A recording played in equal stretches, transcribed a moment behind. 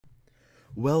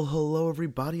Well, hello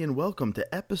everybody, and welcome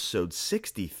to episode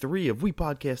 63 of We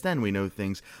Podcast and We Know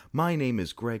Things. My name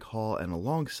is Greg Hall, and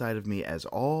alongside of me, as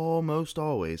almost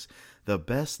always, the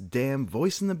best damn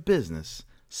voice in the business,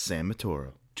 Sam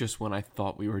Matoro. Just when I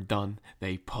thought we were done,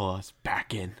 they pull us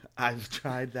back in. I've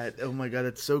tried that. Oh my god,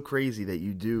 it's so crazy that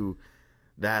you do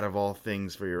that of all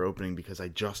things for your opening, because I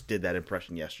just did that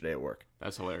impression yesterday at work.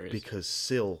 That's hilarious. Because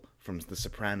Syl from The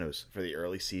Sopranos for the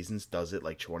early seasons does it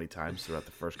like 20 times throughout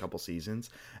the first couple seasons.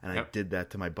 And I did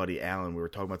that to my buddy Alan. We were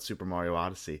talking about Super Mario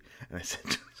Odyssey. And I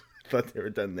said, I thought they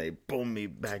were done. They boom me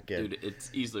back in. Dude,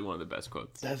 it's easily one of the best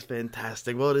quotes. That's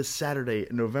fantastic. Well, it is Saturday,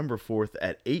 November 4th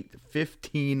at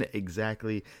 8:15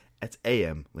 exactly. That's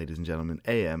AM, ladies and gentlemen,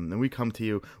 AM. And we come to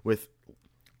you with...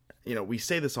 You know, we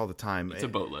say this all the time. It's a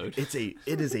boatload. It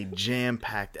is a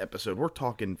jam-packed episode. We're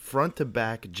talking front to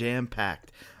back,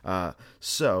 jam-packed.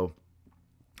 So,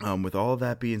 with all of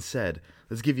that being said,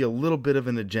 let's give you a little bit of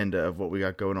an agenda of what we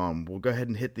got going on. We'll go ahead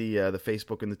and hit the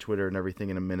Facebook and the Twitter and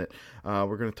everything in a minute.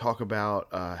 We're going to talk about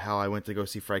how I went to go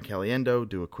see Frank Caliendo,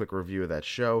 do a quick review of that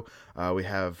show. We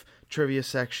have trivia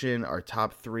section. Our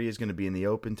top 3 is going to be in the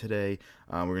open today.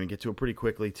 We're going to get to it pretty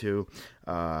quickly too.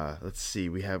 Let's see.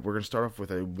 We're going to start off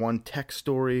with one tech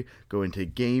story, go into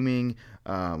gaming,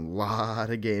 lot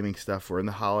of gaming stuff. We're in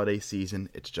the holiday season.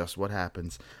 It's just what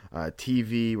happens.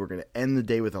 TV. We're going to end the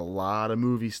day with a lot of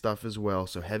movie stuff as well.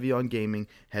 So heavy on gaming,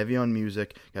 heavy on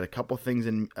music. Got a couple things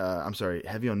in.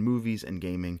 Heavy on movies and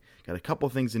gaming. Got a couple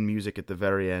things in music at the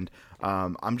very end.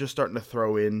 I'm just starting to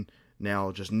throw in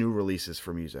now just new releases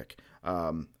for music.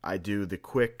 I do the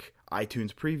quick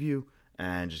iTunes preview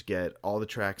and just get all the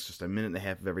tracks, just a minute and a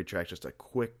half of every track, just a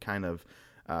quick kind of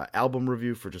album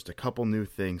review for just a couple new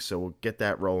things. So we'll get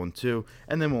that rolling too.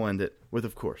 And then we'll end it with,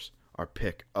 of course, our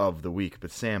pick of the week.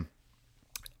 But Sam,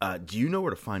 do you know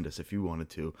where to find us if you wanted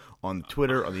to? On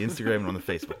Twitter, on the Instagram, and on the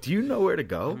Facebook. Do you know where to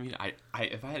go? I mean,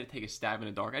 if I had to take a stab in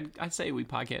the dark, I'd say We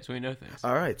Podcast, We Know Things.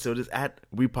 All right, so it is at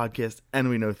We Podcast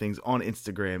and We Know Things on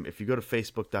Instagram. If you go to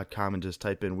Facebook.com and just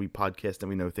type in We Podcast and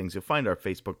We Know Things, you'll find our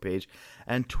Facebook page.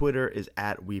 And Twitter is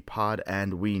at We Pod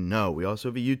and We Know. We also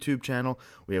have a YouTube channel.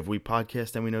 We have We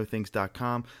Podcast and We Know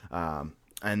Things.com.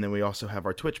 And then we also have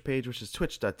our Twitch page, which is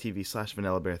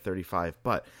twitch.tv/VanillaBear35.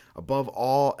 But above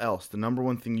all else, the number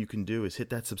one thing you can do is hit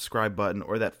that subscribe button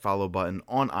or that follow button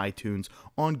on iTunes,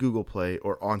 on Google Play,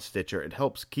 or on Stitcher. It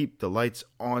helps keep the lights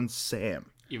on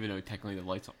Sam. Even though technically the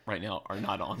lights right now are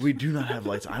not on. We do not have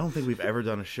lights. I don't think we've ever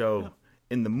done a show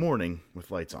in the morning with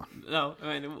lights on. No,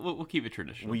 I mean, we'll keep it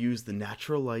traditional. We use the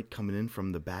natural light coming in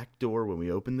from the back door when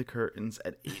we open the curtains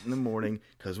at 8 in the morning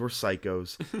because we're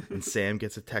psychos. And Sam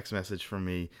gets a text message from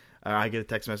me. I get a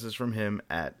text message from him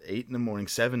at 8 in the morning,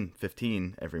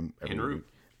 7:15 every En route.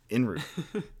 En route.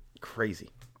 Crazy.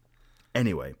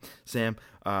 Anyway, Sam,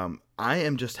 I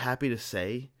am just happy to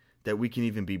say that we can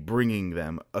even be bringing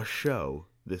them a show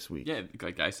this week. Yeah,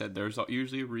 like I said, there's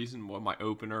usually a reason why my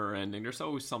opener or ending. There's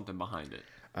always something behind it.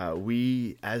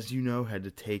 We, as you know, had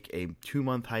to take a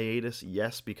 2-month hiatus.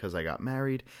 Yes, because I got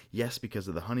married. Yes, because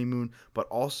of the honeymoon. But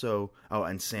also,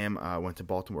 and Sam went to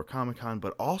Baltimore Comic-Con.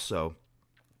 But also,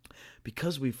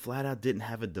 because we flat out didn't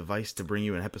have a device to bring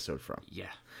you an episode from.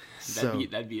 Yeah,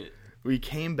 that'd be it. We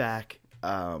came back,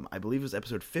 I believe it was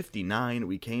episode 59.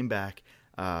 We came back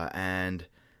and...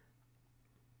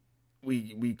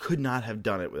 We could not have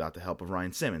done it without the help of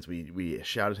Ryan Simmons. We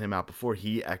shouted him out before.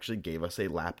 He actually gave us a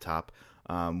laptop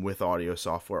with audio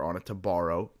software on it to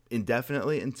borrow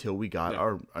indefinitely until we got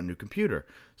our new computer.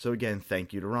 So again,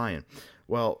 thank you to Ryan.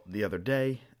 Well, the other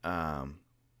day, I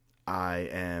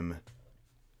am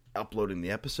uploading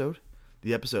the episode.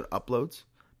 The episode uploads.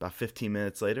 About 15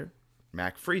 minutes later,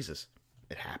 Mac freezes.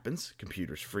 It happens.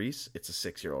 Computers freeze. It's a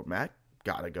 6-year-old Mac.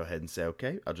 Gotta go ahead and say,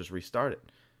 okay, I'll just restart it.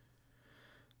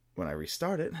 When I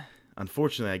restart it,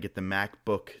 unfortunately, I get the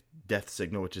MacBook death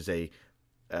signal, which is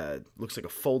looks like a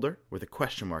folder with a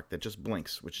question mark that just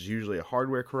blinks, which is usually a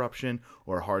hardware corruption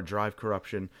or a hard drive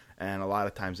corruption, and a lot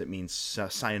of times it means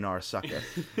sayonara sucker.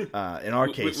 In our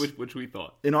case, which we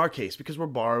thought. In our case, because we're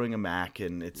borrowing a Mac,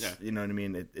 and it's you know what I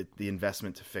mean. The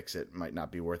investment to fix it might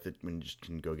not be worth it when you just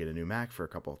can go get a new Mac for a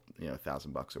couple,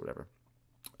 $1,000 or whatever,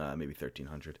 maybe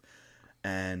 $1,300,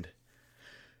 and.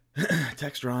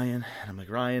 Text Ryan, and I'm like,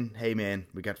 Ryan, hey man,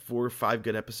 we got 4 or 5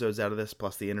 good episodes out of this,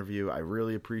 plus the interview. I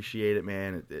really appreciate it,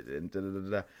 man.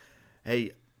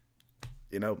 Hey,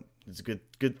 it's a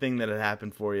good thing that it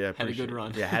happened for you. Had a good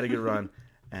run. Yeah, had a good run.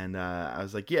 And I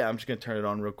was like, yeah, I'm just gonna turn it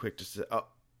on real quick. Just to,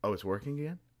 it's working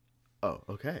again. Oh,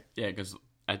 okay. Yeah, because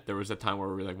there was a time where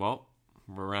we were like, well,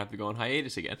 we're gonna have to go on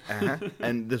hiatus again.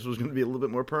 And this was gonna be a little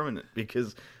bit more permanent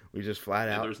because We just flat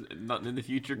out. There's nothing in the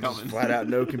future coming. Flat out,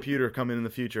 no computer coming in the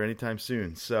future anytime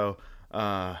soon. So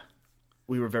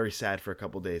we were very sad for a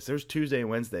couple days. There was Tuesday and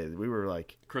Wednesday. We were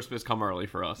like, Christmas come early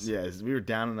for us. yeah, we were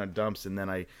down in our dumps, and then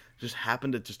I just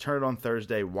happened to just turn it on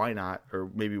Thursday. Why not? Or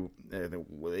maybe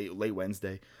late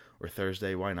Wednesday or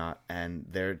Thursday. Why not? And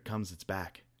there it comes. It's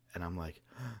back, and I'm like,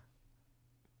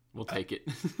 We'll take it.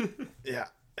 yeah.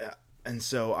 And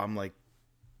so I'm like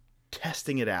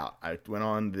testing it out. I went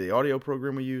on the audio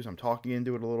program we use. I'm talking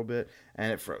into it a little bit,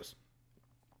 and it froze,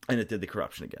 and it did the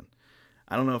corruption again.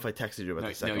 I don't know if I texted you about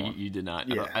the second one. No, you did not.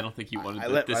 Yeah. I don't think you wanted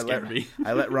to scare me.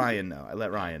 I let Ryan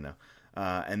know.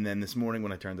 And then this morning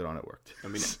when I turned it on, it worked. I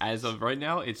mean, as of right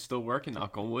now, it's still working,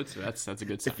 knock on wood, so that's a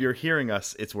good sign. If you're hearing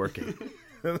us, it's working.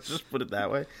 Let's just put it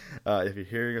that way. If you're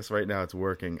hearing us right now, it's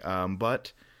working.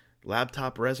 But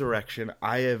laptop resurrection,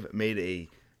 I have made a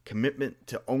commitment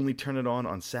to only turn it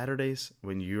on Saturdays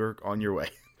when you're on your way.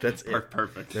 That's it.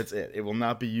 Perfect. That's it. It will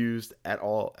not be used at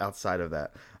all outside of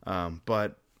that.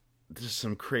 But there's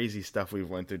some crazy stuff we've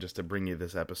went through just to bring you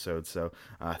this episode. So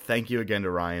thank you again to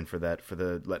Ryan for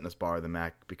the letting us borrow the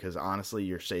Mac, because honestly,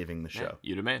 you're saving the show. Yeah,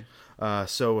 you the man.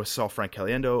 So I saw Frank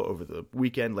Caliendo over the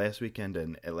last weekend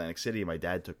in Atlantic City. My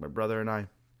dad took my brother and I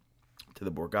to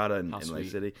the Borgata in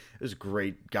Atlantic City. It was a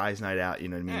great guys' night out. You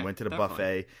know what I mean? Yeah, Went to the definitely.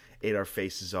 buffet, ate our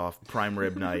faces off. Prime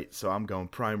rib night. So I'm going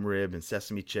prime rib and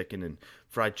sesame chicken and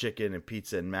fried chicken and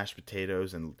pizza and mashed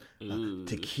potatoes and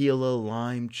tequila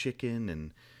lime chicken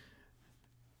and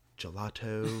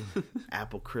gelato,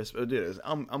 apple crisp. Oh, dude, it was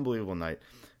an unbelievable night.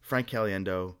 Frank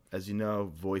Caliendo, as you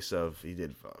know, he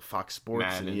did Fox Sports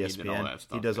Madden, and he ESPN. did all that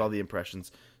stuff, does all the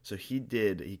impressions. So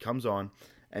he comes on,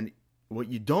 and what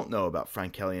you don't know about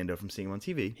Frank Caliendo from seeing him on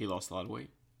TV, He lost a lot of weight.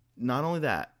 not only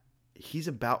that, he's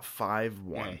about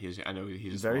 5'1". Yeah, I know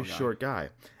he's a very small guy. short guy.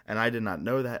 And I did not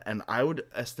know that. And I would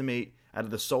estimate, out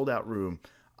of the sold-out room,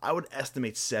 I would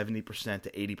estimate 70%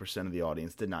 to 80% of the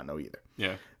audience did not know either.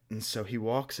 Yeah. And so he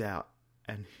walks out,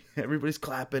 and everybody's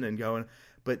clapping and going.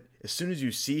 But as soon as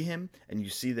you see him, and you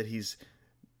see that he's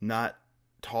not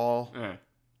tall, Yeah.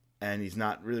 and he's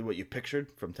not really what you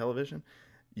pictured from television,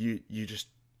 it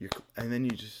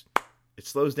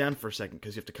slows down for a second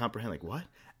because you have to comprehend, like, what?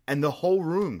 And the whole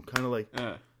room kind of like,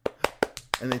 Yeah.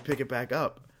 and they pick it back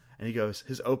up. And he goes,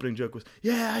 his opening joke was,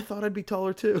 yeah, I thought I'd be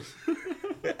taller too.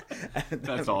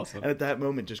 That's awesome. And at that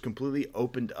moment, just completely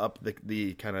opened up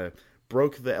the kind of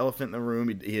broke the elephant in the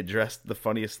room. He addressed the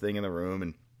funniest thing in the room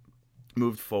and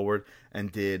moved forward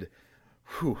and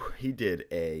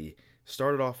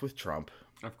started off with Trump.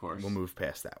 Of course. We'll move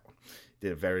past that one.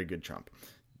 Did a very good Trump.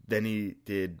 Then he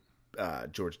did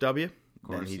George W.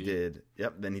 Then he did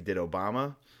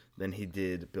Obama. Then he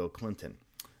did Bill Clinton.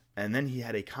 And then he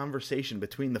had a conversation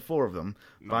between the four of them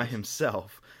by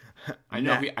himself. I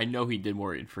know he did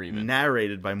Morgan Freeman.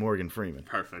 Narrated by Morgan Freeman.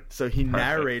 Perfect. So he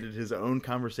narrated his own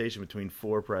conversation between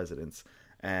four presidents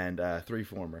and three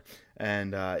former.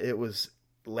 And it was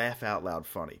laugh out loud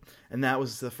funny. And that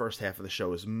was the first half of the show.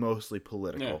 It was mostly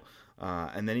political.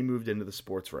 And then he moved into the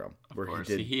sports realm. Of course.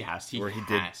 He has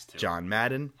to. John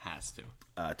Madden. Has to.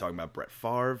 Talking about Brett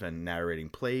Favre and narrating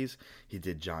plays. He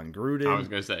did John Gruden. I was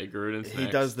going to say Gruden's He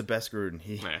next. does the best Gruden.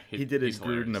 He did his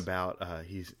Gruden hilarious. about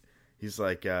he's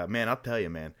like, man, I'll tell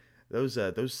you, man, those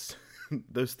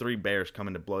those three bears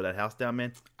coming to blow that house down,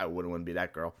 man, I wouldn't want to be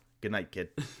that girl. Good night, kid.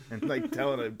 And like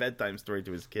telling a bedtime story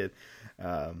to his kid.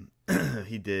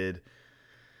 He did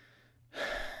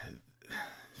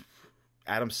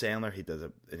Adam Sandler. He does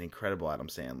an incredible Adam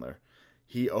Sandler.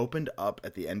 He opened up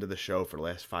at the end of the show for the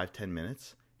last 5-10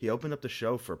 minutes. He opened up the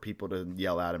show for people to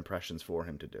yell out impressions for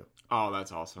him to do. Oh,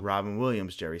 that's awesome. Robin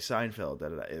Williams, Jerry Seinfeld,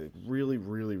 really,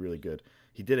 really, really good.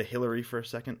 He did a Hillary for a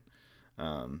second,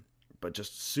 but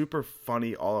just super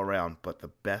funny all around. But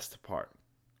the best part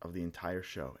of the entire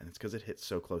show, and it's because it hit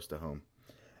so close to home,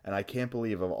 and I can't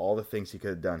believe of all the things he could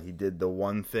have done, he did the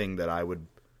one thing that I would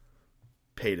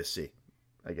pay to see,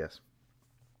 I guess,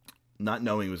 not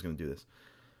knowing he was going to do this.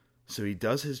 So he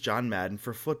does his John Madden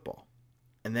for football.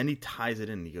 And then he ties it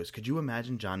in. He goes, could you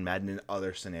imagine John Madden in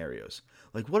other scenarios?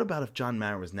 Like, what about if John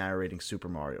Madden was narrating Super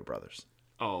Mario Brothers?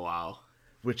 Oh, wow.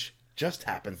 Which just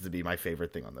happens to be my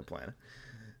favorite thing on the planet.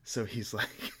 So he's like,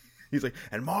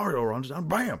 and Mario runs down,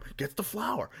 bam, gets the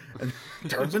flower, and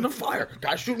turns into fire.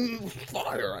 Guy shooting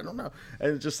fire. I don't know.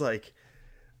 And it's just like,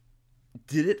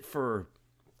 did it for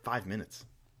 5 minutes.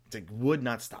 Like, would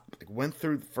not stop. Like, went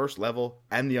through the first level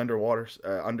and the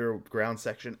underground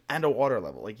section and a water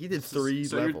level. Like, he did three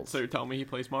levels. So you're telling me he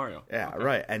plays Mario? Yeah, okay.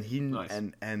 Right. And he nice.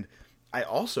 and I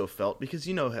also felt, because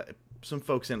some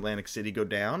folks in Atlantic City go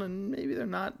down and maybe they're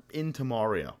not into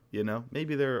Mario.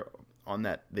 Maybe they're on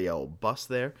the old bus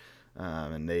there.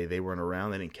 And they weren't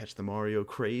around. They didn't catch the Mario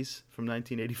craze from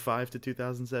 1985 to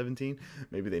 2017.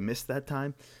 Maybe they missed that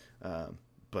time.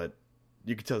 But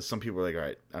you could tell some people were like, all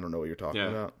right, I don't know what you're talking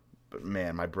about. But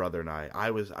man, my brother and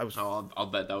I was. Oh, I'll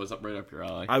bet that was right up your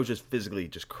alley. I was just physically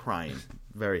just crying,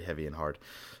 very heavy and hard.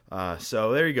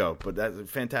 So there you go. But that's a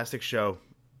fantastic show.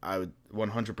 I would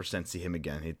 100% see him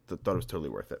again. He thought it was totally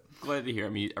worth it. Glad to hear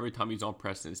him. Every time he's on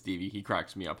Preston and Stevie, he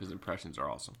cracks me up. His impressions are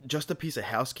awesome. Just a piece of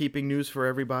housekeeping news for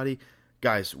everybody,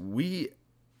 guys.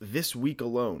 This week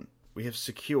alone, we have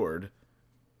secured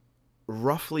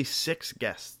roughly 6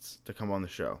 guests to come on the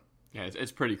show. Yeah,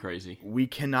 it's pretty crazy. We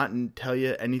cannot tell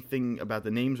you anything about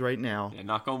the names right now. Yeah,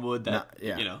 knock on wood.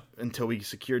 Until we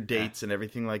secure dates and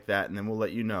everything like that, and then we'll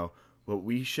let you know. But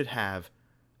we should have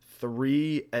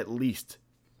 3 at least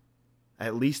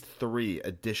 3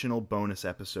 additional bonus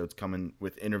episodes coming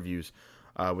with interviews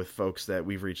with folks that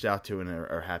we've reached out to and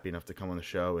are happy enough to come on the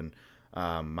show. And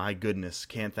my goodness,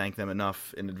 can't thank them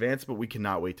enough in advance. But we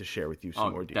cannot wait to share with you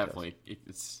some more details. Definitely,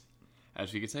 it's.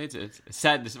 As we could say, it's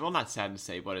sad to, well, not sad to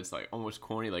say, but it's like almost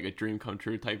corny, like a dream come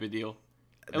true type of deal.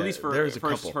 At least for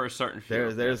a certain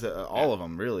few. There's all of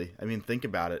them, really. I mean, think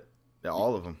about it.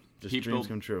 All of them. Just dreams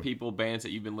come true. People, bands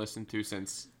that you've been listening to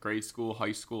since grade school,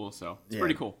 high school, so it's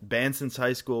pretty cool. Band since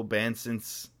high school,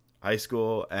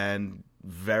 and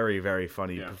very, very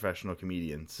funny professional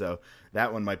comedian. So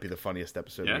that one might be the funniest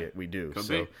episode we do. Could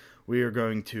be. We are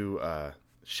going to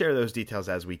share those details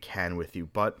as we can with you.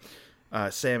 But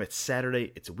Sam, it's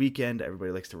Saturday, it's a weekend,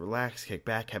 everybody likes to relax, kick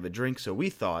back, have a drink, so we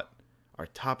thought our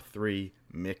top 3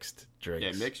 mixed drinks.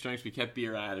 Yeah, mixed drinks, we kept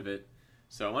beer out of it.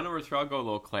 So my number 3, I'll go a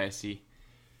little classy.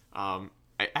 I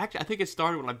think it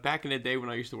started when back in the day when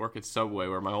I used to work at Subway,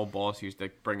 where my old boss used to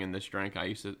bring in this drink.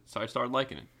 So I started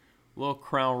liking it. A little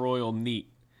Crown Royal Neat.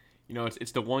 You know,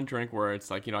 it's the one drink where it's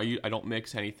like, you know, I don't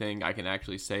mix anything. I can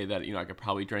actually say that, you know, I could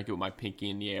probably drink it with my pinky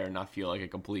in the air and not feel like a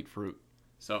complete fruit.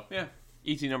 So, yeah.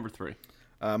 Easy number 3.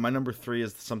 My number 3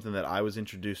 is something that I was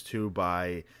introduced to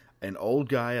by an old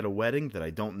guy at a wedding that I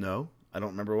don't know. I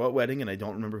don't remember what wedding, and I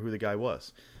don't remember who the guy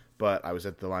was. But I was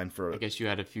at the line for... I guess you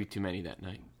had a few too many that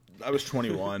night. I was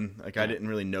 21. I didn't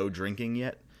really know drinking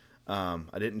yet. I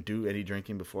didn't do any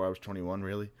drinking before I was 21,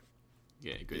 really.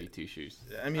 Yeah, goody two-shoes.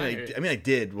 I mean, I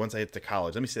did once I hit to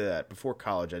college. Let me say that. Before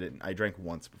college, I didn't. I drank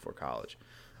once before college.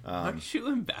 Aren't you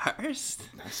embarrassed?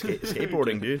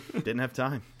 Skateboarding, dude. Didn't have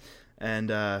time.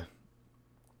 And I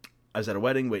was at a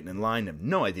wedding, waiting in line. Have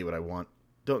no idea what I want.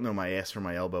 Don't know my ass from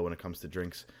my elbow when it comes to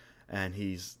drinks. And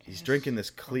he's drinking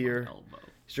this clear.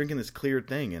 He's drinking this clear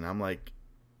thing, and I'm like,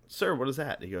 "Sir, what is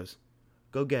that?" And he goes,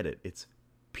 "Go get it. It's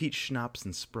peach schnapps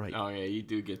and Sprite." Oh yeah, you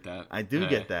do get that. I do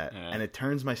get that, and it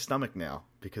turns my stomach now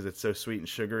because it's so sweet and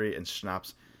sugary. And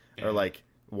schnapps are like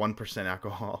 1%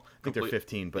 alcohol. I think they're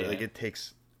 15, but like it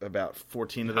takes about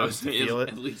 14 of those to feel it.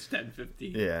 At least 10,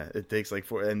 15. Yeah, it takes like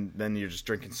 4, and then you're just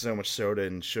drinking so much soda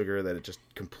and sugar that it just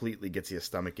completely gets you a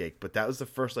stomach ache. But that was the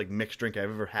first like mixed drink I've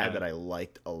ever had that I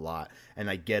liked a lot, and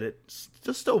I get it.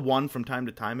 Still one from time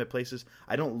to time at places.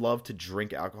 I don't love to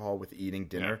drink alcohol with eating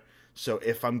dinner. Yeah. So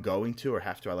if I'm going to or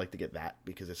have to, I like to get that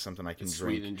because it's something I can drink.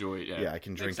 Sweet and enjoy it. Yeah, I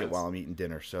can drink it while I'm eating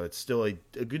dinner. So it's still a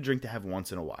good drink to have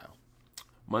once in a while.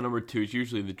 My number 2 is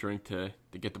usually the drink to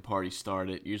get the party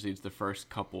started. Usually it's the first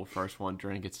one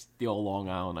drink. It's the old Long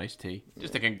Island iced tea.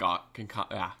 Just a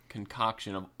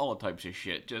concoction of all types of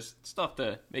shit. Just stuff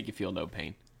to make you feel no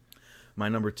pain. My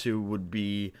number 2 would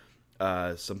be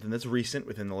something that's recent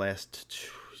within the last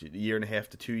year and a half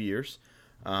to 2 years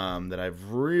that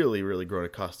I've really, really grown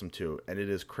accustomed to. And it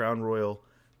is Crown Royal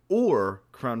or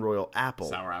Crown Royal Apple.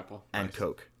 Sour apple. And nice.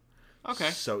 Coke.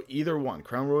 Okay. So either one,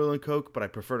 Crown Royal and Coke, but I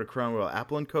prefer to Crown Royal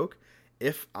Apple and Coke.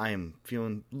 If I am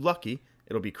feeling lucky,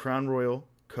 it'll be Crown Royal,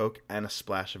 Coke, and a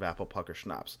splash of apple pucker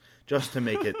schnapps, just to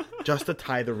make it, just to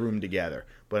tie the room together.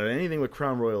 But anything with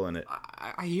Crown Royal in it.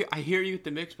 I hear you with the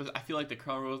mix, but I feel like the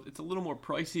Crown Royal, it's a little more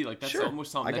pricey. Like that's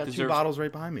almost something I got 2 bottles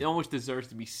right behind me. It almost deserves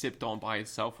to be sipped on by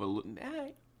itself with a little.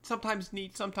 Sometimes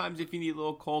if you need a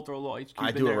little cold or a little ice cube.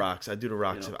 I do the rocks. I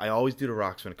know? I always do the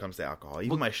rocks when it comes to alcohol.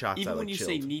 Even my shots, even I like when you chilled.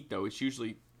 say neat though, it's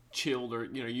usually chilled or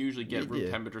you usually get room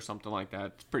temperature or something like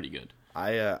that. It's pretty good.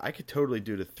 I could totally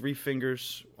do the 3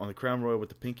 fingers on the Crown Royal with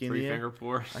the pinky in the air. 3-finger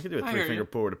pour. I could do a 3-finger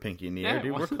pour with a pinky in the air,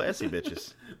 dude. We're classy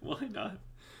bitches. Why not?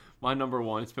 My number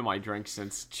 1, it's been my drink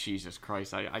since, Jesus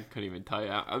Christ, I couldn't even tell you.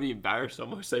 I'd be embarrassed to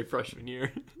almost say freshman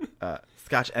year.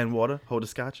 Scotch and water? Hold a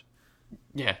scotch?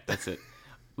 Yeah, that's it.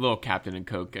 Little Captain and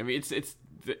Coke. I mean, it's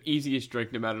the easiest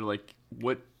drink no matter like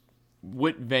what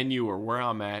venue or where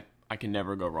I'm at. I can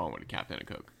never go wrong with a Captain and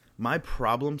Coke. My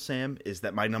problem, Sam, is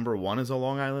that my number 1 is a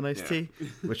Long Island iced tea,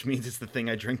 which means it's the thing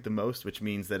I drink the most, which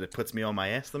means that it puts me on my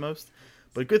ass the most.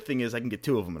 But the good thing is I can get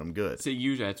 2 of them and I'm good. See,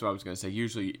 usually that's what I was gonna say.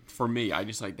 Usually, for me, I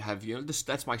just like to have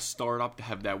that's my startup to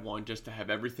have that one, just to have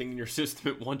everything in your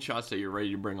system at one shot, so you're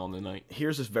ready to bring on the night.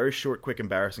 Here's this very short, quick,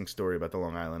 embarrassing story about the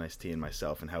Long Island Iced Tea and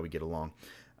myself and how we get along.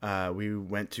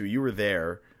 You were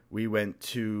there. We went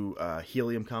to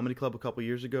Helium Comedy Club a couple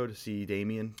years ago to see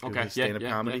Damien do his stand-up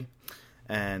comedy. Yeah.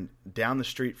 And down the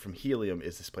street from Helium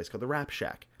is this place called the Rap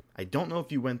Shack. I don't know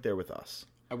if you went there with us.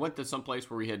 I went to some place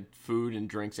where we had food and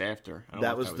drinks after.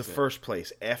 That was the first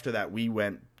place. After that, we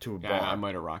went to a bar. I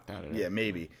might have rocked out of it. Yeah,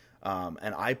 maybe.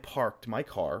 And I parked my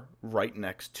car right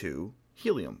next to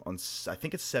Helium on, I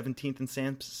think it's 17th and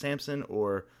Sampson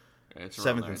or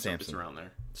 7th and Sampson. It's around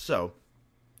there. So,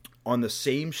 on the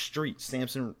same street,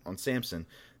 Sampson,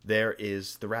 there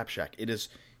is the Rap Shack.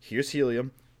 Here's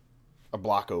Helium. A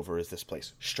block over is this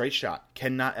place. Straight shot.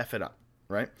 Cannot F it up,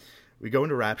 right? We go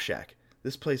into Rap Shack.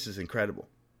 This place is incredible.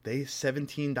 They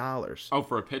 $17. Oh,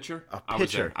 for a pitcher? A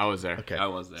pitcher. I was there. Okay. I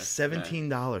was there.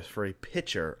 $17 for a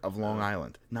pitcher of Long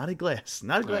Island. Not a glass.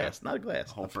 Not a glass. Not a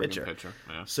glass. A pitcher.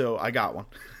 Yeah. So I got one.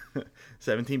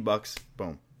 $17.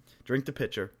 Boom. Drink the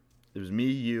pitcher. It was me,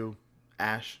 you,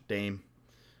 Ash, Dame,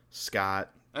 Scott.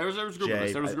 There was a group Jay. of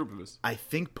us. There was a group of us. I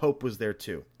think Pope was there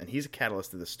too, and he's a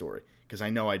catalyst of this story because I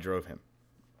know I drove him,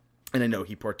 and I know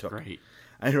he partook. Right.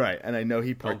 Right, and I know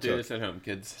he partook. Don't do this at home,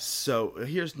 kids. So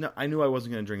I knew I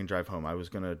wasn't going to drink and drive home. I was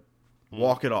going to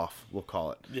walk it off, we'll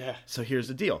call it. Yeah. So here's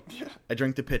the deal. Yeah. I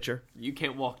drink the pitcher. You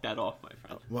can't walk that off, my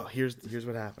friend. Well, here's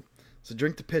what happened. So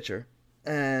drink the pitcher,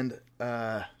 and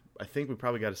I think we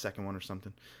probably got a second one or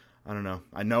something. I don't know.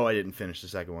 I know I didn't finish the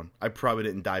second one. I probably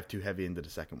didn't dive too heavy into the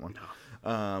second one.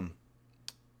 No.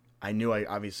 I knew I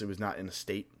obviously was not in a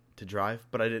state to drive,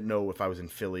 but I didn't know if I was in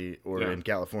Philly or in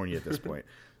California at this point.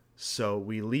 So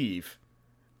we leave,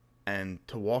 and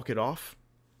to walk it off,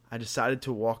 I decided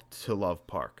to walk to Love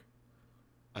Park.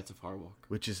 That's a far walk.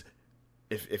 Which is,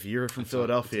 if you're from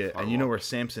Philadelphia and you know where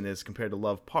Sampson is compared to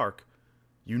Love Park,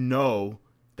 you know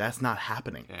that's not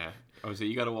happening. Yeah. So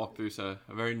you got to walk through a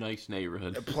very nice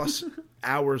neighborhood. Plus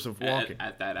hours of walking.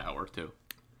 At that hour, too.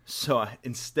 So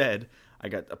instead, I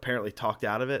got apparently talked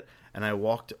out of it, and I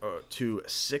walked to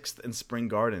 6th and Spring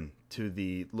Garden to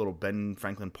the little Ben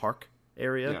Franklin Park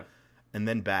area, and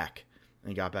then back,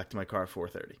 and got back to my car at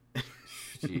 4:30.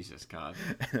 Jesus God.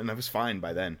 And I was fine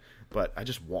by then, but I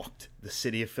just walked the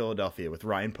city of Philadelphia with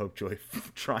Ryan Popejoy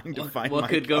trying to find what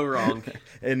could go wrong.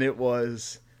 And it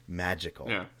was magical.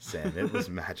 Yeah. Sam, it was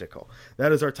magical.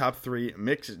 That is our top 3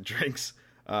 mixed drinks.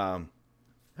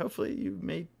 Hopefully you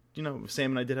made,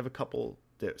 Sam and I did have a couple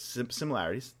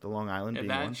similarities, the Long Island being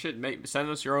one. Send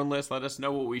us your own list. Let us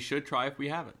know what we should try if we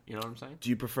haven't. You know what I'm saying? Do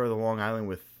you prefer the Long Island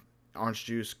with orange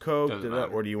juice, Coke,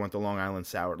 or do you want the Long Island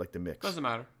sour, like the mix? Doesn't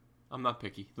matter. I'm not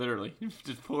picky. Literally,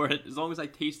 just pour it. As long as I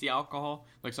taste the alcohol.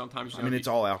 Like sometimes, it's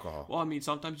all alcohol. Well,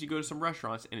 sometimes you go to some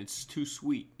restaurants and it's too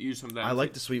sweet. Use some of that. I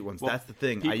like the sweet ones. Well, that's the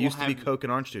thing. I used to be Coke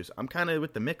and orange juice. I'm kind of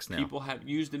with the mix now. People have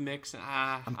used the mix.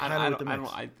 I'm kind of with the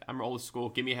mix. I'm old school.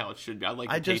 Give me how it should be.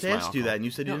 I just asked you that, and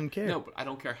you said you didn't care. No, but I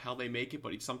don't care how they make it.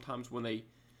 But sometimes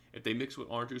if they mix with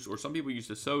orange juice, or some people use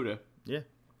the soda. Yeah.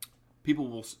 People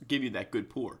will give you that good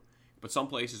pour. But some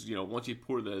places, once you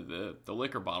pour the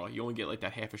liquor bottle, you only get like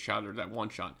that half a shot or that one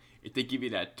shot. If they give you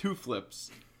that 2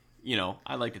 flips,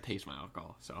 I like to taste my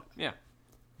alcohol. So, yeah.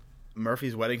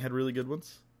 Murphy's Wedding had really good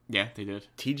ones. Yeah, they did.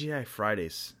 TGI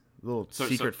Fridays, little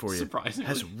secret for you, surprisingly.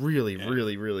 has really,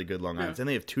 really, really good Long Islands. And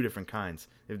they have 2 different kinds.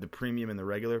 They have the premium and the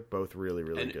regular, both really,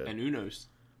 really good. And Uno's.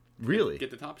 Really? Get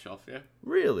the top shelf, yeah.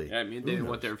 Really? Yeah, they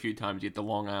went there a few times. You get the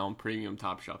Long Island Premium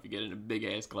top shelf. You get it in a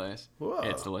big-ass glass. Whoa. Yeah,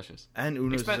 it's delicious. And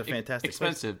Uno's is a fantastic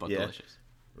expensive, place. But delicious.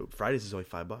 Fridays is only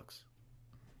 $5.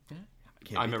 Yeah.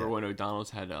 I remember when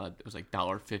O'Donnell's had, it was like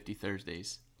 $1.50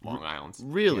 Thursdays, Long Island's.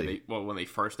 Really? When they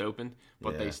first opened,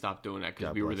 but they stopped doing that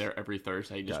because we were there every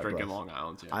Thursday just drinking Long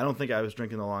Island's. Yeah. I don't think I was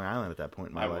drinking the Long Island at that point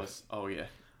in my life. Oh, yeah.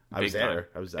 I was there.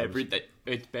 Every day.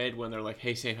 It's bad when they're like,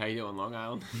 "Hey Sam, how you doing, Long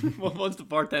Island?" Well, once the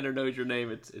bartender knows your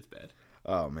name, it's bad.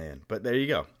 Oh man, but there you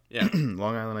go. Yeah,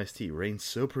 Long Island iced tea reigns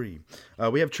supreme.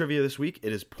 We have trivia this week.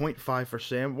 It is 0.5 for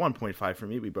Sam, 1.5 for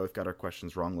me. We both got our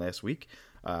questions wrong last week.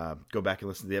 Go back and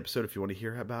listen to the episode if you want to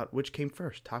hear about which came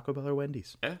first, Taco Bell or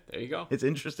Wendy's. Yeah, there you go. It's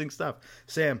interesting stuff.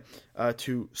 Sam,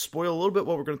 to spoil a little bit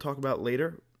what we're going to talk about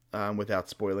later, without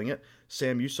spoiling it.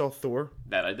 Sam, you saw Thor.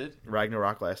 That I did.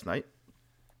 Ragnarok last night.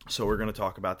 So we're going to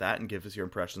talk about that and give us your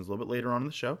impressions a little bit later on in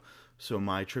the show. So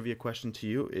my trivia question to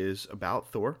you is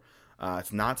about Thor.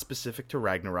 It's not specific to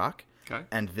Ragnarok. Okay.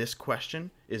 And this question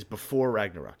is before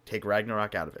Ragnarok. Take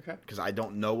Ragnarok out of it. Because I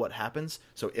don't know what happens.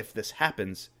 So if this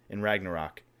happens in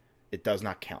Ragnarok, it does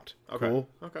not count. Okay. Cool?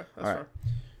 Okay. That's all right. fair.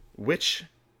 Which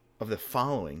of the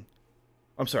following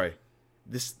I'm sorry.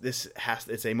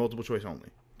 It's a multiple choice only.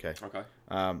 Okay. Okay.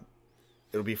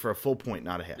 It'll be for a full point,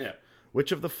 not a half. Yeah.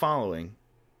 Which of the following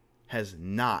has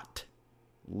not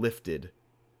lifted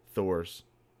Thor's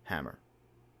hammer?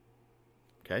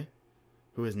 Okay?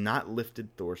 Who has not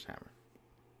lifted Thor's hammer?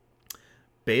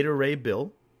 Beta Ray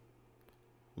Bill,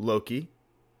 Loki,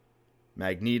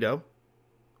 Magneto,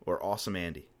 or Awesome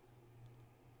Andy?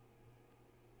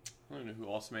 I don't know who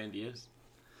Awesome Andy is.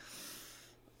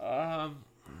 I'm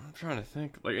trying to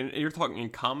think. Like, you're talking in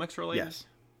comics related? Yes.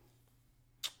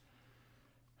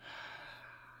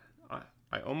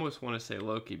 I almost want to say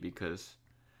Loki because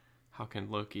how can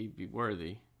Loki be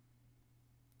worthy?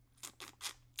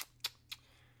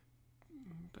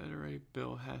 Better Ray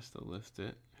Bill has to lift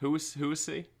it. Who is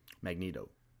C? Magneto.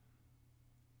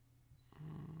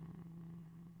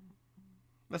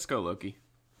 Let's go Loki.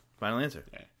 Final answer.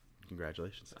 Yeah.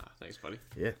 Congratulations. Thanks, buddy.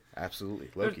 Yeah, absolutely.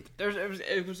 Loki.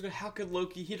 How could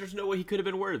Loki? There's no way he could have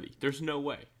been worthy. There's no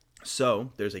way.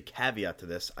 So, there's a caveat to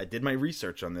this. I did my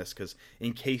research on this because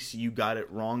in case you got it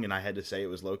wrong and I had to say it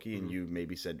was Loki and you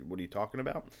maybe said, what are you talking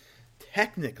about?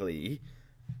 Technically,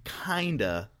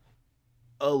 kinda,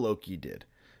 a Loki did.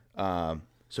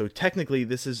 So technically,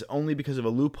 this is only because of a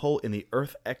loophole in the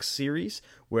Earth X series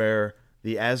where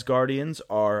the Asgardians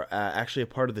are actually a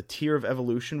part of the tier of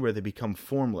evolution where they become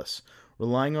formless,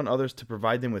 relying on others to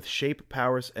provide them with shape,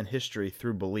 powers, and history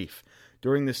through belief.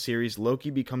 During this series,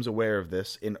 Loki becomes aware of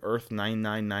this in Earth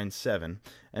 9997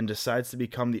 and decides to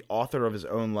become the author of his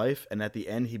own life, and at the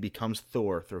end he becomes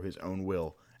Thor through his own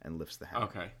will and lifts the hammer.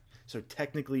 Okay. So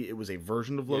technically it was a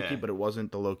version of Loki, but it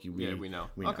wasn't the Loki we know. We know.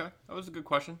 Okay, that was a good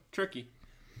question. Tricky,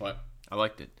 but I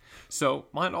liked it. So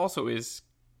mine also it's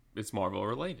Marvel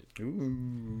related.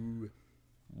 Ooh.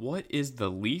 What is the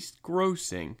least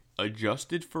grossing,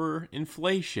 adjusted for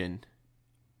inflation,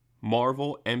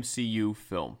 Marvel MCU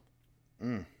film?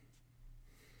 And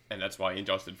that's why,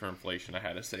 adjusted for inflation, I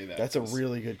had to say that. That's a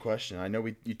really good question. I know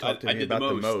you talked to me did about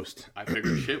the most. I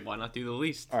figured, shit, why not do the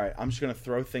least? All right, I'm just going to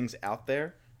throw things out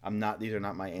there. These are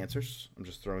not my answers. I'm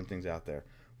just throwing things out there.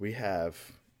 We have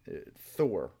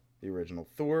Thor, the original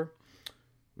Thor.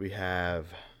 We have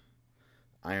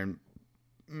Iron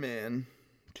Man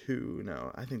 2.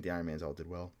 No, I think the Iron Mans all did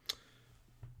well.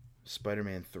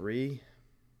 Spider-Man 3.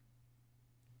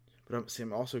 But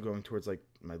I'm also going towards like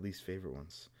my least favorite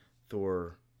ones.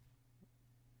 Thor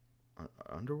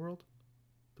Underworld?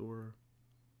 Thor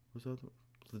what's that?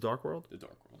 The Dark World? The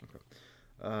Dark World. Okay.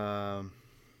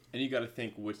 And you got to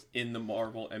think what's in the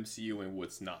Marvel MCU and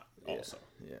what's not also.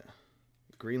 Yeah.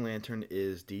 Green Lantern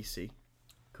is DC.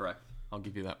 Correct. I'll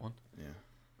give you that one.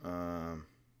 Yeah.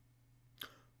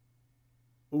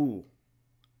 Ooh.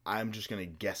 I'm just going to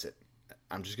guess it.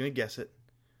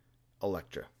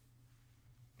 Elektra.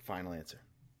 Final answer.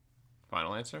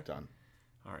 Final answer? Done.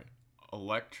 All right.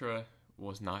 Elektra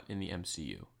was not in the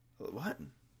MCU. What?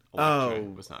 Elektra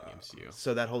was not in the MCU.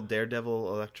 So that whole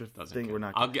Daredevil Elektra thing, count. we're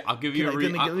not. I'll give you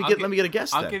let me get a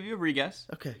guess. I'll then. give you a re-guess.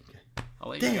 Okay. I'll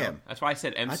let you Damn. go. That's why I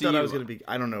said MCU. I thought I was going to be.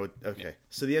 I don't know. Okay. Yeah.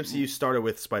 So the MCU started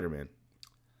with Spider-Man.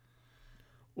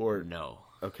 Or no.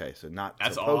 Okay, so not.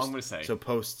 That's so all post, I'm going to say. So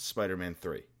post Spider-Man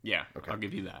 3. Yeah. Okay. I'll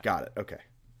give you that. Got it. Okay.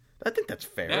 I think that's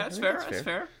fair. Yeah, that's fair. That's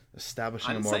fair. Establishing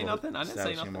I didn't a Marvel. say nothing. I didn't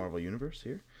say nothing. A Marvel universe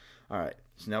here. All right.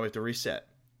 So now we have to reset.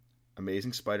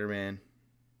 Amazing Spider-Man,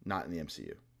 not in the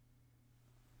MCU.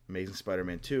 Amazing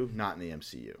Spider-Man 2, not in the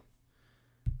MCU.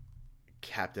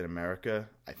 Captain America,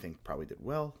 I think probably did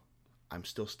well. I'm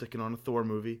still sticking on a Thor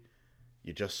movie.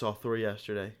 You just saw Thor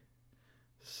yesterday.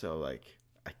 So, like,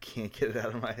 I can't get it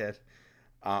out of my head.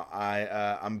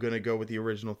 I'm going to go with the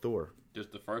original Thor.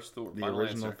 Just the first Thor. The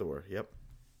original Thor, yep.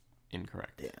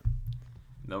 Incorrect. Damn.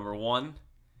 Number 1,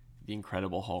 The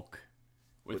Incredible Hulk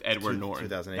with Edward Norton.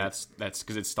 2008. That's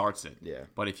because it starts it. Yeah.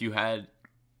 But if you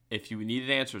needed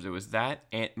answers, it was that,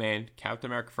 Ant-Man, Captain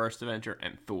America: First Avenger,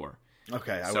 and Thor.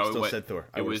 Okay, I would still said Thor.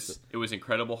 It was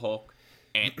Incredible Hulk,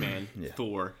 Ant-Man,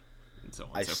 Thor, and so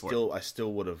on and so forth. I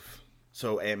still would have.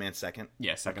 So Ant-Man second.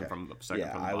 Yeah, second from the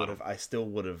I would bottom. have. I still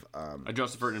would have.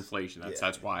 Adjusted for inflation.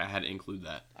 That's why I had to include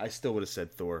that. I still would have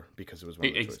said Thor because it was one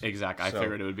of the choices. Exactly. I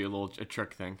figured it would be a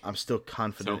trick thing. I'm still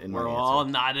confident in my answer. We're all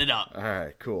knotted up. All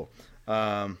right, cool.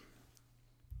 1.5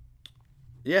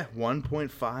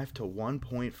 to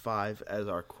 1.5 as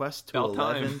our quest to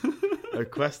 11. Our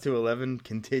quest to 11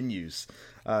 continues.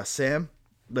 Sam,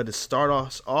 let us start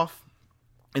us off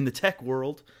in the tech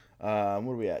world. What are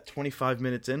we at? 25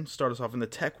 minutes in. Start us off in the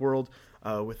tech world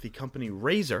with the company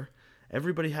Razer.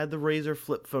 Everybody had the Razr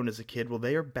flip phone as a kid. Well,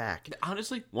 they are back.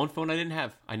 Honestly, one phone I didn't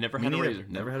have. I never had a Neither. Razr.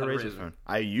 Never had a Razr phone.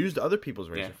 I used other people's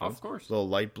Razr phones. Of course. Little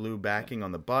light blue backing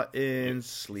on the buttons,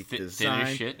 sleek Thin as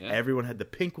design. shit, yeah. Everyone had the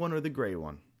pink one or the gray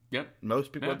one. Yep.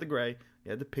 Most people had the gray.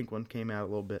 Yeah, the pink one came out a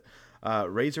little bit.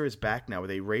 Razr is back now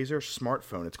with a Razr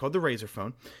smartphone. It's called the Razr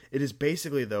phone. It is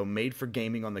basically, though, made for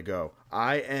gaming on the go.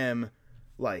 I am,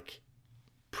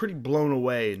 pretty blown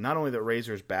away. Not only that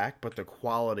Razr is back, but the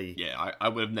quality. Yeah, I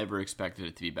would have never expected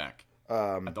it to be back.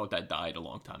 I thought that died a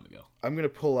long time ago. I'm going to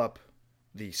pull up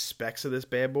the specs of this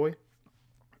bad boy.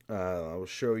 I will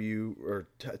show you, or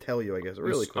tell you, I guess,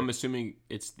 really quick. I'm assuming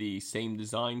it's the same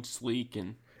design, sleek,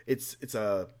 and... It's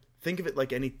a... Think of it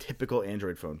like any typical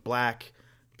Android phone. Black,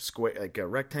 square, like a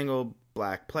rectangle,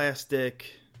 black plastic,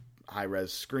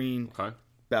 high-res screen. Okay.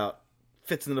 About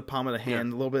fits into the palm of the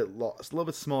hand. A little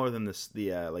bit smaller than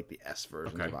the S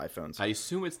versions of iPhones. I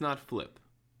assume it's not flip.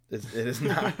 It is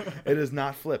not. It is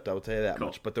not flipped. I will tell you that Cool.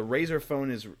 much. But the Razr phone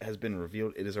has been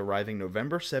revealed. It is arriving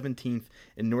November 17th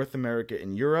in North America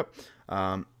and Europe.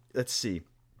 Let's see.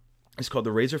 It's called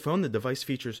the Razr phone. The device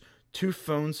features two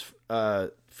phone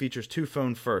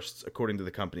firsts, according to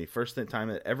the company. First time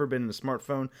that ever been in a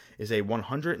smartphone is a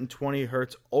 120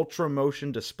 hertz ultra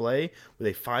motion display with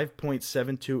a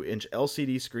 5.72 inch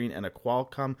LCD screen and a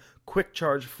Qualcomm Quick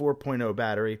Charge 4.0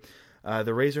 battery.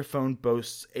 The Razr phone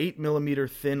boasts 8mm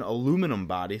thin aluminum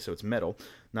body, so it's metal,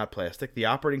 not plastic. The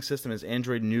operating system is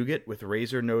Android Nougat, with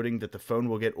Razr noting that the phone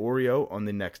will get Oreo on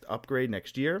the next upgrade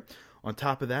next year. On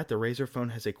top of that, the Razr phone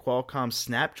has a Qualcomm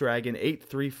Snapdragon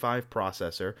 835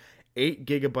 processor, 8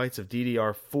 gigabytes of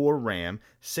DDR4 RAM,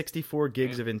 64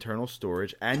 gigs of internal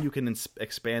storage, and you can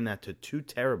expand that to 2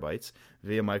 terabytes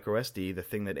via microSD, the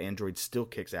thing that Android still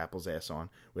kicks Apple's ass on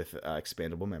with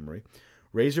expandable memory.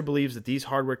 Razr believes that these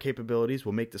hardware capabilities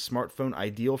will make the smartphone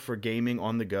ideal for gaming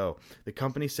on the go. The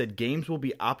company said games will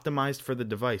be optimized for the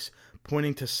device,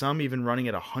 pointing to some even running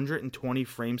at 120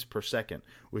 frames per second,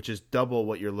 which is double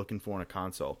what you're looking for in a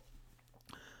console.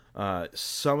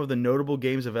 Some of the notable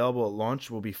games available at launch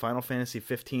will be Final Fantasy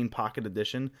XV Pocket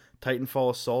Edition,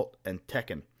 Titanfall Assault, and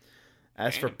Tekken.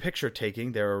 As for picture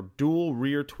taking, there are dual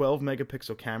rear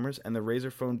 12-megapixel cameras, and the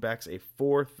Razr phone backs a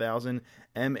 4,000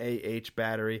 mAh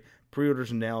battery.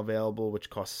 Pre-orders are now available, which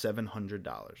costs $700.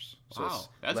 So wow,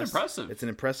 that's impressive. It's an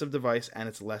impressive device, and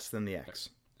it's less than the X.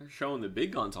 They're showing the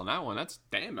big guns on that one. That's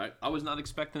damn. I was not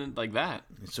expecting it like that.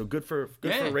 So good for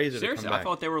Razr seriously, to come back. I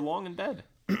thought they were long and dead.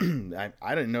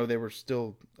 I didn't know they were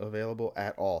still available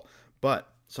at all. But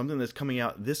something that's coming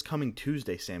out this coming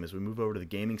Tuesday, Sam, as we move over to the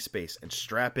gaming space. And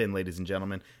strap in, ladies and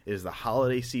gentlemen. It is the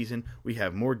holiday season. We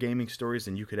have more gaming stories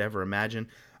than you could ever imagine.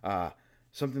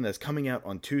 Something that's coming out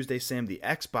on Tuesday, Sam, the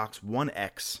Xbox One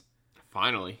X.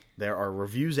 Finally. There are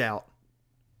reviews out.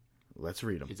 Let's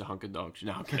read them. It's a hunk of dog shit.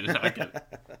 No, I'm kidding.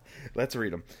 Let's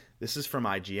read them. This is from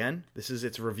IGN. This is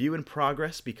its review in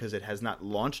progress because it has not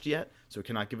launched yet, so it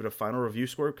cannot give it a final review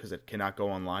score because it cannot go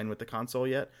online with the console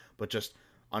yet. But just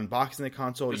unboxing the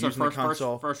console, It's using the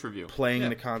console, first review. playing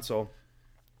the console.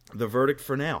 The verdict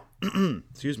for now,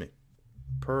 excuse me,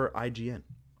 per IGN.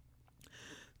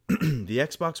 The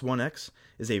Xbox One X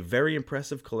is a very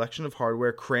impressive collection of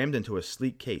hardware crammed into a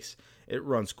sleek case. It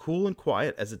runs cool and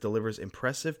quiet as it delivers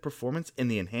impressive performance in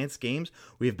the enhanced games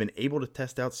we have been able to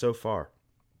test out so far.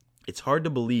 It's hard to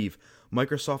believe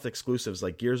Microsoft exclusives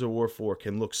like Gears of War 4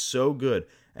 can look so good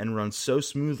and run so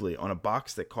smoothly on a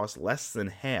box that costs less than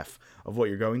half of what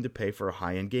you're going to pay for a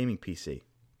high-end gaming PC.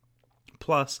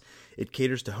 Plus, it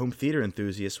caters to home theater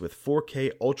enthusiasts with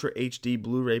 4K Ultra HD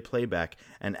Blu-ray playback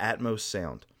and Atmos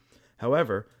sound.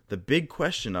 However, the big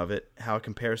question of it, how it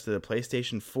compares to the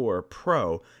PlayStation 4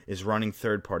 Pro, is running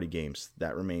third-party games.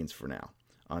 That remains for now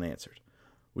unanswered.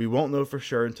 We won't know for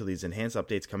sure until these enhanced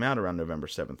updates come out around November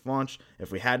 7th launch.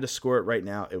 If we had to score it right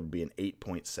now, it would be an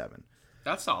 8.7.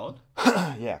 That's solid.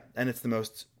 Yeah, and it's the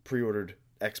most pre-ordered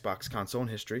Xbox console in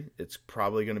history. It's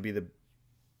probably going to be the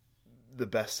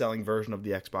best-selling version of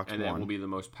the Xbox One. And it will be the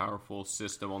most powerful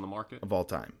system on the market? Of all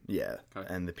time, yeah.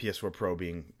 Okay. And the PS4 Pro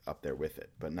being up there with it,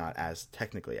 but not as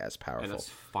technically as powerful. And that's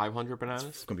 500 bananas?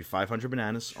 It's going to be 500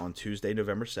 bananas on Tuesday,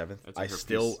 November 7th. I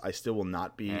still will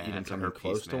not be even coming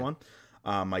close to one.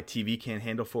 My TV can't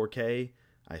handle 4K.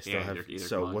 I still have.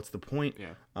 So what's the point?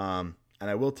 Yeah. And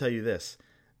I will tell you this: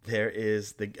 there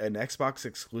is an Xbox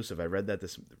exclusive. I read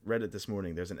it this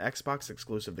morning. There's an Xbox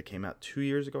exclusive that came out 2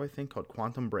 years ago, I think, called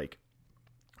Quantum Break.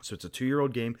 So it's a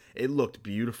 2-year-old game. It looked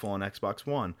beautiful on Xbox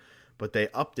One, but they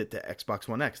upped it to Xbox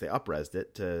One X. They up-resed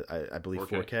it to, I believe,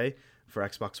 4K for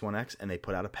Xbox One X, and they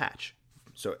put out a patch.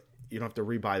 So you don't have to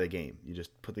rebuy the game. You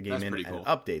just put the game in and it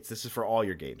updates. This is for all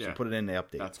your games. Yeah. You put it in, they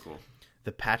update. That's cool.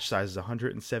 The patch size is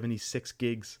 176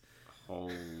 gigs.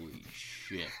 Holy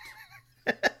shit.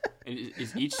 And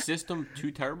is each system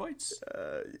 2 terabytes?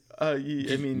 I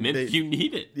mean, You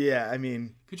need it. Yeah, I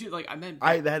mean, Could you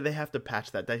they have to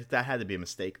patch that. That had to be a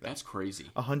mistake. Though. That's crazy.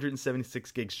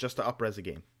 176 gigs just to up-res a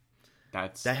game.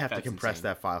 They have to compress insane.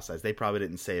 that file size. They probably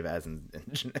didn't save as and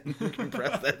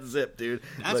compress that zip, dude.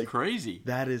 That's crazy.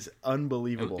 That is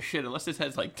unbelievable. Shit, unless this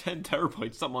has like 10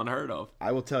 terabytes, something unheard of.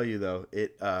 I will tell you though,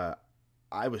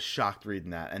 I was shocked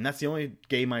reading that, and that's the only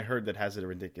game I heard that has a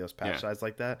ridiculous patch size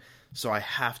like that. So I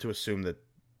have to assume that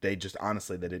they just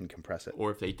honestly they didn't compress it. Or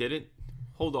if they didn't,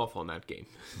 hold off on that game.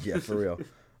 Yeah, for real.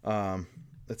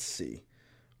 Let's see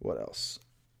what else.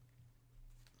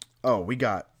 Oh, we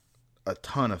got a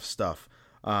ton of stuff.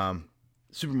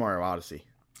 Super Mario Odyssey.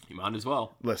 You might as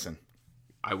well. Listen.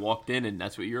 I walked in and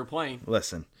that's what you were playing.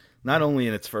 Listen. Not only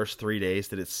in its first 3 days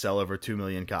did it sell over 2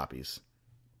 million copies,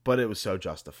 but it was so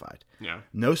justified. Yeah.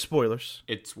 No spoilers.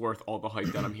 It's worth all the hype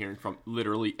that I'm hearing from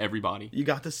literally everybody. You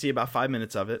got to see about 5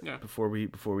 minutes of it Yeah. before you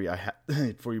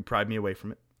pried me away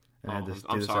from it. And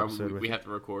I'm sorry, we have to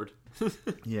record.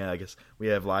 Yeah, I guess we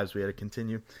have lives we had to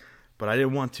continue. But I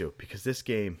didn't want to because this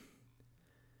game,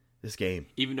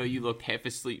 even though you looked half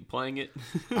asleep playing it,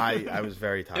 I was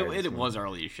very tired. It was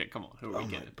early as shit. Come on, who are we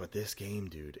kidding? But this game,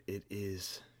 dude, it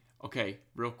is. Okay,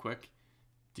 real quick.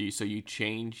 So you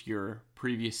change your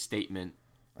previous statement?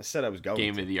 I said I was going.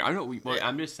 Game of the year. I know.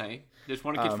 I'm just saying. Just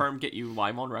want to confirm, get you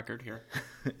live on record here.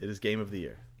 It is game of the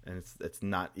year, and it's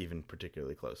not even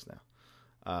particularly close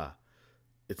now.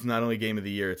 It's not only game of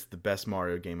the year; it's the best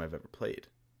Mario game I've ever played.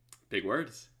 Big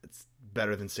words. It's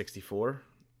better than 64.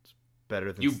 It's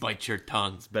better than you bite your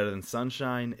tongue. It's better than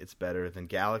Sunshine. It's better than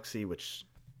Galaxy, which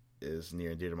is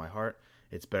near and dear to my heart.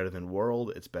 It's better than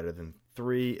World. It's better than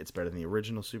 3. It's better than the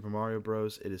original Super Mario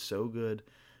Bros. It is so good.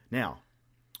 Now,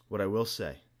 what I will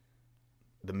say,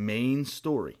 the main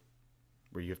story,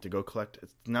 where you have to go collect,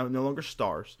 it's no longer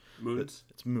stars. Moons.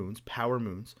 It's moons, power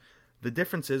moons. The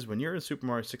difference is when you're in Super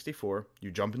Mario 64,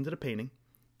 you jump into the painting,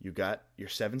 you got your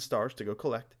 7 stars to go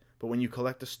collect, but when you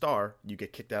collect a star, you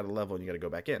get kicked out of the level and you got to go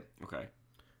back in. Okay.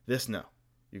 This, no.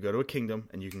 You go to a kingdom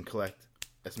and you can collect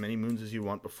as many moons as you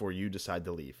want before you decide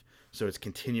to leave. So it's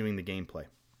continuing the gameplay.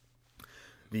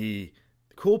 The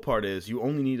cool part is you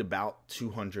only need about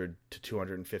 200 to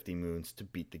 250 moons to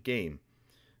beat the game.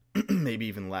 Maybe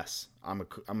even less. I'm a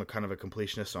kind of a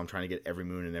completionist, so I'm trying to get every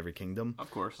moon in every kingdom. Of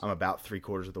course. I'm about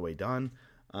 3/4 of the way done.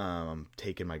 I'm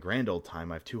taking my grand old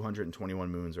time. I have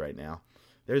 221 moons right now.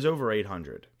 There's over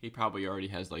 800. He probably already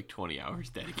has like 20 hours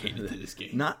dedicated to this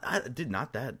game. Not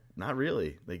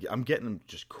really. Like I'm getting them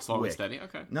just quick. Slow and steady.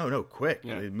 Okay. No, quick.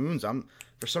 Yeah. The moons.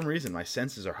 For some reason my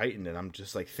senses are heightened and I'm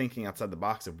just like thinking outside the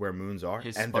box of where moons are.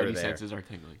 His and spidey senses are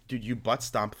tingling. Dude, you butt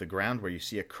stomp the ground where you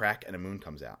see a crack and a moon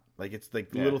comes out. Like it's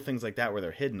like little things like that where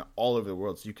they're hidden all over the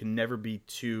world. So you can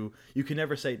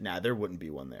never say, nah, there wouldn't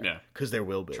be one there. Yeah. Because there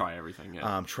will be. Try everything.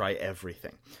 Yeah. Try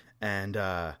everything. And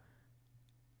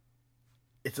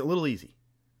it's a little easy.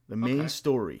 The main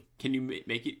story. Can you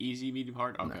make it easy, medium,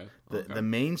 hard? Okay. No. The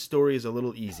main story is a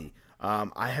little easy.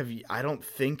 I don't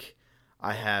think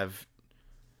I have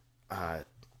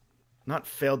not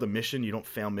failed a mission. You don't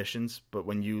fail missions, but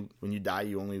when you die,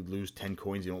 you only lose 10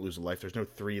 coins. You don't lose a life. There's no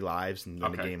 3 lives and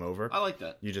then the game over. I like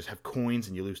that. You just have coins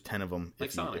and you lose 10 of them.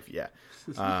 Like Sonic. Yeah,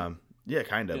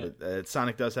 kind of. Yeah. But,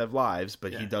 Sonic does have lives,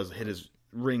 but he does hit his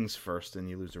rings first, and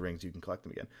you lose the rings. You can collect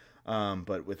them again.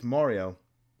 But with Mario,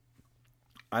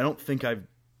 I don't think I've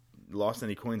lost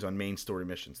any coins on main story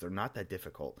missions. They're not that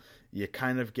difficult. You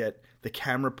kind of get the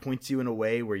camera points you in a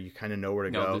way where you kind of know where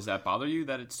to go. Does that bother you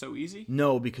that it's so easy?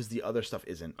 No, because the other stuff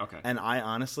isn't. Okay. And I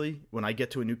honestly, when I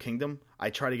get to a new kingdom, I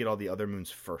try to get all the other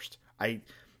moons first.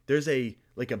 There's a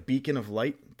beacon of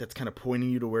light that's kind of pointing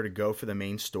you to where to go for the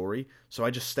main story, so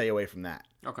I just stay away from that.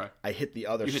 Okay. I hit the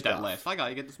other stuff. You hit that last. I got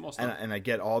you. Get the small stuff. And I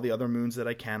get all the other moons that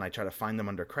I can. I try to find them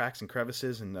under cracks and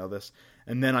crevices and all this.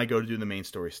 And then I go to do the main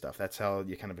story stuff. That's how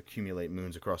you kind of accumulate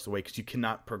moons across the way, because you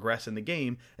cannot progress in the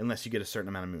game unless you get a certain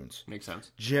amount of moons. Makes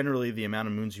sense. Generally, the amount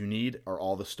of moons you need are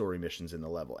all the story missions in the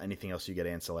level. Anything else you get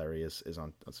ancillary is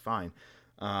fine.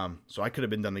 So I could have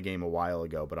been done the game a while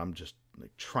ago, but I'm just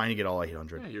trying to get all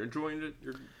 800. Yeah, you're enjoying it.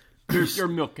 You're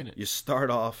milking it. You start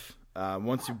off...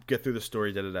 once you get through the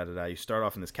story, you start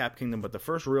off in this Cap Kingdom, but the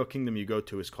first real kingdom you go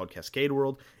to is called Cascade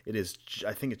World. It is,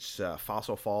 I think it's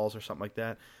Fossil Falls or something like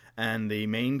that. And the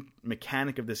main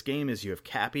mechanic of this game is you have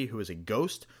Cappy, who is a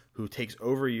ghost who takes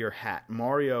over your hat.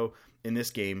 Mario, in this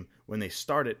game, when they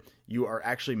start it, you are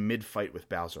actually mid-fight with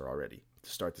Bowser already to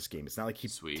start this game. It's not like he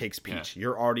takes Peach. Yeah.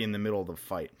 You're already in the middle of the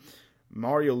fight.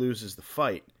 Mario loses the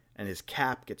fight, and his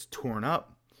cap gets torn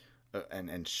up.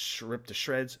 and ripped to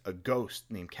shreds. A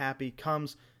ghost named Cappy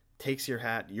comes, takes your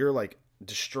hat. You're like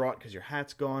distraught because your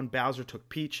hat's gone. Bowser took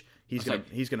Peach. He's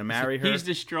gonna marry her. He's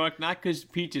distraught not because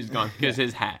Peach is gone, because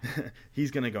his hat.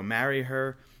 He's gonna go marry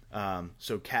her.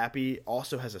 So Cappy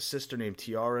also has a sister named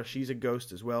Tiara. She's a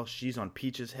ghost as well. She's on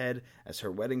Peach's head as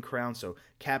her wedding crown. So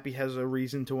Cappy has a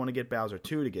reason to want to get Bowser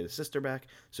too, to get his sister back.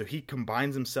 So he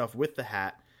combines himself with the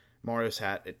hat, Mario's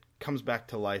hat. It comes back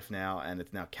to life now, and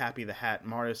it's now Cappy the hat,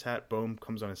 Mario's hat. Boom,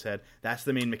 comes on his head. That's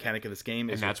the main mechanic of this game.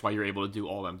 And that's why you're able to do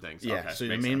all them things. Yeah, okay, so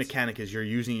the main mechanic is you're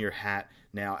using your hat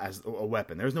now as a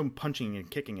weapon. There's no punching and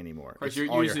kicking anymore. Right,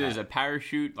 you're using it as a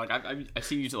parachute. Like I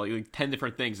see you use it like 10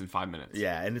 different things in 5 minutes.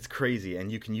 Yeah, and it's crazy.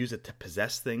 And you can use it to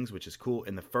possess things, which is cool.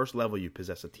 In the first level, you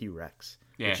possess a T-Rex.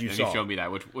 Yeah, which you and saw. you showed me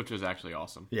that, which was actually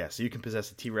awesome. Yeah, so you can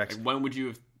possess a T-Rex. Like, when would you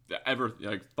have ever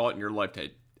thought in your life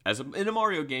that in a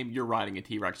Mario game you're riding a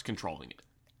T-Rex, controlling it?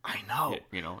 I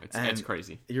know. It's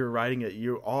crazy.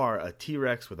 You are a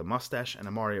T-Rex with a mustache and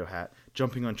a Mario hat,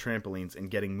 jumping on trampolines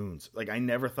and getting moons. Like, I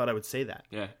never thought I would say that.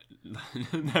 Yeah,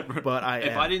 never. But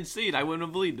if I didn't see it, I wouldn't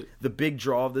have believed it. The big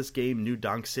draw of this game, New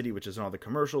Donk City, which is in all the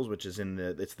commercials, which is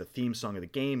it's the theme song of the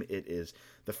game. It is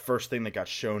the first thing that got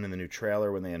shown in the new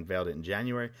trailer when they unveiled it in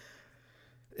January.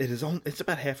 It's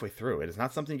about halfway through. It is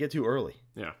not something you get to early.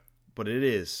 Yeah, but it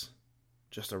is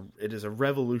a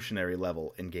revolutionary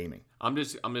level in gaming. I'm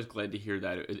just glad to hear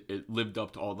that it lived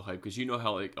up to all the hype, because you know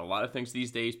how like a lot of things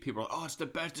these days people are like, oh, it's the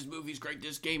best, this movie's great,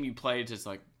 this game you play, it's just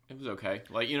like, it was okay,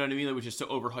 like, you know what I mean? It was just so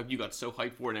overhyped, you got so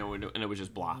hyped for it, and it was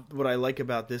just blah. What I like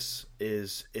about this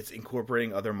is it's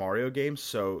incorporating other Mario games.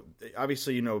 So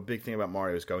obviously, a big thing about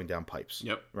Mario is going down pipes.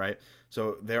 Yep. Right.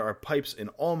 So there are pipes in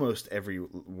almost every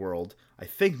world. I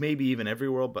think maybe even every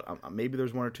world, but maybe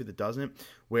there's one or two that doesn't,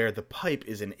 where the pipe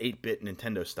is in 8-bit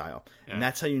Nintendo style. Yeah. And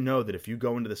that's how you know that if you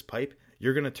go into this pipe,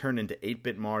 you're going to turn into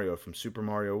 8-bit Mario from Super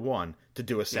Mario 1 to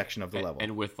do a section of the level.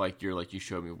 And with you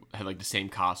showed me, had like the same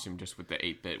costume just with the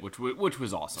 8-bit, which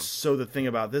was awesome. So the thing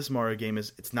about this Mario game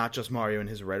is it's not just Mario in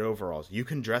his red overalls. You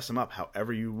can dress him up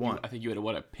however you want. I think you had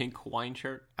a pink Hawaiian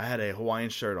shirt? I had a Hawaiian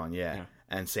shirt on, yeah.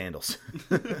 And sandals.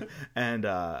 And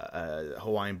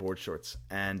Hawaiian board shorts.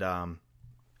 And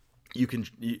you can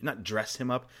not dress him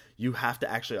up. You have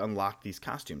to actually unlock these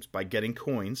costumes by getting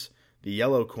coins, the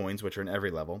yellow coins, which are in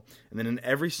every level. And then in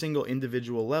every single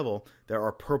individual level, there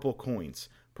are purple coins.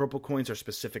 Purple coins are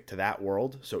specific to that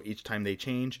world, so each time they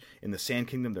change. In the Sand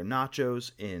Kingdom, they're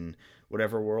nachos. In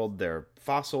whatever world, they're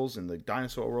fossils. In the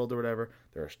dinosaur world or whatever,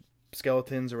 they're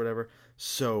skeletons or whatever.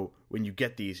 So when you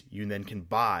get these, you then can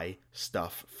buy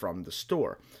stuff from the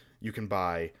store. You can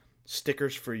buy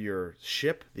stickers for your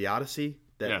ship, the Odyssey,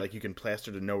 that you can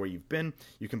plaster to know where you've been.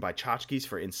 You can buy tchotchkes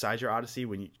for inside your Odyssey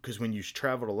because when you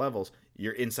travel to levels,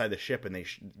 you're inside the ship and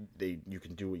you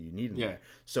can do what you need in there.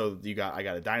 So I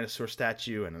got a dinosaur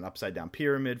statue and an upside down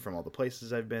pyramid from all the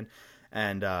places I've been,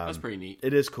 and that's pretty neat.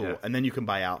 It is cool. Yeah. And then you can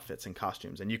buy outfits and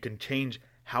costumes, and you can change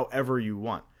however you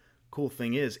want. Cool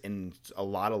thing is, in a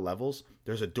lot of levels,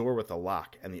 there's a door with a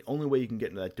lock, and the only way you can get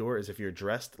into that door is if you're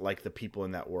dressed like the people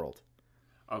in that world.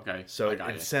 Okay. So it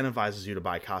incentivizes you to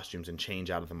buy costumes and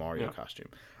change out of the Mario costume.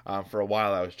 For a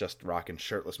while, I was just rocking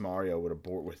shirtless Mario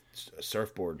with a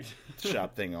surfboard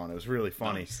shop thing on. It was really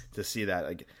funny to see that.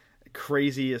 Like,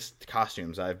 craziest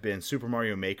costumes. I've been Super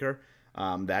Mario Maker.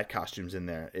 That costume's in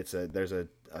there. There's a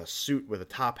suit with a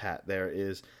top hat. There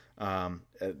is a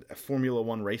Formula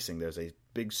One racing. There's a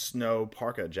big snow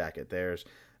parka jacket. There's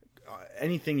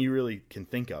anything you really can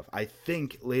think of. I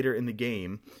think later in the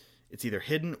game, it's either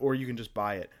hidden or you can just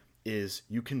buy it, is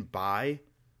you can buy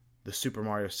the Super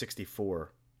Mario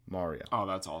 64 Mario. Oh,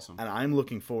 that's awesome. And I'm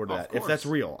looking forward to that. If that's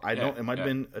real. It might have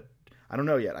been, I don't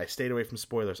know yet. I stayed away from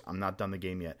spoilers. I'm not done the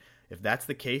game yet. If that's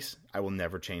the case, I will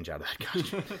never change out of that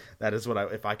costume. That is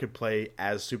if I could play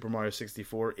as Super Mario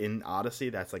 64 in Odyssey,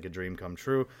 that's like a dream come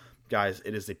true. Guys,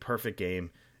 it is the perfect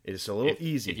game. It is a little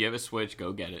easy. If you have a Switch,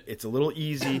 go get it. It's a little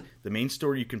easy. The main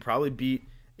story you can probably beat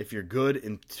if you're good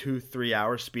in 2-3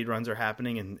 hours. Speedruns are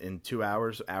happening in 2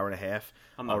 hours, hour and a half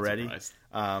already. Surprised.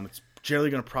 It's generally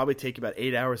going to probably take you about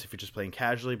 8 hours if you're just playing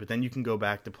casually, but then you can go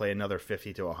back to play another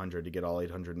 50 to 100 to get all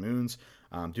 800 moons.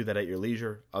 Do that at your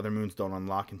leisure. Other moons don't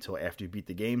unlock until after you beat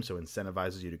the game, so it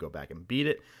incentivizes you to go back and beat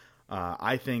it.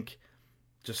 I think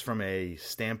just from a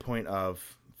standpoint of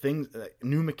things,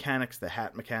 new mechanics, the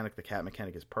hat mechanic, the cat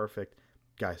mechanic is perfect.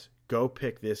 Guys, go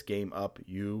pick this game up.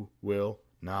 You will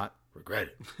not regret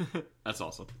it. That's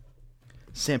awesome.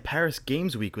 Sam Paris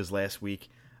Games Week was last week.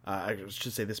 I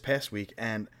should say this past week,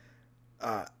 and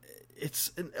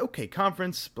it's an okay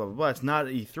conference. Blah blah blah. It's not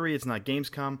E3. It's not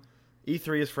Gamescom.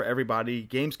 E3 is for everybody.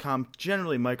 Gamescom,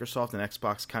 generally Microsoft and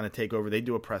Xbox kind of take over. They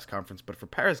do a press conference. But for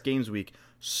Paris Games Week,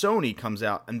 Sony comes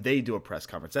out and they do a press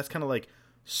conference. That's kind of like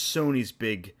Sony's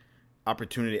big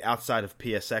opportunity outside of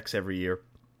PSX every year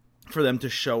for them to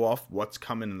show off what's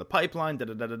coming in the pipeline.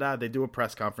 They do a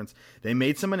press conference. They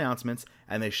made some announcements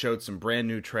and they showed some brand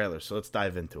new trailers. So let's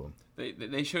dive into them.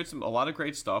 They showed a lot of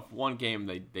great stuff. One game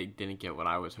they didn't get what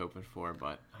I was hoping for,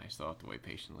 but I still have to wait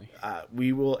patiently.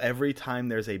 We will, every time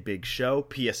there's a big show.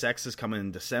 PSX is coming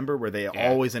in December, where they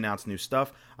always announce new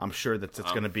stuff. I'm sure that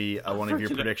it's going to be one of your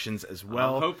predictions as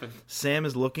well. I'm hoping. Sam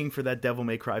is looking for that Devil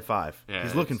May Cry 5. Yeah,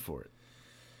 he's looking for it.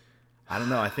 I don't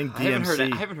know. I think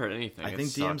DMC. I haven't heard anything. I think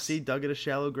DMC dug at a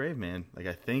shallow grave, man. Like,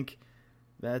 I think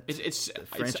that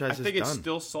franchise I think is it's done.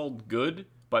 still sold good,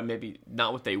 but maybe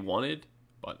not what they wanted.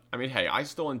 But I mean, hey, I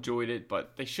still enjoyed it,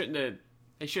 but they shouldn't have.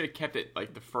 They should have kept it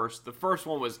like the first. The first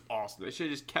one was awesome. They should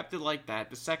have just kept it like that.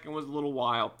 The second was a little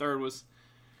wild. Third was.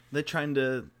 They're trying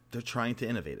to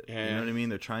innovate it. Yeah. You know what I mean?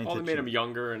 They're trying to. They made him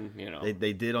younger, and you know.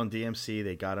 They did on DMC.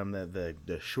 They got him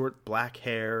the short black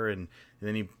hair, and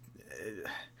then he.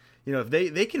 You know, if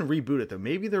they can reboot it though,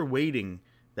 maybe they're waiting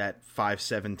that 5,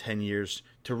 7, 10 years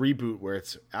to reboot where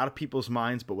it's out of people's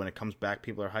minds, but when it comes back,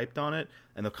 people are hyped on it,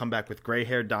 and they'll come back with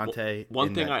gray-haired Dante.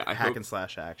 One thing I hack hope, and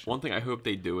slash action. One thing I hope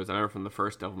they do is, I remember from the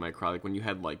first Devil May Cry, like when you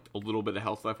had like a little bit of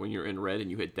health left when you were in red and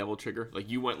you hit Devil Trigger, like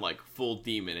you went like full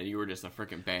demon and you were just a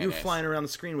freaking badass. You were flying around the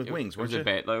screen with wings, weren't you?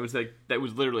 That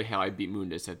was literally how I beat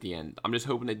Mundus at the end. I'm just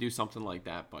hoping they do something like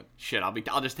that, but shit,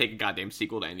 I'll just take a goddamn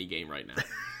sequel to any game right now.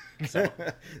 So.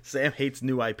 Sam hates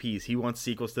new IPs. He wants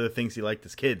sequels to the things he liked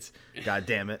as kids. God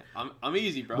damn it. I'm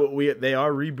easy, bro. But they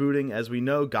are rebooting, as we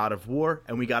know, God of War,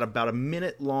 and we got about a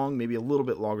minute long, maybe a little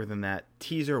bit longer than that,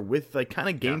 teaser with like kind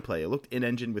of gameplay. It looked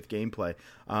in-engine with gameplay.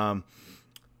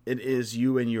 It is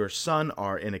you and your son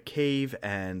are in a cave,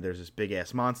 and there's this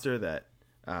big-ass monster that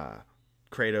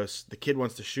Kratos, the kid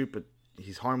wants to shoot, but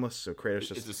he's harmless, so Kratos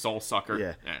just... It's a soul sucker.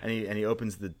 Yeah. And he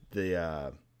opens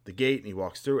the gate and he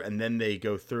walks through, and then they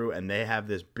go through and they have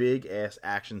this big ass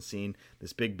action scene,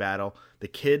 this big battle. The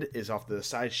kid is off to the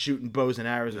side shooting bows and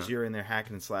arrows as you're in there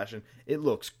hacking and slashing. It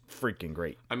looks freaking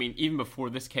great. I mean, even before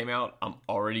this came out, I'm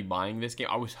already buying this game.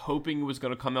 I was hoping it was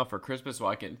going to come out for Christmas so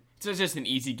I can... It's just an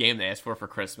easy game to ask for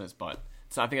Christmas, but...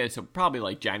 So I think it's probably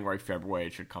like January, February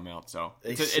it should come out. So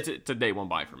it's a day one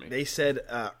buy for me. They said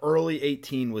early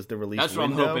 18 was the release That's what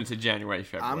window. I'm hoping to January,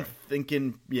 February. I'm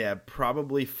thinking,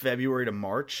 probably February to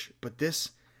March. But this,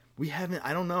 we haven't,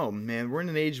 I don't know, man. We're in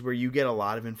an age where you get a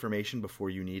lot of information before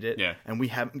you need it. Yeah. And we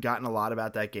haven't gotten a lot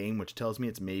about that game, which tells me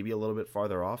it's maybe a little bit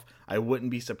farther off. I wouldn't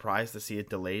be surprised to see it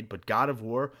delayed. But God of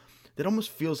War, that almost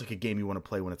feels like a game you want to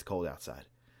play when it's cold outside.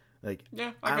 Like,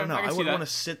 yeah, I don't know. I wouldn't want to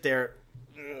sit there...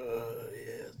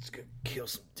 let's go kill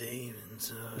some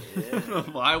demons.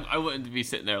 Well, I wouldn't be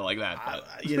sitting there like that. But.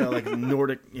 Like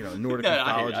Nordic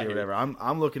mythology I or whatever.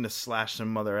 I'm looking to slash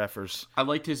some mother effers. I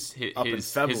liked his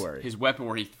February. His weapon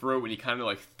where he threw it when he kind of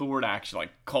like Thor action, like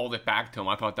called it back to him.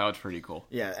 I thought that was pretty cool.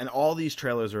 Yeah, and all these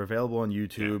trailers are available on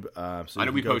YouTube. Yeah. So I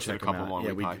know we posted a couple on.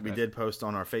 Yeah, we did post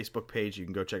on our Facebook page. You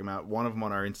can go check them out. One of them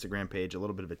on our Instagram page. A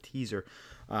little bit of a teaser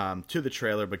to the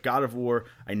trailer. But God of War,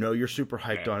 I know you're super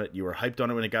hyped on it. You were hyped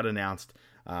on it when it got announced.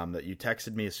 That you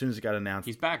texted me as soon as it got announced.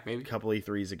 He's back, baby. A couple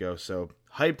E3s ago. So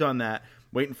hyped on that.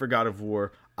 Waiting for God of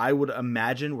War. I would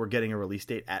imagine we're getting a release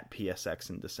date at PSX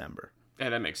in December. Yeah,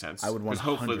 that makes sense. I would 100%.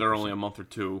 Hopefully they're only a month or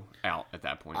two out at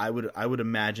that point. I would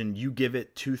imagine you give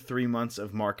it 2-3 months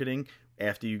of marketing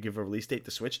after you give a release date.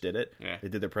 The Switch did it. Yeah. They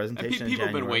did their presentation. People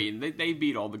have been waiting. They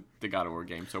beat all the God of War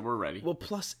games, so we're ready. Well,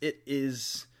 plus it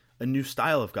is a new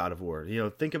style of God of War. You know,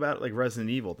 think about it like Resident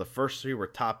Evil. The first 3 were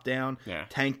top down,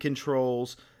 tank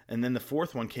controls. And then the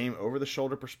fourth one came over the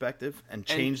shoulder perspective and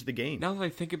changed the game. Now that I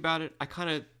think about it, I kind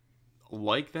of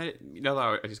like that. Now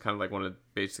that I just kind of like want to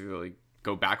basically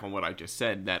go back on what I just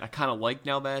said, that I kind of like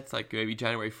now that it's like maybe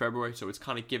January, February, so it's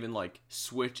kind of given like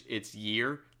Switch its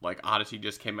year. Like Odyssey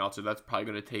just came out, so that's probably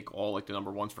going to take all like the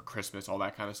number ones for Christmas, all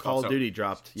that kind of stuff. Call of Duty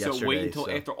dropped yesterday. So wait until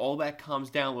after all that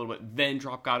calms down a little bit, then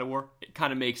drop God of War. It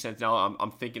kind of makes sense now. I'm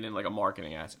thinking in like a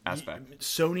marketing aspect.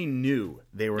 Sony knew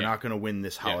they were not going to win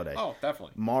this holiday. Oh,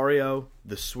 definitely. Mario,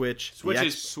 the Switch.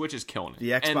 Switch is killing it. The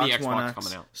Xbox, and the Xbox One X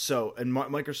coming out. So, and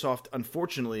Microsoft,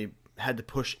 unfortunately, had to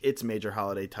push its major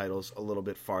holiday titles a little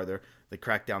bit farther. The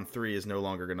Crackdown 3 is no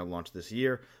longer going to launch this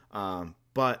year.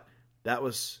 But that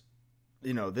was...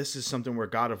 You know, this is something where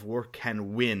God of War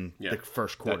can win the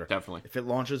first quarter. Definitely. If it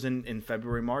launches in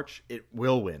February, March, it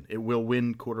will win. It will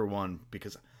win quarter one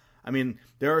because I mean,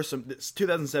 there are some.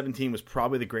 2017 was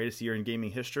probably the greatest year in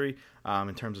gaming history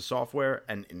in terms of software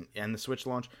and the Switch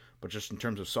launch, but just in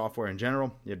terms of software in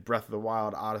general. You had Breath of the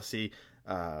Wild, Odyssey,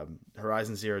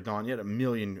 Horizon Zero Dawn. You had a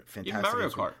million fantastic Even Mario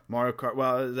games. Kart. Mario Kart.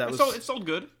 Well, that was It sold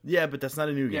good. yeah, but that's not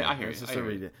a new game. Yeah, I hear It's you. just I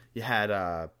hear you. You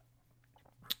had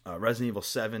Resident Evil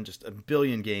 7, just a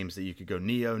billion games that you could go.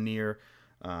 Neo, Nier,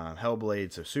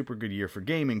 Hellblade. So super good year for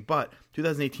gaming. But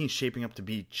 2018 is shaping up to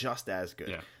be just as good.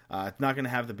 Yeah. It's not going to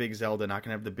have the big Zelda, not going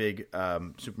to have the big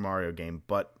Super Mario game,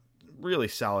 but really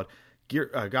solid.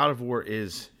 God of War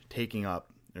is taking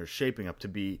up or shaping up to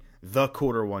be the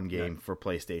quarter 1 game for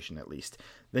PlayStation at least.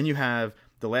 Then you have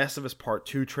The Last of Us Part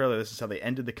 2 trailer. This is how they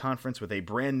ended the conference, with a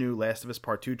brand new Last of Us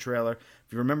Part 2 trailer.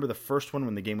 If you remember the first one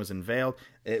when the game was unveiled,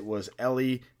 it was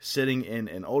Ellie sitting in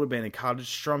an old abandoned cottage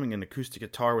strumming an acoustic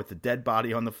guitar with the dead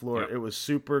body on the floor. Yep. It was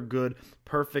super good,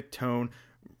 perfect tone.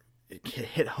 It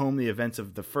hit home the events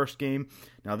of the first game.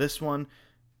 Now this one,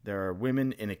 there are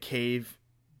women in a cave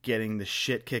getting the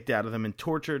shit kicked out of them and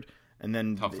tortured, and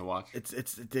then Tough to watch.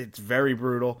 It's very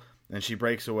brutal. And she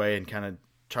breaks away and kind of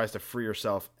tries to free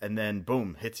herself, and then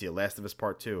boom, hits you. Last of Us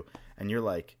Part 2, and you're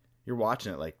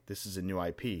watching it like, this is a new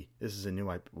IP. This is a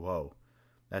new IP. Whoa,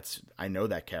 I know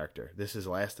that character. This is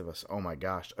Last of Us. Oh my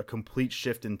gosh, a complete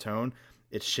shift in tone.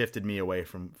 It shifted me away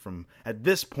from at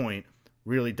this point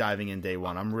really diving in day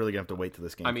one. I'm really gonna have to wait till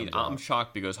this game. I mean, comes I'm out.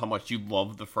 shocked because how much you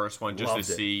loved the first one, just Loved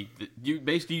to it. see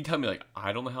you tell me like,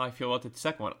 I don't know how I feel about the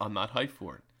second one. I'm not hyped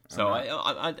for it. So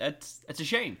it's a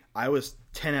shame. I was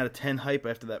 10 out of 10 hype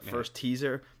after that first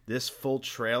teaser. This full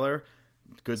trailer,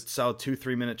 good solid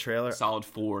 2-3 minute trailer. Solid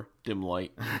 4, dim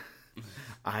light.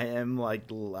 I'm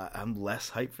less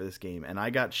hyped for this game, and I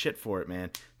got shit for it,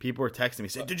 man. People were texting me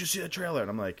saying, "Did you see the trailer?" And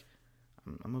I'm like,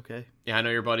 I'm okay. Yeah, I know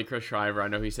your buddy Chris Shriver. I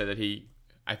know he said that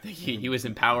I think he was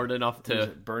empowered enough to.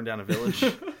 Burn down a village.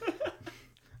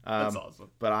 That's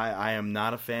awesome. But I am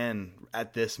not a fan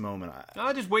at this moment.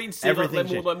 I'll just wait and see.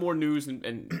 Everything Let more news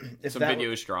and some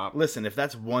videos drop. Listen, if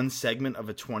that's one segment of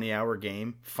a 20-hour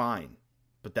game, fine.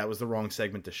 But that was the wrong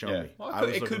segment to show me. Well,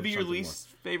 it could be your least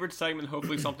favorite segment.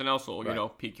 Hopefully something else will,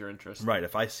 pique your interest. Right.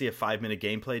 If I see a 5-minute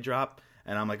gameplay drop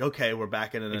and I'm like, okay, we're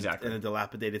back in a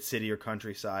dilapidated city or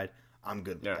countryside, I'm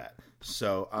good with that.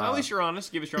 So at least you're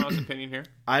honest. Give us your honest opinion here.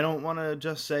 I don't want to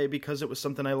just say because it was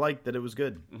something I liked that it was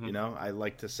good. Mm-hmm. I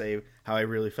like to say how I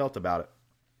really felt about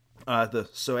it.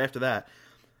 So after that,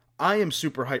 I am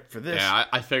super hyped for this. Yeah,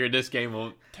 I figured this game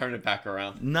will turn it back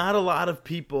around. Not a lot of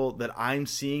people that I'm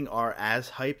seeing are as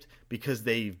hyped because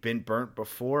they've been burnt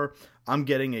before. I'm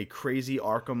getting a crazy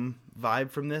Arkham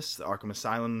vibe from this, the Arkham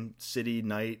Asylum City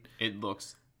Night. It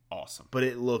looks awesome. But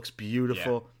it looks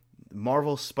beautiful. Yeah.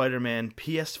 Marvel Spider-Man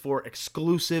PS4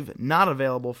 exclusive, not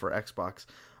available for Xbox.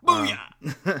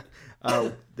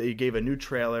 Booyah! They gave a new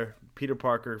trailer. Peter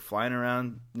Parker flying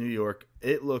around New York.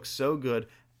 It looks so good,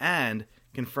 and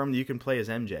confirmed that you can play as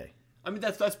MJ. I mean,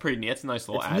 that's pretty neat. That's a nice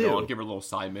little add-on. Give her little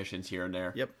side missions here and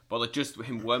there. Yep. But like just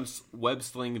him web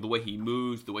slinging, the way he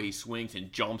moves, the way he swings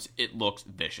and jumps, it looks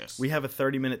vicious. We have a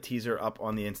 30-minute teaser up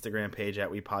on the Instagram page at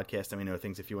We Podcast and We Know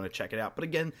Things if you want to check it out. But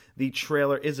again, the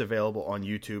trailer is available on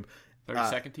YouTube.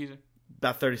 30-second teaser?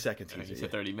 About 30-second teaser. You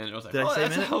said 30 minutes. I was like, Did I say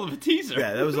that's a hell of a teaser.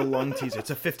 Yeah, that was a long teaser. It's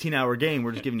a 15-hour game.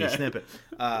 We're just giving you a snippet.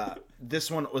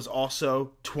 This one was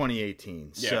also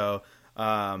 2018. Yeah. So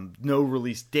no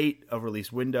release date, a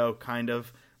release window, kind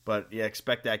of. But yeah,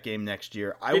 expect that game next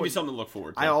year. Maybe something to look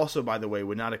forward to. I also, by the way,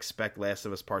 would not expect Last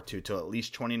of Us Part 2 till at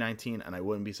least 2019, and I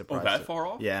wouldn't be surprised. Oh, that far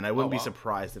off? Yeah, and I wouldn't be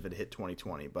surprised if it hit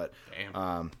 2020. But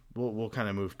damn. We'll kind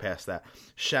of move past that.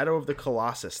 Shadow of the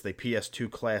Colossus, the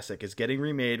PS2 classic, is getting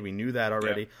remade. We knew that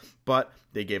already. Yeah. But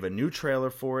they gave a new trailer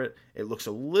for it. It looks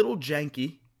a little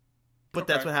janky. But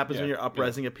that's what happens when you're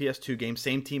up-resing a PS2 game.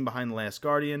 Same team behind The Last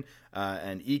Guardian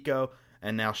and Eco.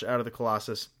 And now Shadow of the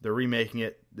Colossus, they're remaking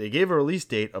it. They gave a release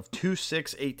date of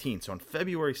 2/6/18. So on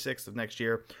February 6th of next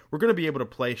year, we're going to be able to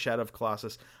play Shadow of the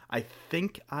Colossus. I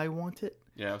think I want it.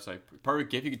 Yeah, I was like,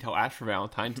 perfect gift you can tell Ash for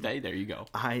Valentine's Day. There you go.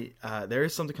 There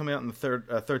is something coming out on the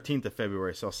 13th of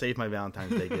February, so I'll save my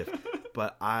Valentine's Day gift.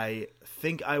 But I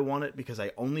think I want it because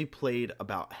I only played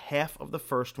about half of the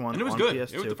first one and it was on good.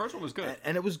 PS2. The first one was good.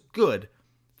 And it was good.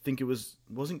 I think it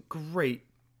wasn't great,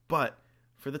 but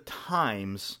for the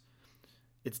times...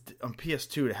 It's on PS2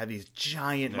 to have these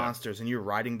giant monsters and you're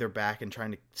riding their back and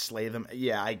trying to slay them.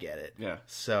 Yeah, I get it. Yeah.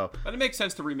 So, but it makes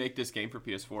sense to remake this game for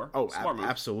PS4. Oh,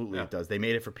 absolutely it does. They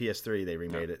made it for PS3. They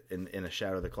remade it in a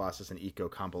Shadow of the Colossus and Eco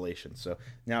compilation. So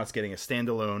now it's getting a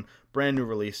standalone, brand new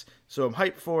release. So I'm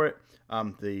hyped for it.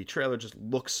 The trailer just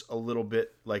looks a little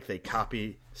bit like they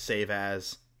copy Save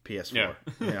As PS4.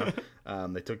 Yeah.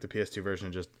 They took the PS2 version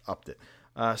and just upped it.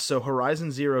 So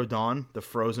Horizon Zero Dawn, the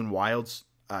Frozen Wilds,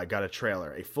 got a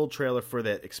trailer, a full trailer for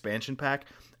that expansion pack.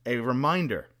 A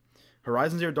reminder,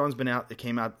 Horizon Zero Dawn's been out. It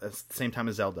came out at the same time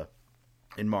as Zelda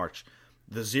in March.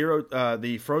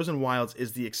 The Frozen Wilds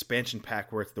is the expansion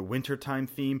pack where it's the wintertime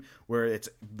theme, where it's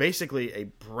basically a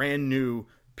brand new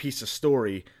piece of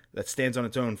story that stands on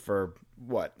its own for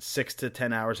 6 to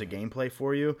 10 hours of gameplay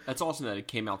for you. That's awesome that it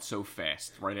came out so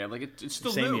fast, right now. Like it's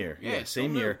still Same new. year. Yeah,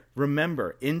 same year.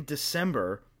 Remember, in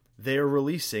December, they are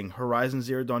releasing Horizon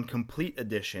Zero Dawn Complete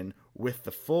Edition with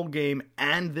the full game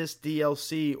and this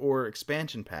DLC or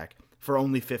expansion pack for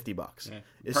only $50. Yeah.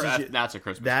 That's a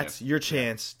Christmas That's gift. your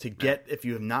chance to get, if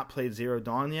you have not played Zero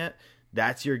Dawn yet,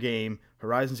 that's your game.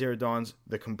 Horizon Zero Dawn's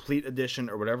the Complete Edition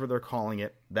or whatever they're calling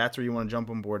it. That's where you want to jump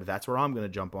on board. That's where I'm going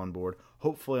to jump on board.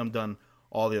 Hopefully I'm done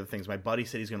all the other things. My buddy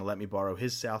said he's going to let me borrow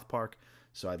his South Park,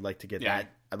 so I'd like to get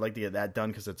that. I'd like to get that done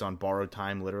because it's on borrowed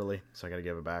time, literally. So I got to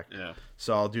give it back. Yeah.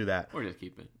 So I'll do that. Or just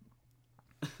keep it.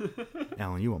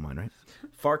 Alan, you won't mind, right?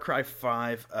 Far Cry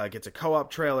 5 gets a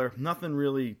co-op trailer. Nothing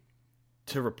really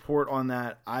to report on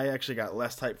that. I actually got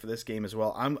less hype for this game as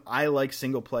well. I like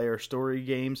single player story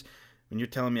games. When you're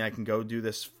telling me I can go do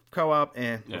this co-op,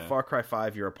 and with Far Cry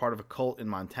 5, you're a part of a cult in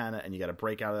Montana, and you got to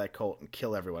break out of that cult and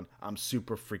kill everyone. I'm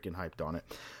super freaking hyped on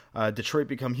it. Detroit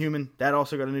Become Human, that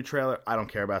also got a new trailer. I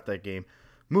don't care about that game.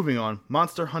 Moving on,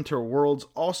 Monster Hunter Worlds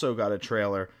also got a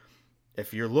trailer.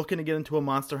 If you're looking to get into a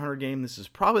Monster Hunter game, this is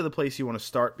probably the place you want to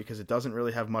start because it doesn't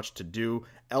really have much to do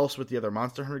else with the other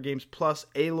Monster Hunter games. Plus,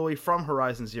 Aloy from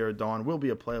Horizon Zero Dawn will be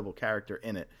a playable character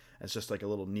in it. It's just like a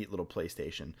neat little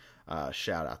PlayStation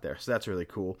shout out there. So that's really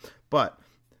cool. But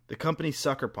the company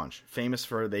Sucker Punch, famous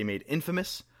for, they made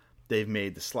Infamous. They've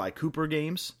made the Sly Cooper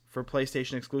games for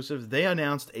PlayStation exclusives. They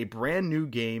announced a brand new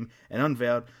game and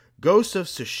unveiled Ghost of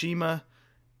Tsushima.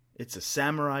 It's a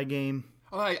samurai game.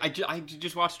 Oh, I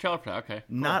just watched the trailer for that. Okay.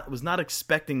 Cool. Was not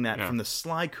expecting that from the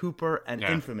Sly Cooper and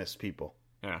Infamous people.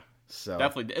 Yeah. So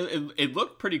definitely, it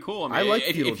looked pretty cool. I mean, I like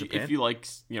if, feudal if, Japan. if you like,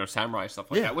 samurai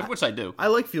stuff like that, which I do. I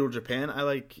like feudal Japan. I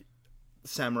like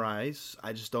samurais.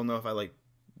 I just don't know if I like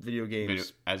video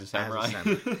games as a samurai.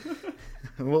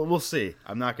 We'll see.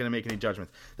 I'm not going to make any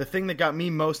judgments. The thing that got me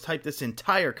most hyped this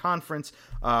entire conference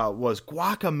was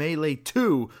Guacamelee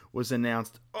 2 was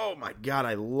announced. Oh my god,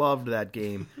 I loved that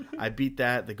game. I beat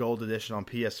that, the gold edition on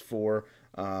PS4.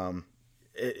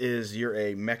 You're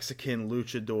a Mexican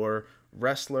luchador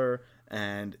wrestler,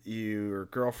 and your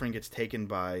girlfriend gets taken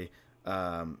by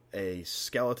a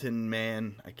skeleton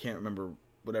man. I can't remember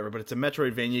whatever, but it's a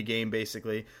Metroidvania game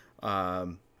basically,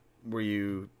 where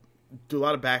you do a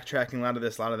lot of backtracking, a lot of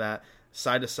this, a lot of that,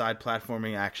 side-to-side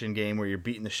platforming action game where you're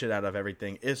beating the shit out of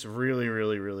everything. It's really,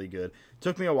 really, really good.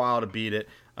 Took me a while to beat it.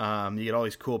 You get all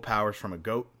these cool powers from a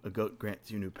goat. A goat grants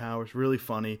you new powers. Really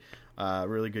funny.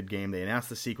 Really good game. They announced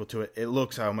the sequel to it. It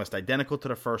looks almost identical to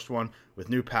the first one with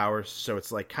new powers, so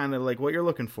it's like kind of like what you're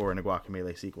looking for in a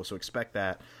Guacamelee sequel, so expect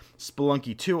that.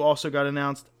 Spelunky 2 also got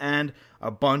announced, and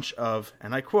a bunch of,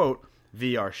 and I quote,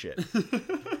 VR shit.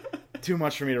 Too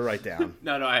much for me to write down.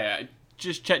 No, I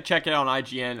just check it out on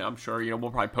IGN. I'm sure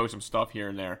we'll probably post some stuff here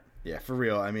and there. Yeah, for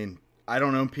real. I mean, I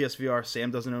don't own PSVR.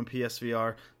 Sam doesn't own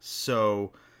PSVR,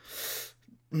 so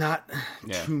not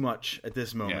too much at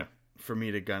this moment for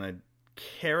me to kind of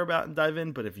care about and dive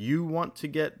in. But if you want to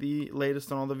get the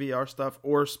latest on all the VR stuff,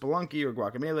 or Spelunky, or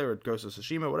Guacamelee, or Ghost of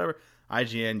Tsushima, whatever,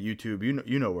 IGN, YouTube,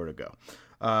 you know where to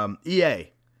go. EA.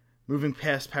 Moving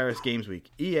past Paris Games Week,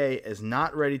 EA is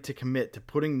not ready to commit to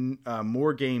putting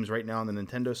more games right now on the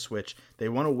Nintendo Switch. They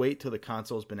want to wait till the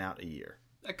console's been out a year.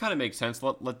 That kind of makes sense.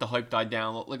 Let the hype die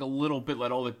down, like a little bit.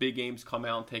 Let all the big games come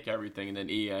out and take everything, and then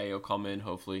EA will come in.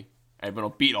 Hopefully, everyone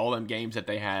will beat all them games that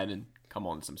they had and come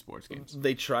on some sports games.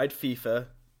 They tried FIFA.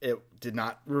 It did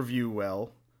not review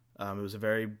well. It was a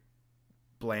very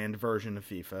bland version of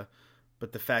FIFA.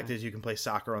 But the fact is, you can play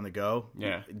soccer on the go.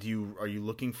 Yeah. Are you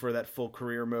looking for that full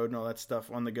career mode and all that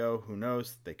stuff on the go? Who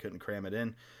knows? They couldn't cram it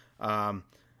in.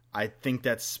 I think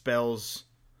that spells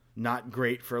not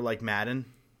great for like Madden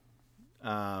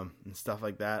and stuff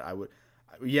like that. I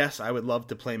would love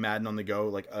to play Madden on the go,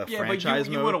 like a franchise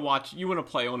but mode. You want to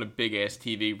play on a big ass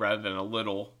TV rather than a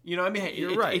little. I mean,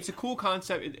 You're right. It's a cool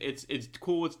concept. It's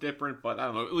cool. It's different, but I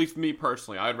don't know. At least me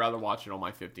personally, I'd rather watch it on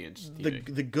my 50-inch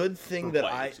TV. The good thing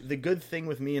the good thing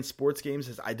with me in sports games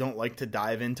is I don't like to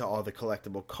dive into all the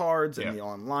collectible cards and the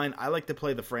online. I like to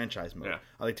play the franchise mode. Yeah.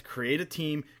 I like to create a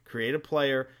team, create a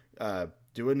player,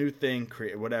 do a new thing,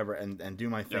 create whatever, and do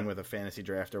my thing with a fantasy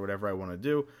draft or whatever I want to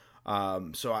do.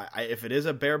 So if it is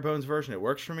a bare bones version, it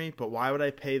works for me. But why would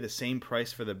I pay the same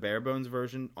price for the bare bones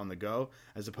version on the go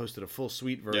as opposed to the full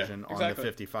suite version on the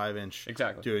 55-inch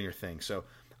doing your thing? So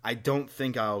I don't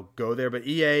think I'll go there. But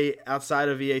EA, outside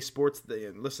of EA Sports,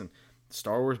 listen,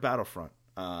 Star Wars Battlefront,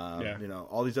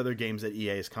 all these other games that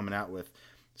EA is coming out with,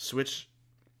 Switch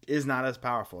is not as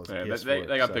powerful as the PS4.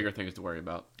 They got bigger things to worry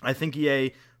about. I think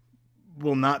EA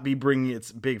will not be bringing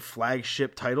its big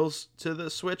flagship titles to the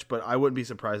Switch, but I wouldn't be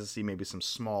surprised to see maybe some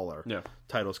smaller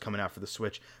titles coming out for the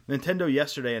Switch. Nintendo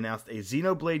yesterday announced a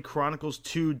Xenoblade Chronicles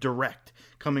 2 Direct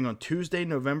coming on Tuesday,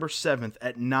 November 7th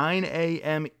at 9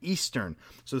 a.m. Eastern.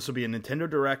 So this will be a Nintendo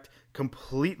Direct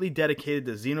completely dedicated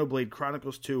to Xenoblade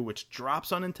Chronicles 2, which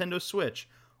drops on Nintendo Switch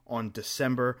on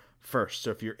December 1st.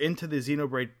 So if you're into the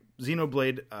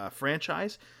Xenoblade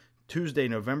franchise, Tuesday,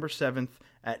 November 7th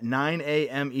at 9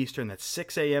 a.m. Eastern. That's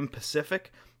 6 a.m.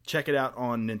 Pacific. Check it out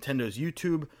on Nintendo's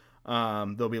YouTube.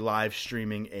 They'll be live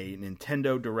streaming a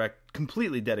Nintendo Direct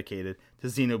completely dedicated to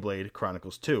Xenoblade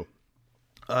Chronicles 2.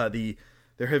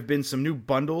 There have been some new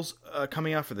bundles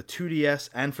coming out for the 2DS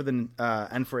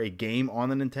and for a game on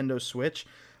the Nintendo Switch.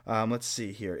 Let's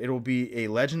see here. It'll be a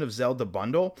Legend of Zelda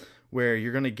bundle where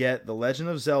you're going to get the Legend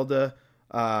of Zelda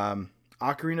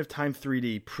Ocarina of Time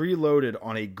 3D preloaded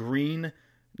on a green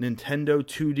Nintendo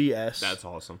 2DS. That's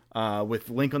awesome. With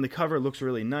Link on the cover. It looks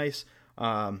really nice.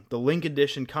 The Link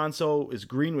Edition console is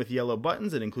green with yellow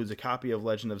buttons. It includes a copy of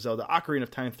Legend of Zelda Ocarina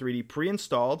of Time 3D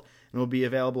pre-installed and will be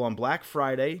available on Black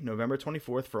Friday, November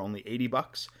 24th for only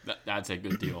 $80. That's a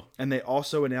good deal. And they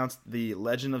also announced the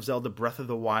Legend of Zelda Breath of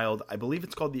the Wild. I believe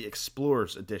it's called the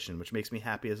Explorers Edition, which makes me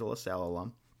happy as a LaSalle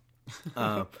alum.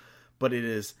 But it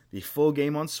is the full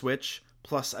game on Switch,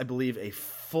 plus I believe a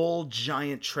full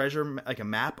giant treasure, like a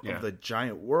map of the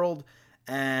giant world,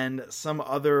 and some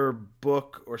other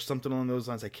book or something along those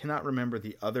lines. I cannot remember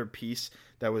the other piece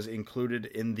that was included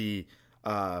in the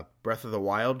Breath of the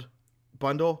Wild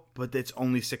bundle, but it's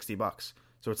only $60.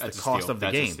 So it's the cost of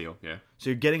the game. That's a steal, yeah. So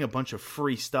you're getting a bunch of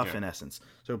free stuff in essence.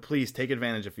 So please take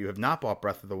advantage if you have not bought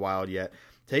Breath of the Wild yet.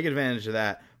 Take advantage of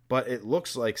that. But it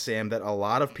looks like, Sam, that a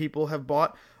lot of people have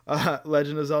bought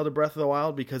Legend of Zelda Breath of the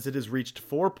Wild because it has reached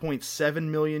 4.7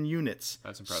 million units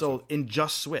sold in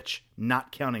just Switch,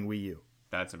 not counting Wii U.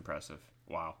 That's impressive.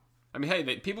 Wow. I mean, hey,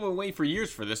 people have been waiting for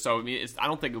years for this, so I mean, I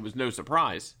don't think it was no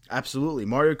surprise. Absolutely.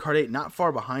 Mario Kart 8 not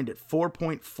far behind at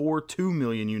 4.42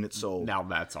 million units sold. Now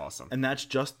that's awesome. And that's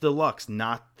just deluxe,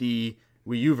 not the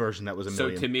Wii U version that was a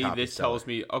million. So to me, this tells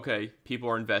me, okay, people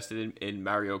are invested in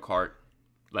Mario Kart.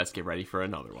 Let's get ready for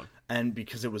another one. And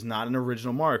because it was not an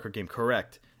original Mario Kart game,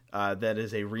 correct. That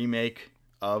is a remake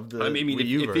of the Wii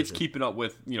U version. If it's keeping up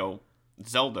with,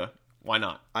 Zelda, why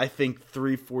not? I think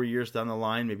 3-4 years down the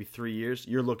line, maybe 3 years,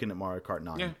 you're looking at Mario Kart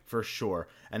 9 for sure.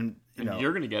 And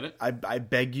you're going to get it. I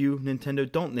beg you, Nintendo,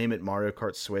 don't name it Mario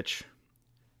Kart Switch.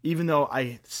 Even though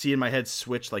I see in my head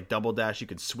Switch like Double Dash, you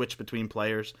can switch between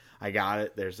players. I got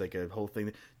it. There's like a whole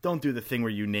thing. Don't do the thing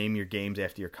where you name your games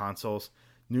after your consoles.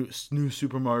 New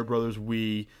Super Mario Brothers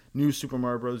Wii, New Super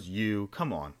Mario Bros. U.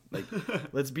 Come on, like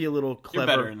let's be a little clever.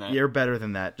 You're better than that. You're better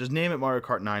than that. Just name it Mario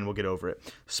Kart 9. We'll get over it.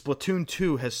 Splatoon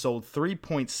 2 has sold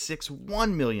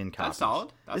 3.61 million copies. That's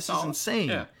solid. This is insane.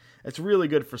 Yeah. It's really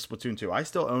good for Splatoon 2. I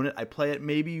still own it. I play it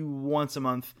maybe once a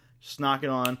month. Just knock it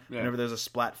on. Yeah. Whenever there's a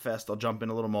Splatfest, I'll jump in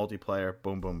a little multiplayer.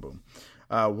 Boom, boom, boom.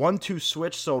 1-2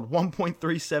 Switch sold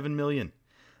 1.37 million.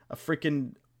 A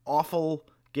freaking awful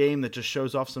game that just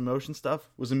shows off some motion stuff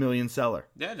was a million seller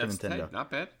for Nintendo. Not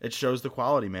bad. It shows the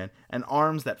quality, man. And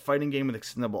ARMS, that fighting game with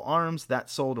extendable arms, that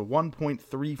sold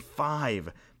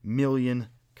 1.35 million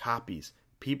copies.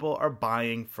 People are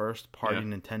buying first-party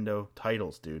Nintendo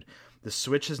titles, dude. The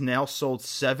Switch has now sold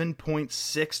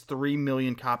 7.63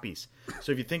 million copies.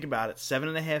 So if you think about it,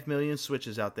 7.5 million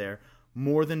Switches out there,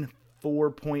 more than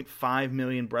 4.5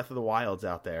 million Breath of the Wilds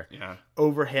out there. Yeah.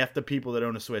 Over half the people that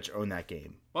own a Switch own that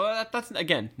game. Well, that's,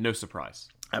 again, no surprise.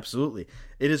 Absolutely.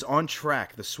 It is on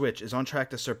track. The Switch is on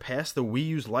track to surpass the Wii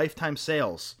U's lifetime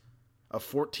sales of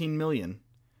 14 million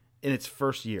in its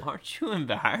first year. Aren't you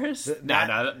embarrassed?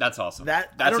 No, that's awesome.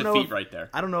 That's a feat right there.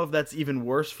 I don't know if that's even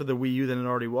worse for the Wii U than it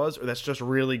already was, or that's just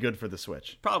really good for the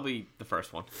Switch. Probably the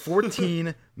first one.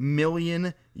 14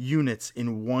 million units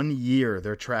in 1 year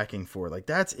they're tracking for. Like,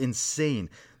 that's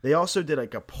insane. They also did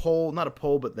like a poll, not a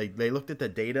poll, but they looked at the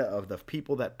data of the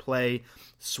people that play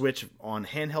Switch on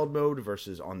handheld mode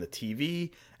versus on the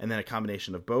TV, and then a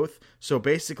combination of both. So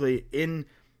basically in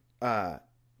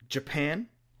Japan,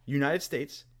 United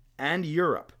States, and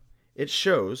Europe, it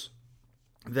shows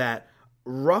that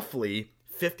roughly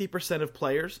 50% of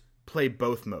players play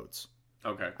both modes.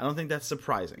 Okay. I don't think that's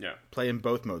surprising. Yeah. Play in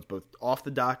both modes, both off the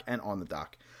dock and on the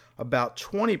dock. About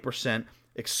 20%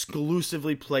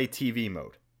 exclusively play TV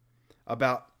mode.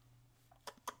 About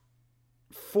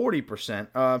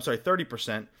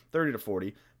 30%, 30 to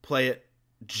 40, play it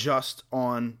just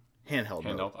on handheld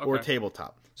mode Handheld, or okay.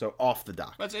 tabletop. So off the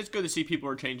dock. But it's good to see people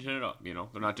are changing it up.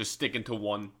 They're not just sticking to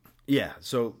one. Yeah,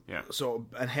 so Yeah.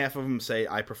 and half of them say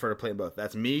I prefer to play both.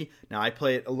 That's me. Now I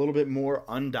play it a little bit more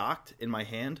undocked in my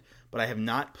hand, but I have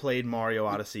not played Mario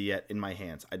Odyssey yet in my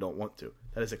hands. I don't want to.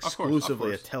 That is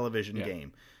exclusively a television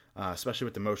game, especially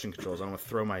with the motion controls. I don't want to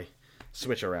throw my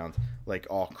Switch around like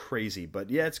all crazy. But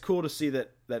yeah, it's cool to see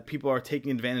that people are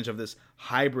taking advantage of this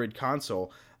hybrid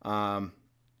console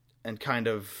and kind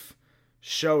of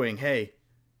showing, hey,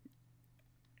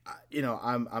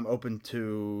 I'm open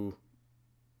to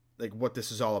like what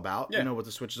this is all about, what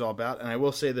the Switch is all about. And I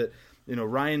will say that,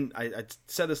 Ryan, I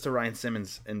said this to Ryan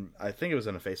Simmons, and I think it was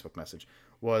in a Facebook message,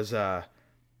 was,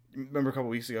 remember a couple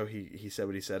weeks ago, he said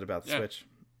what he said about the Switch.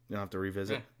 You don't have to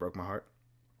revisit. Yeah. Broke my heart.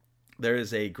 There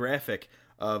is a graphic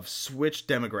of Switch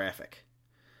demographic.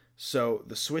 So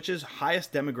the Switch's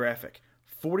highest demographic,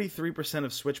 43%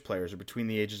 of Switch players are between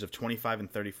the ages of 25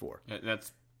 and 34.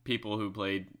 That's people who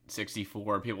played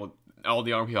 64. All the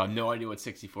young people have no idea what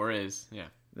 64 is. Yeah.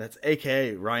 That's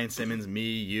AKA Ryan Simmons, me,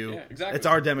 you. Yeah, exactly. It's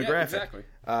our demographic.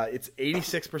 Yeah, exactly. It's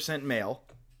 86% male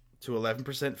to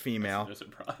 11% female That's no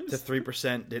surprise. to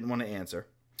 3% didn't want to answer.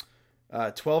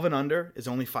 12 and under is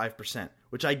only 5%,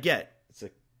 which I get. It's a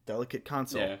delicate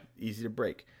console, easy to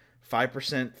break.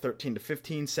 5%, 13 to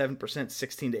 15, 7%,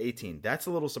 16 to 18. That's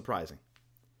a little surprising.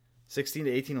 16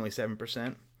 to 18, only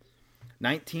 7%.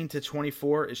 19 to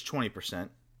 24 is 20%.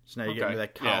 So now you're getting to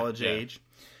that college age.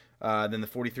 Then the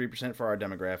 43% for our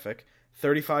demographic.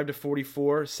 35 to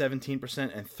 44,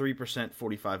 17%, and 3%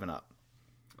 45 and up.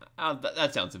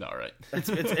 That sounds about right.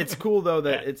 It's cool, though,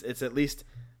 that it's at least,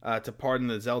 to pardon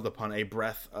the Zelda pun, a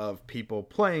breath of people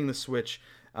playing the Switch.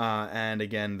 And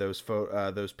again, those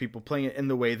people playing it in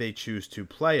the way they choose to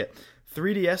play it.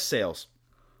 3DS sales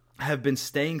have been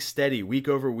staying steady week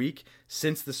over week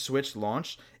since the Switch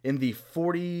launched. In the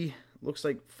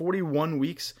 41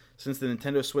 weeks since the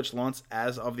Nintendo Switch launched,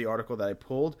 as of the article that I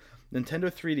pulled,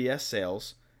 Nintendo 3DS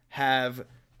sales have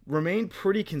remained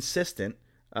pretty consistent.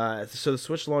 So the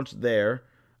Switch launched there.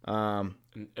 And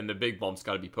the big bump's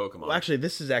got to be Pokemon. Well, actually,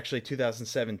 this is actually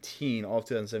 2017, all of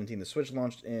 2017. The Switch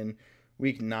launched in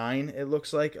week 9, it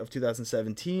looks like, of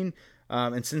 2017.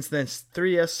 And since then,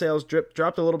 3DS sales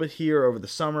dropped a little bit here over the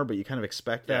summer, but you kind of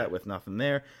expect that with nothing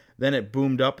there. Then it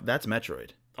boomed up. That's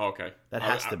Metroid. Oh, okay. That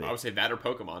has to be. I would say that or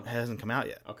Pokemon. It hasn't come out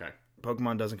yet. Okay.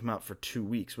 Pokemon doesn't come out for 2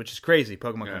 weeks, which is crazy.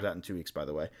 Pokemon comes out in 2 weeks, by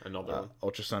the way. Another one.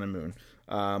 Ultra Sun and Moon.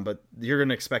 But you're going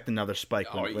to expect another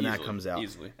spike when that comes out.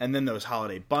 Easily. And then those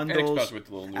holiday bundles. And especially with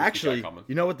the little news actually, coming.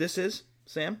 you know what this is,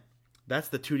 Sam? That's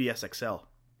the 2DS XL.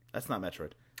 That's not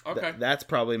Metroid. Okay. That's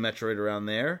probably Metroid around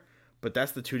there. But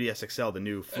that's the 2DS XL, the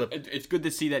new flip. It's good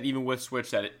to see that even with Switch,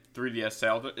 that 3DS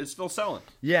sales, it's still selling.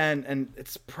 Yeah, and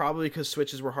it's probably because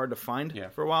Switches were hard to find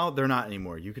for a while. They're not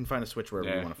anymore. You can find a Switch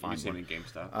wherever you want to find one. You can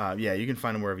see them in GameStop. Yeah, you can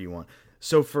find them wherever you want.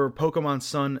 So for Pokemon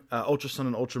Sun, Ultra Sun,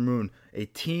 and Ultra Moon, a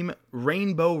Team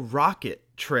Rainbow Rocket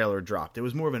trailer dropped. It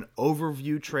was more of an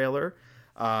overview trailer.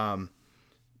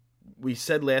 We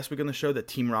said last week on the show that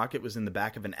Team Rocket was in the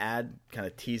back of an ad, kind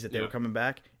of teased that they were coming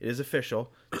back. It is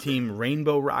official. Team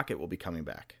Rainbow Rocket will be coming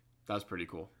back. That's pretty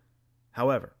cool.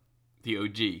 However, the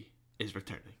OG is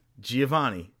returning.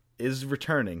 Giovanni is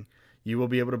returning. You will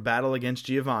be able to battle against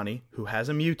Giovanni, who has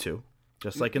a Mewtwo,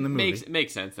 just like in the movie.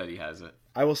 Makes sense that he has it.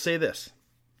 I will say this.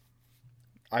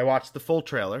 I watched the full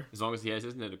trailer. As long as he has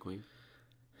his Nidoqueen.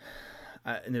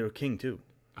 Nidoking, too.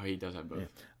 Oh, he does have both.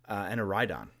 Yeah. And a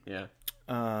Rhydon. Yeah.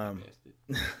 I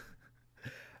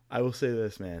will say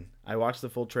this, man. I watched the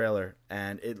full trailer,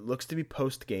 and it looks to be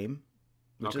post-game,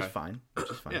 which is fine.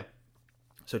 Yeah.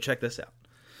 So check this out.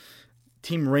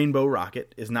 Team Rainbow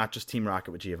Rocket is not just Team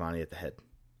Rocket with Giovanni at the head.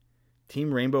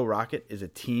 Team Rainbow Rocket is a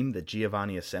team that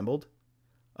Giovanni assembled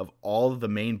of all of the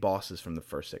main bosses from the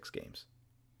first 6 games.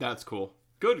 That's cool.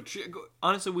 Good.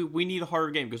 Honestly, we need a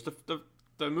harder game because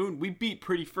the Moon we beat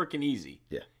pretty freaking easy.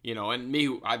 Yeah. And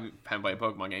me, I haven't played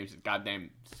Pokemon games, goddamn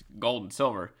Gold and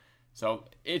Silver. So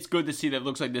it's good to see that it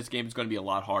looks like this game is going to be a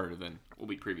lot harder than what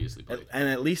we previously played. And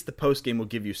at least the post game will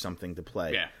give you something to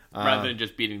play. Yeah. Rather than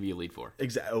just beating the Elite Four.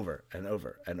 Over and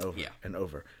over and over and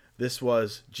over. This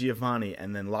was Giovanni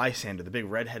and then Lysander, the big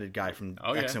red-headed guy from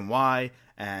X and Y,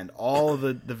 and all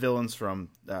the villains from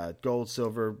Gold,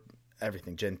 Silver,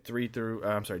 everything.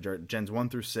 Gens 1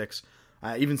 through 6,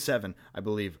 even 7, I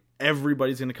believe.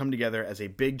 Everybody's going to come together as a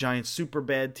big, giant, super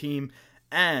bad team.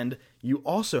 And you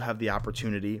also have the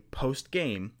opportunity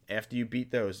post-game, after you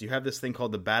beat those. You have this thing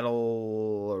called the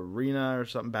Battle Arena or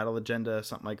something, Battle Agenda,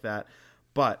 something like that.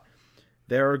 But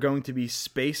there are going to be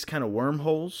space kind of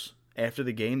wormholes after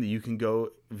the game that you can go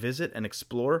visit and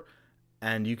explore.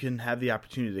 and you can have the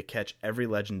opportunity to catch every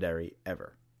legendary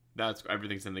ever. That's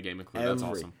everything's in the game included. That's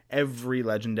awesome. Every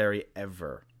legendary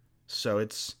ever. So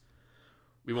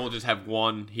we won't just have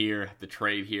one here, the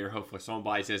trade here. Hopefully someone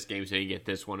buys this game so you get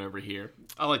this one over here.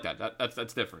 I like that.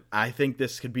 That's different. I think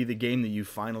this could be the game that you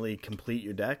finally complete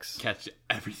your decks. Catch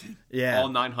everything. Yeah. All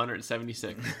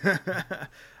 976.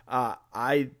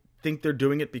 I think they're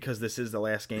doing it because this is the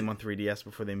last game on 3DS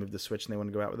before they move the Switch and they want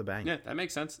to go out with a bang. Yeah, that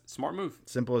makes sense. Smart move.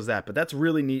 Simple as that. But that's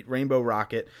really neat. Rainbow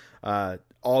Rocket,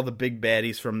 all the big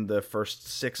baddies from the first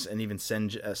 6 and even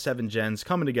 7 gens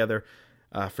coming together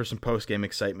for some post-game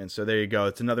excitement. So there you go.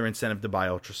 It's another incentive to buy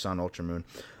Ultra Sun, Ultra Moon.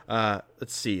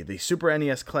 Let's see. The Super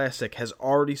NES Classic has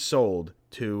already sold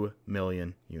 2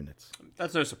 million units.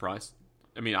 That's no surprise.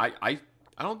 I mean, I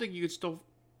don't think you could still...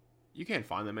 You can't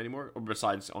find them anymore, or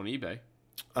besides on eBay.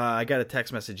 I got a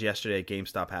text message yesterday.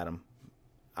 GameStop had them.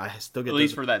 I still get at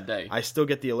least for that day. I still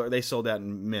get the alert. They sold out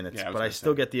in minutes, but I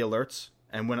still get the alerts.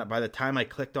 And by the time I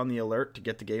clicked on the alert to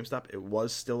get to GameStop, it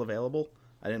was still available.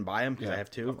 I didn't buy them because I have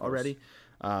 2 already.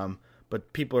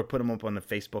 But people are putting them up on the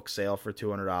Facebook sale for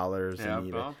 $200. Yeah,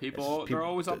 and well, people they're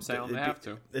always up sale. They have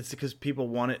to. It's because people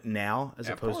want it now as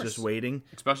opposed to just waiting.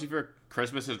 Especially if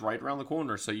Christmas is right around the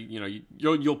corner, so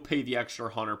you'll pay the extra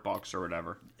 $100 or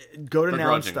whatever. Go to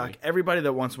Now in Stock. Everybody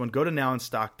that wants one, go to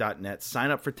nowinstock.net.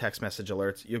 Sign up for text message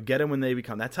alerts. You'll get them when they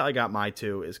become. That's how I got my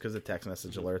 2 is because of text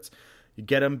message alerts. You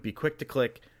get them. Be quick to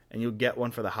click, and you'll get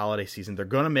one for the holiday season. They're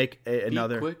going to make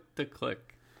another. Be quick to click.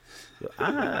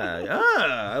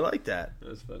 I like that.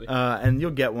 That's funny. And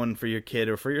you'll get one for your kid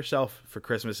or for yourself for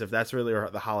Christmas if that's really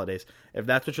the holidays. If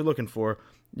that's what you're looking for,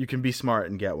 you can be smart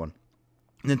and get one.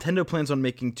 Nintendo plans on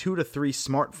making 2 to 3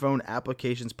 smartphone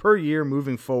applications per year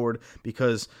moving forward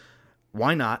because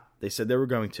why not? They said they were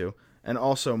going to. And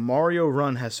also, Mario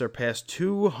Run has surpassed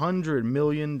 200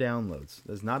 million downloads.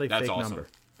 That's not a fake number.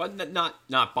 But not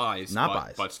buys.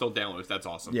 Buys. But still downloads. That's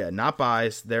awesome. Yeah, not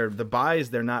buys. The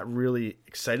buys they're not really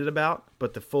excited about,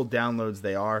 but the full downloads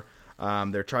they are.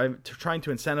 They're trying to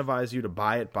incentivize you to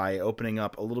buy it by opening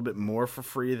up a little bit more for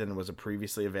free than was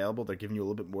previously available. They're giving you a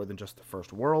little bit more than just the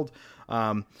first world.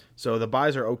 So the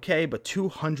buys are okay, but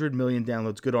 200 million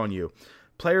downloads, good on you.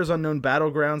 PlayerUnknown's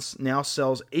Battlegrounds now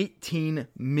sells 18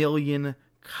 million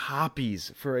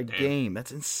copies for a game.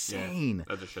 That's insane.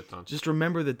 Yeah, that's a shit ton. Just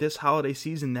remember that this holiday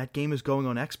season, that game is going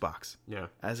on Xbox. Yeah.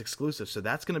 As exclusive. So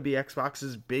that's going to be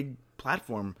Xbox's big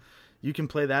platform. You can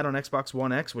play that on Xbox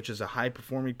One X, which is a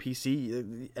high-performing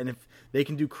PC. And if they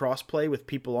can do cross-play with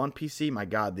people on PC, my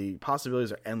God, the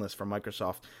possibilities are endless for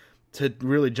Microsoft to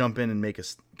really jump in and make a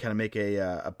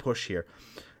push here.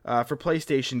 For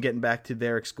PlayStation, getting back to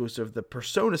their exclusive, the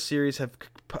Persona series have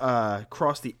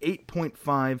crossed the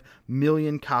 8.5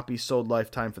 million copies sold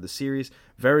lifetime for the series.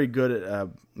 Very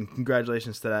good.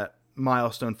 Congratulations to that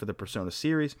milestone for the Persona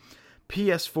series.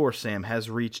 PS4, Sam,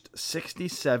 has reached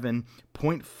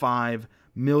 67.5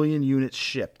 million units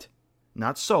shipped.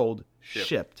 Not sold,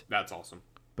 shipped. That's awesome.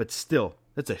 But still,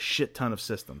 that's a shit ton of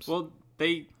systems. Well,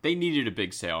 they needed a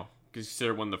big sale.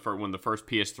 Consider when the first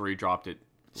PS3 dropped it.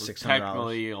 $600.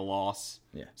 Technically a loss.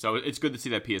 Yeah. So it's good to see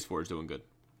that PS4 is doing good.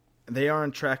 They are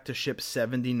on track to ship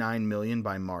 79 million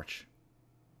by March.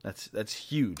 That's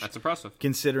huge. That's impressive.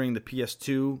 Considering the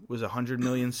PS2 was a 100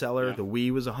 million seller, the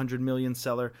Wii was a 100 million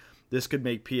seller. This could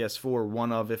make PS4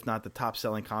 one of, if not the top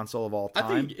selling console of all time. I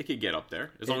think it could get up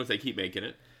there as long as they keep making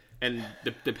it. And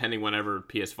depending whenever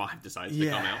PS5 decides to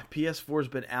come out. PS4's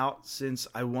been out since,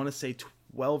 I want to say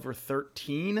 12 or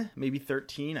 13, maybe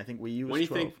 13. I think Wii U was 12. When do you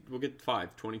think we'll get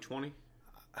 5? 2020?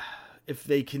 If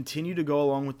they continue to go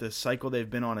along with the cycle they've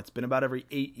been on, it's been about every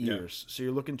 8 years. Yeah. So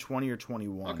you're looking 20 or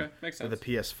 21 okay, makes sense. for the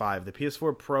PS5. The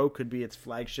PS4 Pro could be its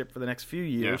flagship for the next few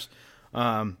years.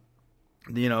 Yeah.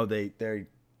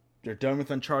 They're done with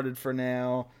Uncharted for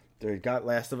now. They got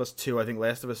Last of Us 2. I think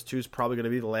Last of Us 2 is probably going to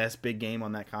be the last big game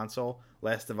on that console.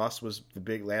 Last of Us was the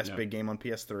big game on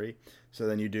PS3. So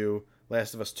then you do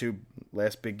Last of Us 2,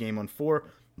 last big game on 4.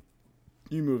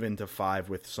 You move into 5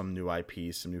 with some new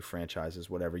IPs, some new franchises,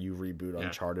 whatever. You reboot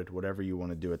Uncharted, whatever you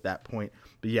want to do at that point.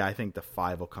 But yeah, I think the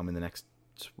 5 will come in the next,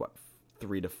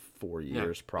 3 to 4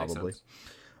 years probably.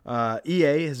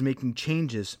 EA is making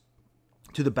changes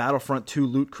to the Battlefront 2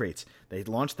 loot crates. They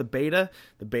launched the beta.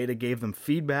 The beta gave them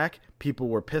feedback. People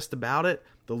were pissed about it.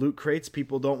 the loot crates.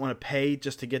 People don't want to pay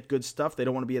just to get good stuff. They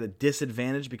don't want to be at a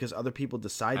disadvantage because other people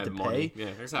decide to pay. Yeah,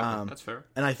 exactly. That's fair.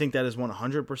 And I think that is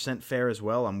 100% fair as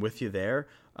well. I'm with you there.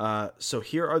 So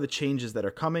here are the changes that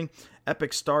are coming.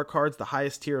 Epic Star Cards, the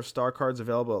highest tier of Star Cards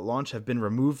available at launch, have been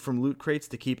removed from loot crates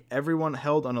to keep everyone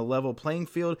held on a level playing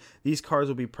field. These cards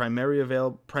will be primarily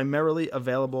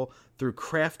available through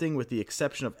crafting, with the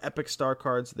exception of Epic Star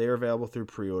Cards. They are available through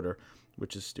pre-order,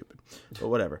 which is stupid, but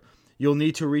whatever. You'll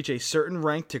need to reach a certain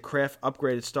rank to craft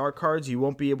upgraded Star Cards. You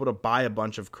won't be able to buy a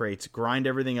bunch of crates, grind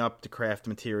everything up to craft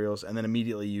materials, and then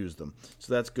immediately use them.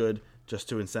 So that's good, just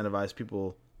to incentivize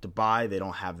people to buy. They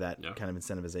don't have that kind of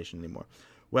incentivization anymore.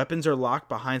 Weapons are locked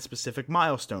behind specific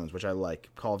milestones, which I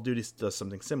like. Call of Duty does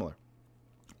something similar.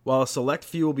 While a select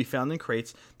few will be found in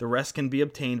crates, the rest can be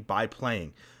obtained by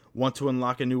playing. Want to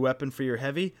unlock a new weapon for your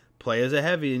heavy? Play as a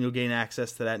heavy, and you'll gain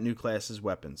access to that new class's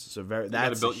weapons. So you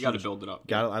got to build it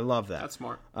up. I love that. That's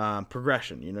smart.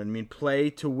 Progression. You know what I mean?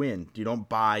 Play to win. You don't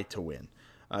buy to win.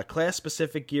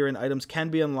 Class-specific gear and items can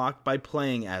be unlocked by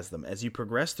playing as them. As you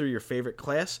progress through your favorite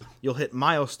class, you'll hit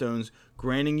milestones,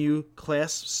 granting you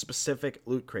class-specific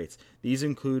loot crates. These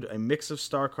include a mix of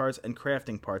star cards and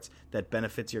crafting parts that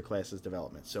benefits your class's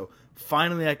development. So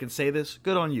finally, I can say this.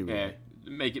 Good on you. Yeah,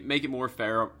 make it more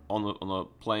fair on the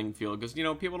playing field, because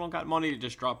people don't got money to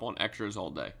just drop on extras all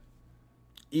day.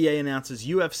 EA announces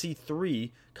UFC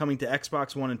 3 coming to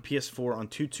Xbox One and PS4 on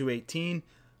 2/2/18.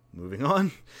 Moving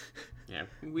on. Yeah,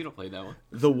 we don't play that one.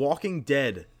 The Walking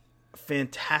Dead,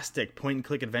 fantastic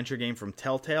point-and-click adventure game from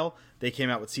Telltale. They came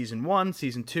out with Season 1,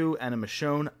 Season 2, and a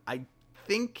Michonne. I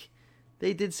think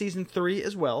they did Season 3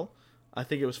 as well. I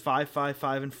think it was 5, 5,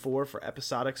 5, and 4 for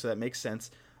episodic, so that makes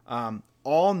sense.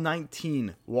 All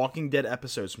 19 Walking Dead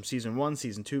episodes from Season 1,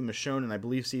 Season 2, Michonne, and I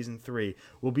believe Season 3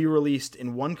 will be released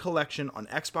in one collection on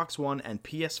Xbox One and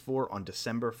PS4 on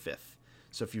December 5th.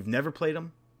 So if you've never played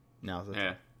them, now's the time.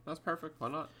 Yeah, that's perfect. Why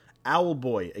not?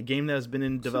 Owlboy, a game that has been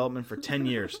in development for 10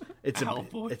 years. It's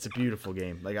Owlboy. It's a beautiful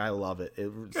game. Like, I love it.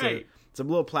 Great. It's a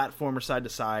little platformer side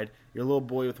to side. You're a little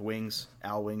boy with wings,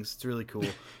 owl wings. It's really cool.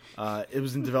 It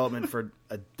was in development for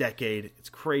a decade. It's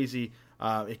crazy.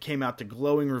 It came out to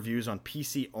glowing reviews on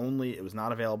PC only. It was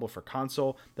not available for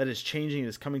console. That is changing. It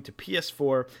is coming to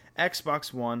PS4,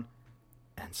 Xbox One,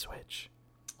 and Switch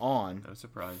on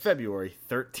February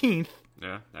 13th.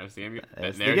 Yeah, there's the game.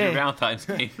 There's your Valentine's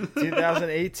game.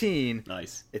 2018.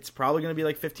 Nice. It's probably going to be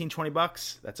like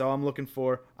 $15-$20. That's all I'm looking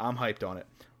for. I'm hyped on it.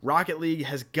 Rocket League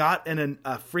has got a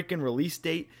freaking release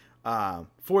date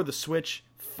for the Switch.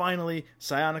 Finally,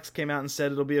 Psyonix came out and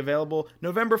said it'll be available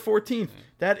November 14th.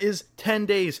 That is 10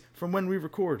 days from when we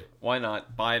record. Why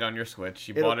not? Buy it on your Switch.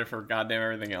 You bought it for goddamn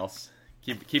everything else.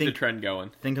 Keep the trend going.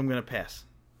 Think I'm going to pass.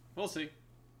 We'll see.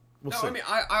 We'll see. I mean,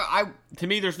 I to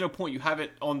me, there's no point. You have it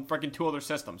on freaking 2 other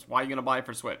systems. Why are you going to buy it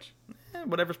for Switch?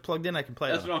 Whatever's plugged in, I can play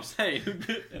it. That's what I'm saying.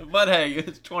 But hey,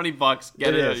 it's $20.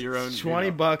 Get it at your own.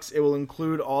 $20. It will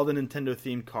include all the Nintendo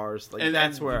themed cars. Like, and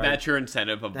that's your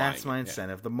incentive of buying. That's my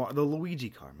incentive. Yeah. The Luigi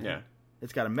car, man. Yeah.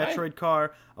 It's got a Metroid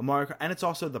car, a Mario car, and it's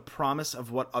also the promise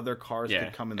of what other cars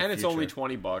could come in the future. And it's only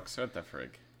 $20. What the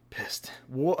frig? Pissed.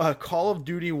 Call of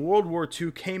Duty World War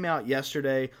II came out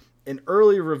yesterday. In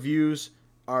early reviews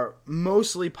are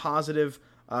mostly positive.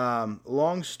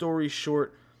 Long story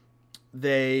short,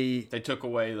 they took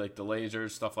away like the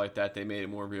lasers, stuff like that. They made it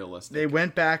more realistic. They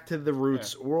went back to the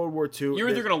roots. Yeah. World War II. You're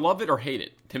either going to love it or hate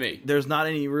it, to me. There's not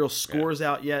any real scores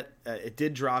out yet. It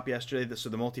did drop yesterday, so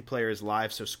the multiplayer is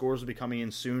live, so scores will be coming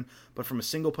in soon. But from a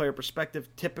single-player perspective,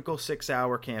 typical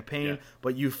 6-hour campaign,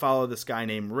 but you follow this guy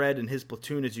named Red and his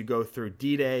platoon as you go through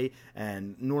D-Day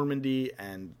and Normandy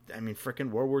and,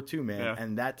 frickin' World War II, man. Yeah.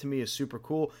 And that, to me, is super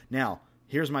cool. Now,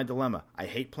 here's my dilemma. I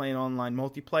hate playing online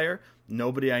multiplayer.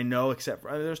 Nobody I know except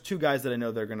for... there's 2 guys that I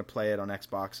know that are going to play it on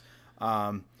Xbox.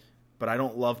 But I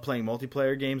don't love playing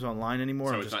multiplayer games online anymore.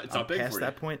 So I'm it's not big past for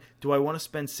that point. Do I want to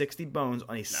spend 60 bones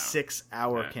on a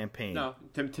 6-hour campaign? No.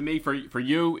 To me, for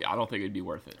you, I don't think it'd be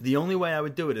worth it. The only way I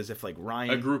would do it is if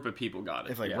Ryan... a group of people got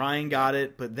it. If Ryan got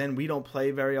it, but then we don't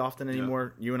play very often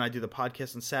anymore. Yeah. You and I do the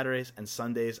podcast on Saturdays and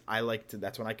Sundays.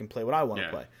 That's when I can play what I want to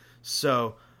play.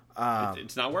 So...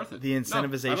 it's not worth it. The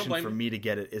incentivization for me to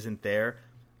get it isn't there.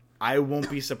 I won't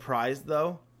be surprised,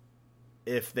 though,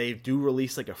 if they do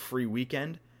release a free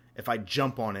weekend, if I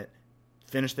jump on it,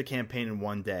 finish the campaign in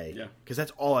one day. Yeah. Because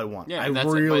that's all I want. Yeah, I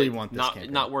really want this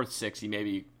campaign. Not worth 60,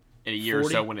 maybe in a year 40?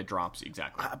 Or so when it drops.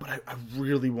 Exactly. But I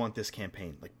really want this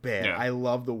campaign. Bad. Yeah. I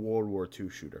love the World War II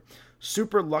shooter.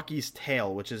 Super Lucky's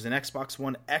Tale, which is an Xbox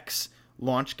One X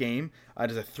launch game.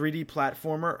 It is a 3D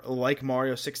platformer like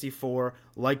Mario 64,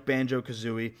 like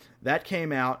Banjo-Kazooie. That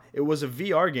came out. It was a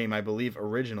VR game, I believe,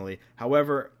 originally.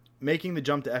 However, making the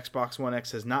jump to Xbox One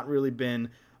X has not really been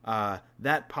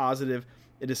that positive.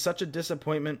 It is such a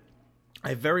disappointment.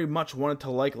 I very much wanted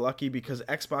to like Lucky because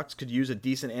Xbox could use a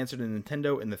decent answer to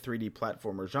Nintendo in the 3D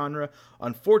platformer genre.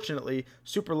 Unfortunately,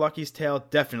 Super Lucky's Tale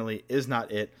definitely is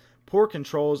not it. Poor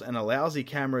controls and a lousy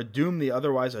camera doom the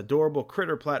otherwise adorable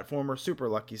critter platformer Super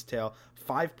Lucky's Tale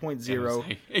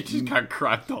 5.0. It just got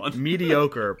crapped on.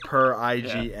 Mediocre per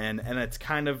IGN, and it's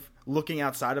kind of looking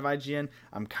outside of IGN.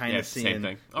 I'm kind of seeing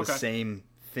the same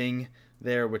thing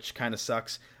there, which kind of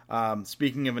sucks.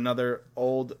 Speaking of another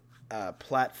old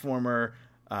platformer,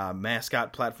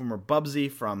 mascot platformer,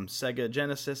 Bubsy from Sega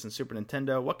Genesis and Super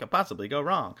Nintendo. What could possibly go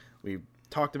wrong? We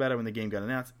talked about it when the game got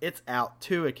announced. It's out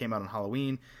too. It came out on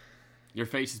Halloween. Your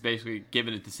face is basically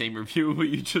giving it the same review what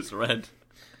you just read.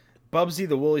 Bubsy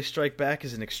the Woolly Strike Back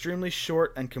is an extremely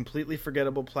short and completely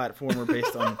forgettable platformer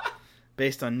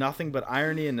based on nothing but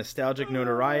irony and nostalgic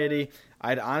notoriety.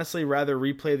 I'd honestly rather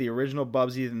replay the original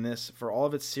Bubsy than this. For all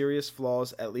of its serious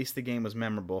flaws, at least the game was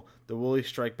memorable. The Woolly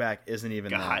Strike Back isn't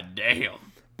even that. God damn.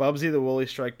 Bubsy the Woolly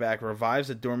Strike Back revives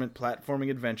a dormant platforming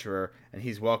adventurer, and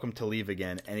he's welcome to leave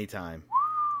again anytime.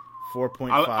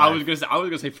 4.5. I was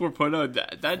gonna say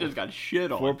 4.0. That just got shit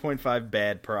on. 4.5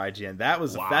 bad per IGN.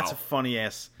 That's a funny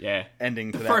ass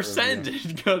ending to that. First sentence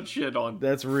got shit on.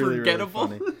 That's really forgettable.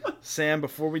 Really funny. Sam,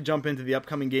 before we jump into the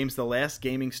upcoming games, the last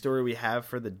gaming story we have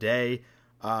for the day.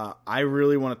 I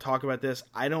really want to talk about this.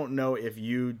 I don't know if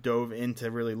you dove in to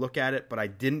really look at it, but I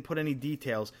didn't put any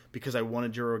details because I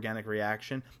wanted your organic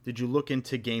reaction. Did you look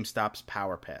into GameStop's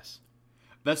Power Pass?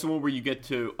 That's the one where you get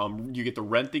to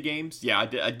rent the games. Yeah,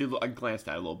 I glanced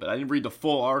at it a little bit. I didn't read the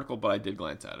full article, but I did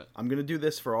glance at it. I'm gonna do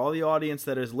this for all the audience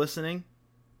that is listening.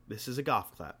 This is a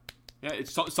golf clap. Yeah,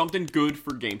 it's something good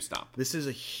for GameStop. This is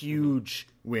a huge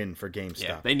win for GameStop.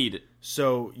 Yeah, they need it.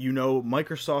 So,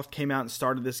 Microsoft came out and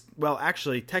started this. Well,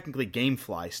 actually, technically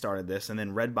GameFly started this, and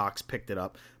then Redbox picked it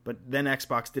up. But then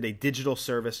Xbox did a digital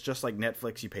service, just like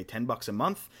Netflix. You pay $10 a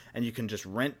month, and you can just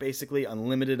rent, basically,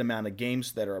 unlimited amount of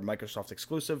games that are Microsoft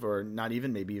exclusive, or not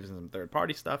even, maybe even some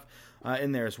third-party stuff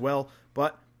in there as well.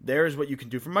 But there's what you can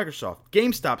do for Microsoft.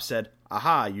 GameStop said,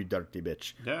 aha, you dirty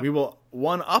bitch. Yeah. We will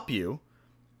one-up you.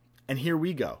 And here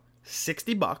we go.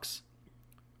 $60,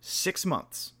 6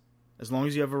 months, as long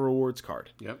as you have a rewards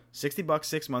card. Yep. $60,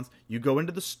 6 months. You go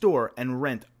into the store and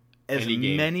rent as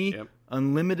many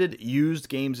unlimited used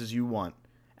games as you want.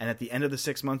 And at the end of the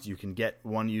 6 months, you can get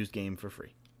one used game for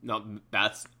free. No,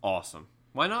 that's awesome.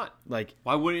 Why not?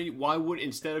 Why would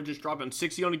instead of just dropping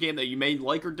 $60 on a game that you may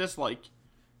like or dislike,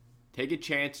 take a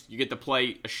chance. You get to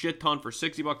play a shit ton for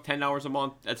 $60, 10 hours a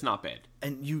month. That's not bad.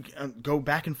 And you go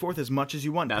back and forth as much as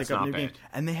you want. That's pick up not new bad. games.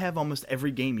 And they have almost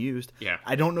every game used. Yeah.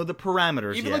 I don't know the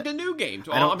parameters Even yet. like the new games.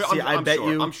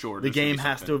 I'm sure the game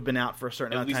has to have been out for a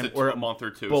certain amount of time, or a month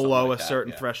or two, below like a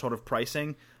certain threshold of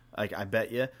pricing. Like, I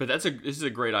bet you. But this is a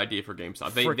great idea for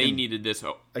GameStop. They needed this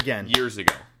again years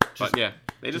ago. But yeah,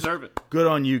 they deserve it. Good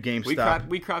on you, GameStop.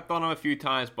 We crapped on them a few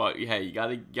times, but hey, you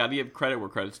gotta give credit where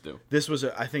credit's due. This was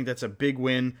I think that's a big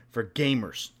win for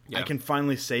gamers. Yeah. I can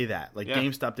finally say that.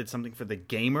 GameStop did something for the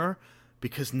gamer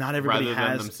because not everybody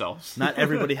has not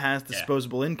everybody has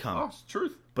disposable income. Oh, it's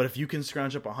truth. But if you can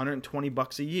scrounge up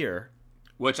 $120 a year,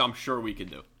 which I'm sure we can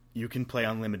do, you can play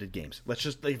unlimited games. Let's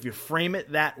just if you frame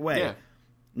it that way. Yeah.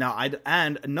 Now,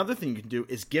 and another thing you can do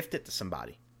is gift it to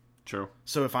somebody. True.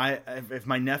 So if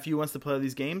my nephew wants to play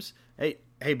these games,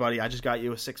 hey buddy, I just got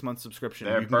you a 6-month subscription.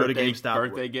 You can go to GameStop.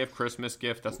 Birthday gift, Christmas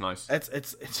gift. That's nice.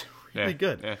 It's really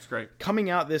good. Yeah, it's great. Coming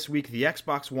out this week, the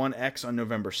Xbox One X on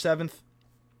November 7th,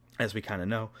 as we kind of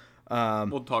know.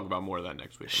 We'll talk about more of that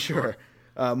next week. Sure.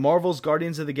 Marvel's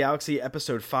Guardians of the Galaxy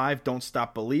Episode 5, Don't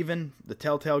Stop Believin'. The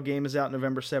Telltale game is out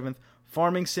November 7th.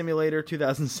 Farming Simulator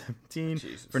 2017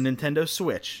 for Nintendo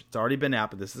Switch. It's already been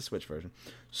out, but this is the Switch version.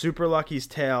 Super Lucky's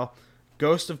Tale.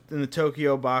 Ghost in the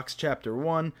Tokyo Box Chapter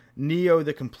 1. Neo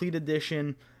the Complete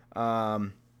Edition.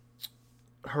 Horizon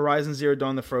Zero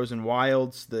Dawn The Frozen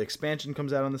Wilds. The expansion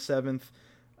comes out on the 7th.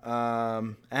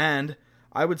 And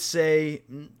I would say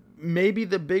maybe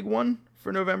the big one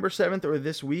for November 7th or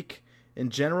this week in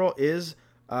general is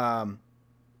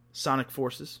Sonic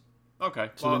Forces.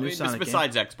 Okay. So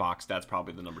besides Xbox, that's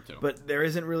probably the number 2. But there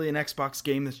isn't really an Xbox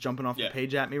game that's jumping off the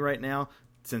page at me right now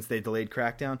since they delayed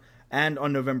Crackdown. And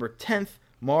on November 10th,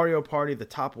 Mario Party, the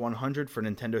Top 100 for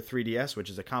Nintendo 3DS,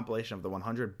 which is a compilation of the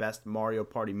 100 best Mario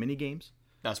Party minigames.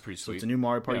 That's pretty sweet. So it's a new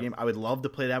Mario Party game. I would love to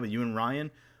play that with you and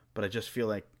Ryan, but I just feel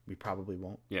like we probably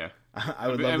won't. Yeah. I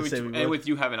would love to say we would. And with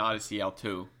you having Odyssey out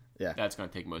too. Yeah. That's going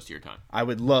to take most of your time. I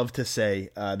would love to say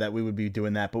that we would be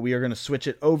doing that, but we are going to switch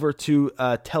it over to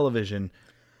television.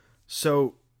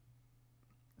 So,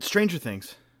 Stranger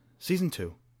Things, Season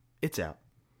 2 It's out.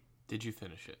 Did you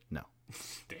finish it? No.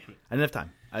 Damn it. I didn't have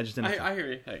time. I just didn't have time. I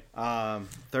hear you. Hey.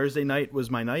 Thursday night was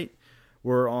my night.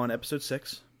 We're on episode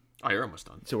 6. Oh, you're almost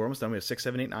done. So we're almost done. We have 6,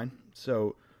 7, 8, 9.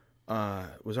 So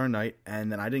it was our night.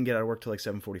 And then I didn't get out of work till like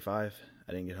 7:45.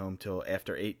 I didn't get home till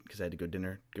after 8 because I had to go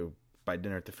buy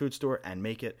dinner at the food store and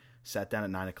make it. Sat down at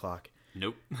 9 o'clock.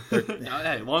 Nope.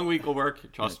 Hey, long week will work.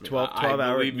 Trust me. 12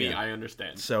 hours. Believe me, Yeah. I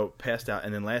understand. So passed out.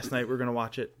 And then last night we were going to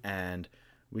watch it. And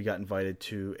we got invited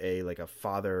to a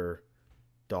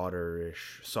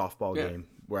father-daughter-ish softball game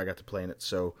where I got to play in it.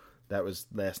 So that was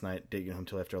last night. Didn't get home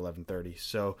till after 11:30.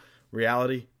 So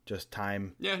reality, just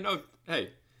time. Yeah, no,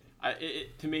 hey.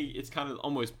 To me, it's kind of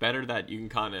almost better that you can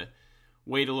kind of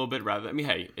wait a little bit rather. I mean,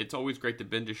 hey, it's always great to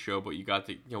binge a show, but you got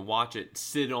to watch it,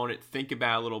 sit on it, think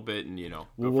about it a little bit, and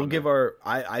We'll give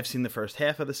I've seen the first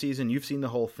half of the season. You've seen the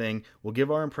whole thing. We'll give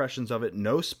our impressions of it.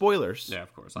 No spoilers. Yeah,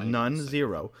 of course. None,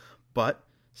 zero. But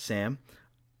Sam,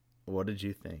 what did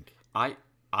you think? I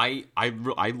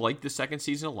like the second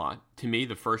season a lot. To me,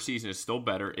 the first season is still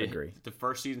better. Agree. The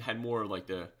first season had more like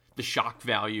the shock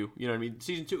value. You know what I mean?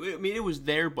 Season 2, I mean, it was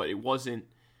there, but it wasn't,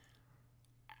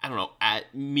 I don't know,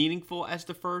 at meaningful as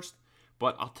the first.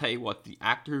 But I'll tell you what, the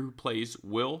actor who plays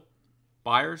Will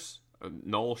Byers,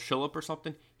 Noel Schillip or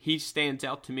something, he stands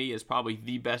out to me as probably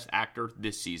the best actor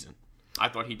this season. I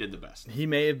thought he did the best. He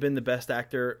may have been the best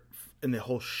actor in the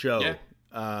whole show. Yeah.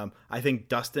 I think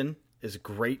Dustin is a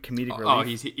great comedic relief. Oh,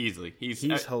 he's easily. He's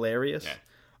hilarious.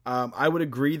 Yeah. I would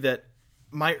agree that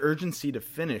my urgency to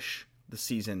finish the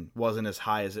season wasn't as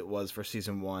high as it was for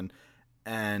season 1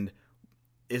 and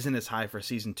isn't as high for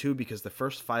season 2 because the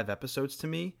first 5 episodes to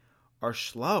me are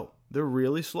slow. They're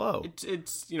really slow.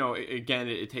 It's again,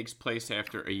 it takes place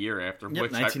after a year after,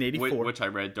 which 1984. Which I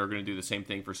read they're going to do the same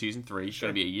thing for season 3. It's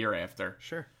going to be a year after.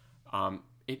 Sure.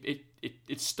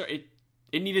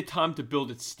 It needed time to build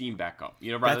its steam back up.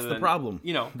 That's the problem.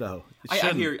 Though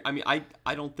I hear. I mean, I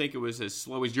don't think it was as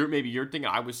slow as you're thinking.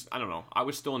 I don't know. I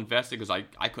was still invested because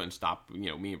I couldn't stop. Me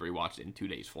and Brie watched it in 2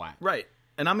 days flat. Right.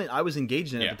 And I was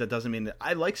engaged in it, but that doesn't mean that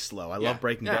I like slow. I love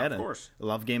Breaking Bad. Of course. I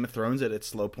love Game of Thrones at its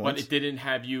slow points. But it didn't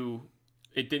have you.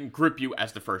 It didn't grip you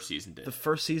as the first season did. The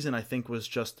first season, I think, was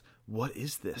just, what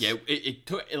is this? Yeah, it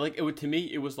took to me.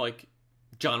 It was like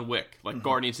John Wick, like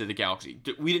Guardians of the Galaxy.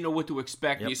 We didn't know what to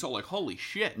expect. You saw like, holy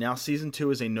shit. Now season 2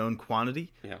 is a known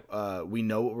quantity. Yeah. We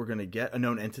know what we're going to get. A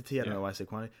known entity. I don't know why I say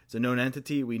quantity. It's a known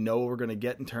entity. We know what we're going to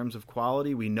get in terms of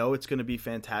quality. We know it's going to be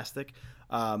fantastic.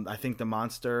 I think the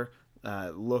monster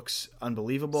looks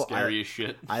unbelievable. Scary as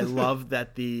shit. I love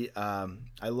that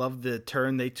I love the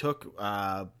turn they took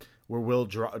where Will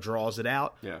draws it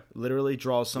out. Yeah. Literally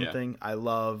draws something. Yeah.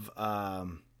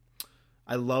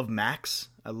 I love Max.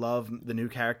 I love the new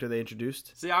character they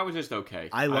introduced. See, I was just okay.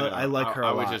 I like her a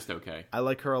lot. I was just okay. I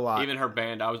like her a lot. Even her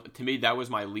band, to me, that was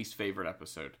my least favorite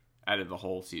episode out of the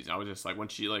whole season. I was just like, when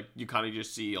she, you kind of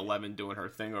just see 11 doing her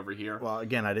thing over here. Well,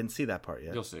 again, I didn't see that part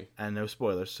yet. You'll see. And no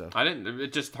spoilers, so. I didn't.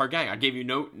 It's just her gang. I gave you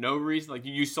no reason. Like,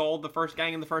 you saw the first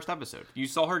gang in the first episode. You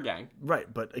saw her gang.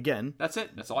 Right, but again. That's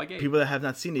it. That's all I gave. People that have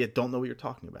not seen it yet don't know what you're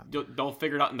talking about. Don't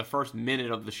figure it out in the first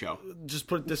minute of the show. Just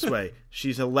put it this way.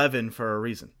 She's 11 for a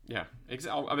reason. Yeah.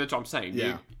 Exactly. That's what I'm saying.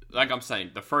 Yeah. Like I'm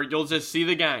saying, you'll just see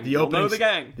the gang. You'll know the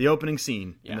gang. The opening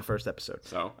scene in the first episode.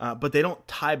 So, but they don't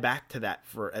tie back to that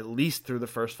for at least through the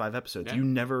first 5 episodes. Yeah. You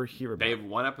never hear about it. They have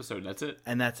 1 episode. That's it.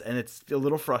 And it's a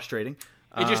little frustrating.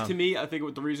 It just, to me, I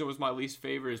think the reason it was my least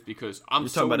favorite is because I'm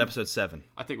talking about episode 7.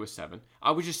 I think it was 7.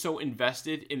 I was just so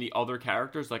invested in the other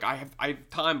characters. Like, I have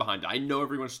time behind it. I know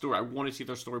everyone's story. I want to see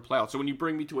their story play out. So when you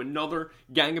bring me to another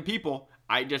gang of people,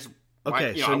 I just...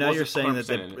 Okay, so now you're saying that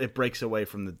it breaks away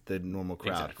from the normal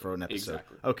crowd for an episode.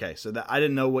 Exactly. Okay, so I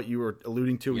didn't know what you were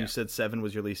alluding to when you said 7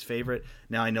 was your least favorite.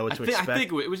 Now I know what to expect. I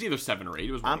think it was either 7 or 8.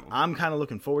 It was one of them. I'm kind of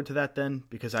looking forward to that then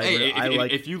because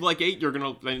if you like 8,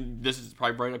 then this is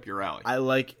probably right up your alley. I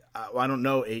don't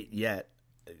know 8 yet.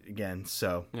 Again,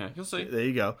 so yeah, you'll see. There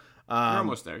you go. You're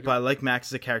almost there. But I like Max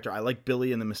as a character. I like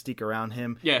Billy and the mystique around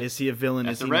him. Yeah. Is he a villain?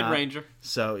 That's is he the Red not? Ranger.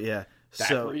 So yeah.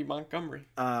 Thackeray Montgomery.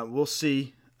 We'll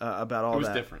see. About all that. It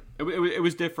was different. It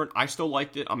was different. I still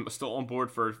liked it. I'm still on board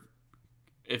for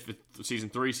if it's season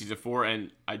 3, season 4,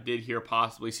 and I did hear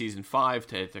possibly season 5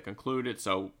 to conclude it.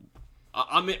 So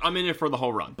I'm in it for the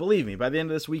whole run. Believe me, by the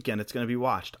end of this weekend, it's going to be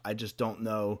watched. I just don't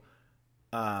know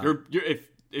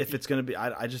if it's going to be.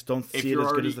 I just don't see it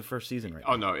as good as the first season right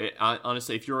now. Oh no!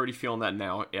 Honestly, if you're already feeling that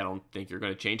now, I don't think you're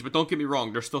going to change. But don't get me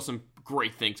wrong. There's still some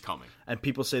great things coming. And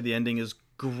people say the ending is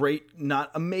great, not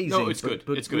amazing. No, it's good.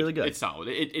 But it's good. Really good. It's solid.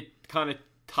 It kind of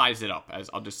ties it up. As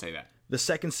I'll just say that. The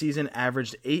second season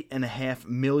averaged 8.5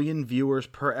 million viewers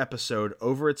per episode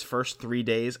over its first 3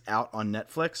 days out on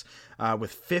Netflix,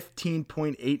 with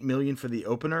 15.8 million for the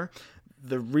opener.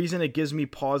 The reason it gives me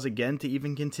pause again to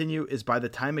even continue is by the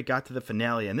time it got to the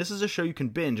finale, and this is a show you can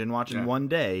binge and watch in one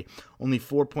day, only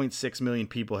 4.6 million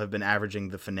people have been averaging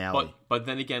the finale. But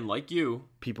then again, like you,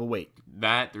 people wait.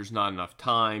 There's not enough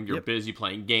time. You're busy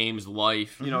playing games,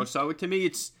 life. You know, so to me,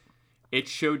 it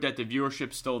showed that the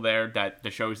viewership's still there, that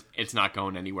the show's it's not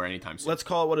going anywhere anytime soon. Let's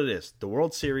call it what it is. The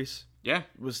World Series. Yeah,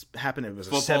 was happening. It was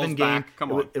Football's a 7-game.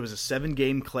 Come on. It was a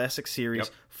 7-game classic series. Yep.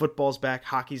 Football's back,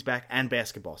 hockey's back, and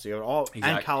basketball. So you have all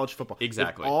and college football.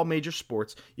 Exactly. All major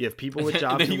sports. You have people with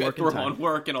jobs and work and time.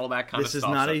 Work and all that kind of stuff. This is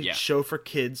not a show for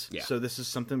kids. Yeah. So this is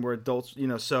something where adults.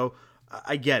 So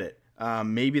I get it.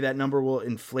 Maybe that number will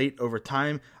inflate over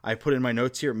time. I put in my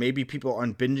notes here. Maybe people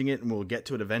aren't binging it and will get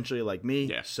to it eventually, like me.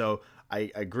 Yeah. So I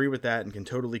agree with that and can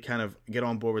totally kind of get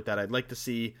on board with that. I'd like to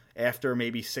see after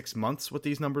maybe 6 months what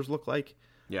these numbers look like.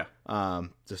 Yeah.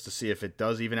 Just to see if it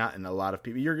does even out. And a lot of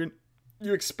people,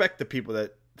 you expect the people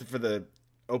that for the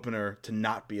opener to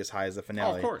not be as high as the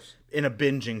finale. Oh, of course. In a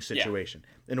binging situation.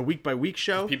 In a week by week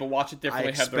show, people watch it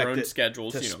differently, have their own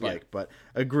schedules. To spike, but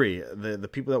agree the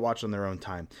people that watch on their own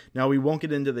time. Now we won't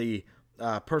get into the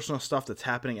personal stuff that's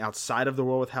happening outside of the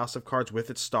world with House of Cards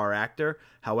with its star actor.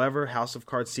 However, House of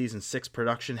Cards Season 6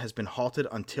 production has been halted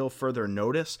until further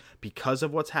notice because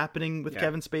of what's happening with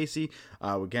Kevin Spacey.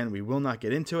 Again, we will not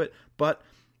get into it, but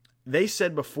they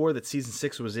said before that Season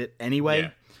 6 was it anyway. Yeah.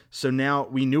 So now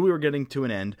we knew we were getting to an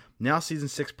end. Now Season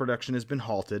 6 production has been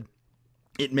halted.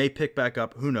 It may pick back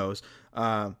up. Who knows?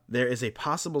 There is a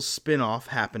possible spin-off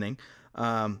happening.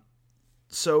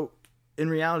 So in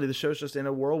reality, the show's just in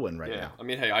a whirlwind right now. I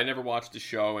mean, hey, I never watched the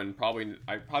show, and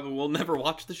I probably will never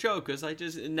watch the show because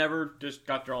it never just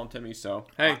got drawn to me. So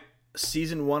hey,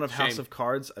 Season 1 of House of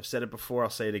Cards, I've said it before, I'll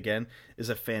say it again, is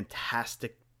a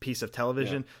fantastic piece of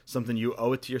television. Something you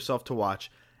owe it to yourself to watch.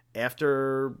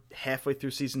 After halfway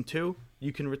through Season 2,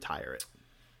 you can retire it.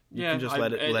 You can just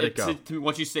let it go.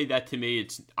 Once you say that to me,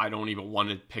 I don't even want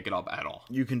to pick it up at all.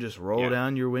 You can just roll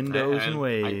down your windows and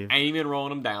wave. I ain't even rolling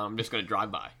them down. I'm just going to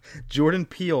drive by. Jordan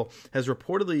Peele is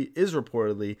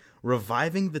reportedly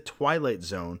reviving The Twilight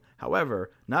Zone.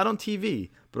 However, not on TV,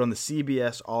 but on the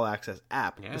CBS All Access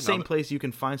app, the same place you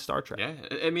can find Star Trek. Yeah,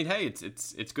 I mean, hey,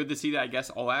 it's good to see that. I guess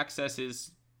All Access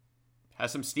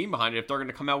has some steam behind it. If they're going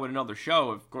to come out with another show,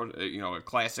 of course, a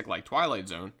classic like Twilight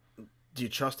Zone. Do you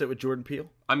trust it with Jordan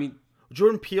Peele? I mean,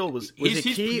 Jordan Peele was it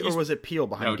Key or was it Peele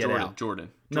behind Get Out?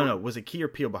 Jordan. No, was it Key or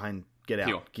Peele behind Get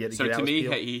Out? So to me,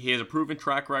 he has a proven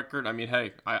track record. I mean,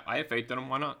 hey, I have faith in him.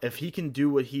 Why not? If he can do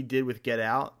what he did with Get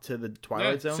Out to the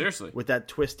Twilight Zone, seriously, with that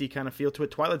twisty kind of feel to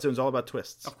it, Twilight Zone's all about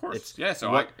twists. Of course,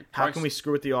 how can we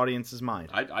screw with the audience's mind?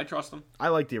 I trust him. I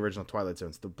like the original Twilight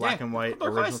Zones, the black and white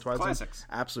original Twilight classics. Zones,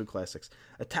 absolute classics.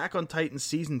 Attack on Titan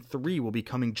Season 3 will be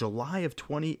coming July of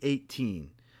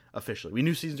 2018. Officially, we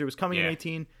knew Season 3 was coming in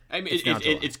 18. I mean,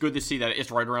 it's good to see that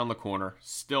it's right around the corner.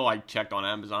 Still, I checked on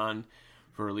Amazon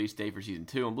for release date for Season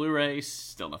 2 on Blu-ray.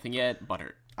 Still nothing yet.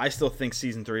 Butthurt. I still think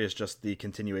Season 3 is just the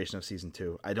continuation of Season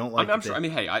 2. I don't like. I'm sure. I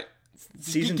mean, hey,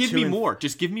 give me more.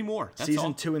 Just give me more. That's Season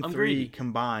all. 2 and 3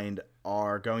 combined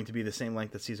are going to be the same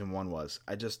length that Season 1 was.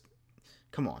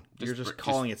 Come on. You're just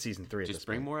calling it Season 3 at this point. Just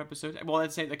bring more episodes. Well,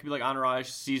 that could be like Entourage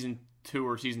Season 2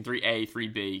 or Season 3A,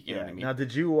 3B. You know what I mean? Now,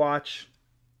 did you watch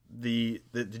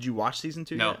did you watch Season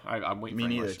 2 No, yet? I'm waiting for it.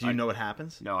 Me neither. Do you know what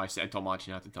happens? No, I told Machi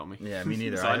not to tell me. Yeah, me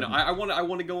neither. So I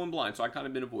want to go in blind, so I kind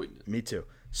of been avoiding it. Me too.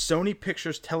 Sony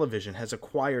Pictures Television has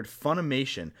acquired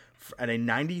Funimation at a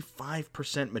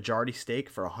 95% majority stake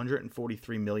for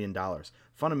 $143 million.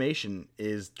 Funimation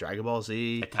is Dragon Ball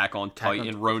Z, Attack on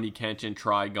Titan, Rurouni Kenshin,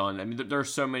 Trigun. I mean, there are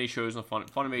so many shows on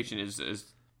Funimation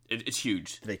it's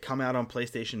huge. Do they come out on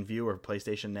PlayStation View or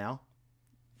PlayStation Now?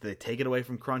 Do they take it away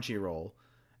from Crunchyroll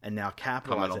and now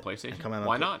capitalize come out on PlayStation?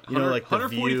 Why not? Like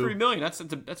 $143 million.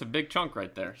 That's a big chunk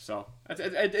right there. So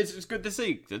it's good to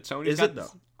see that Sony's Is it though?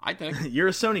 I think you're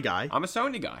a Sony guy. I'm a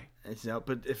Sony guy.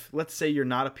 But if let's say you're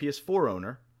not a PS4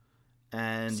 owner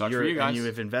and you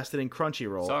have invested in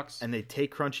Crunchyroll, and they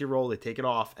take Crunchyroll, they take it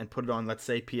off and put it on, let's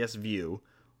say, PS View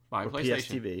or PS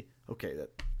TV. Okay,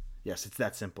 yes, it's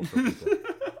that simple for people.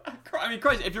 I mean,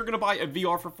 Christ, if you're going to buy a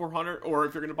VR for $400, or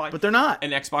if you're going to buy but they're not.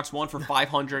 an Xbox One for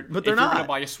 $500, but they're if you're going to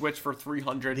buy a Switch for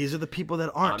 $300. These are the people that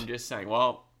aren't. I'm just saying,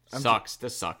 sucks to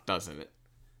suck, doesn't it?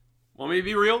 Want me to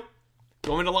be real?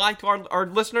 You want me to lie to our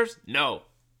listeners? No.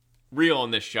 Real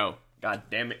on this show. God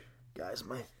damn it. Guys,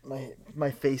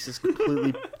 my face is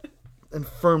completely and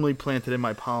firmly planted in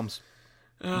my palms.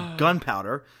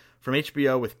 Gunpowder from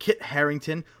HBO with Kit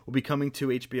Harington will be coming to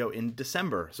HBO in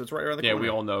December. So it's right around the corner. Yeah, we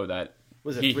all know that.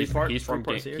 Was it He's three-part from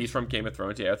series? he's from Game of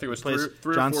Thrones. Yeah, I think it was Plays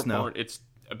three Jon or four Snow. part. It's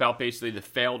about basically the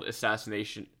failed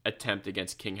assassination attempt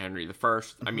against King Henry the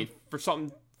First. I mean, for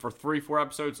 3-4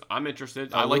 episodes, I'm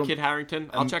interested. I like Kit Harington.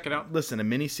 I'll check it out. Listen, a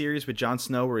mini series with Jon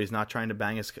Snow where he's not trying to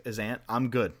bang his aunt. I'm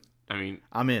good. I mean,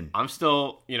 I'm in. I'm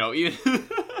still, even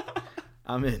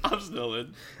I'm in. I'm still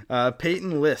in.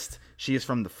 Peyton List. She is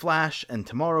from The Flash and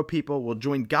Tomorrow People. Will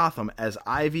join Gotham as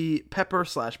Ivy Pepper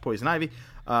 / Poison Ivy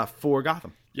for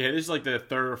Gotham. Yeah, this is like the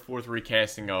third or fourth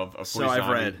recasting of So I've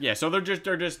read. Yeah, so they're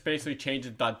just basically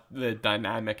changing the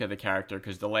dynamic of the character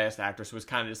because the last actress was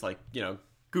kind of just like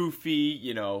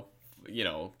goofy,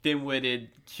 dim-witted,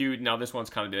 cute. Now this one's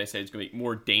kind of, they say it's going to be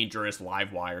more dangerous,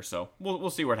 live wire. So we'll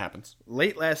see what happens.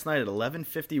 Late last night at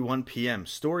 11:51 p.m.,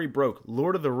 story broke.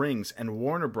 Lord of the Rings and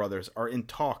Warner Brothers are in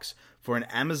talks for an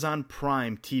Amazon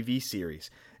Prime TV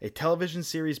series. A television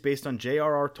series based on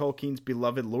J.R.R. Tolkien's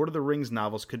beloved Lord of the Rings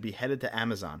novels could be headed to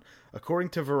Amazon. According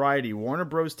to Variety, Warner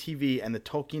Bros. TV and the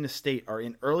Tolkien estate are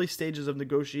in early stages of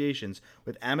negotiations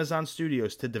with Amazon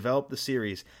Studios to develop the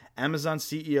series. Amazon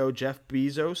CEO Jeff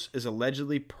Bezos is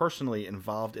allegedly personally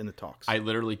involved in the talks. I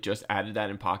literally just added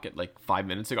that in Pocket like 5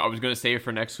 minutes ago. I was going to save it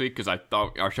for next week because I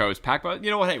thought our show was packed. But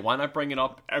you know what? Hey, why not bring it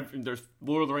up? There's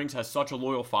Lord of the Rings has such a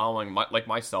loyal following. Like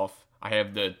myself, I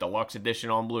have the deluxe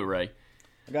edition on Blu-ray.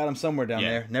 I got them somewhere down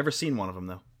there. Never seen one of them,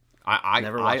 though. I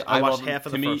watched love half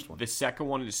of to the me, first one. The second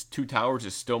one is Two Towers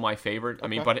is still my favorite. I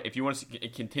mean, but if you want to see a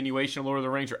continuation of Lord of the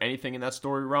Rings or anything in that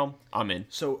story realm, I'm in.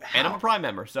 And I'm a Prime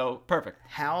member, so perfect.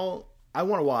 I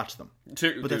want to watch them,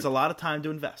 but that's a lot of time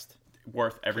to invest.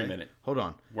 Worth every minute. Hold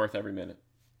on. Worth every minute.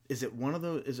 Is it one of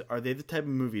those? Are they the type of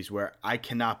movies where I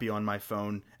cannot be on my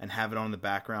phone and have it on in the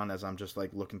background as I'm just like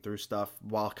looking through stuff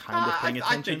while kind of paying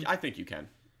attention? I think you can.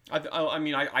 I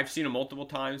mean, I've seen them multiple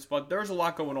times, but there's a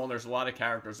lot going on. There's a lot of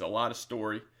characters, a lot of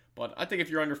story. But I think if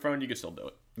you're on your phone, you can still do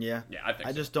it. Yeah, I think.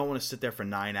 I just don't want to sit there for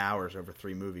 9 hours over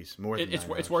 3 movies.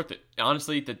 It's worth it.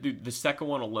 Honestly, the second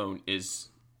one alone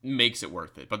makes it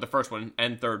worth it. But the first one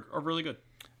and third are really good.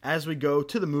 As we go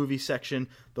to the movie section,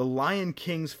 The Lion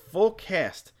King's full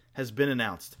cast has been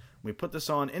announced. We put this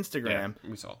on Instagram. Yeah,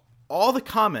 we saw. All the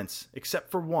comments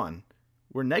except for one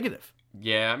were negative.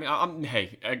 Yeah, I mean,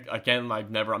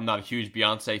 I'm not a huge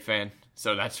Beyonce fan,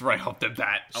 so that's right off the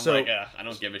bat. I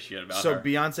don't give a shit about her. So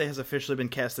Beyonce has officially been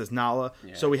cast as Nala.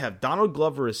 Yeah. So we have Donald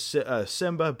Glover as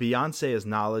Simba, Beyonce as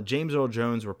Nala, James Earl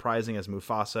Jones reprising as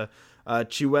Mufasa,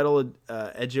 Chiwetel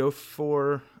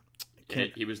Ejiofor.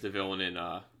 He was the villain in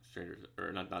Strangers,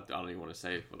 or not. I don't even want to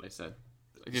say what they said.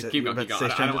 Just So keep you going. about to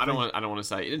say Stranger I don't want to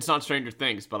say it's not Stranger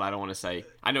Things, but I don't want to say.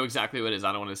 I know exactly what it is.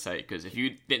 I don't want to say because if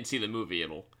you didn't see the movie,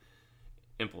 it'll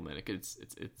implement it. Cause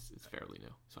it's fairly new,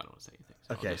 so I don't want to say anything.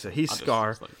 So Okay, so he's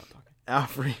Scar.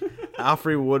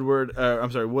 Alfred Woodward.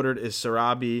 Woodard is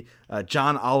Sarabi.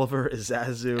 John Oliver is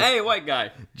Zazu. Hey, white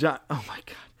guy. Oh my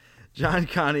god. John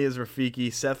Connie is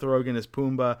Rafiki. Seth Rogen is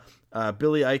Pumbaa.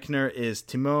 Billy Eichner is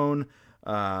Timon.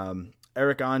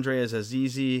 Eric Andre is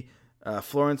Azizi.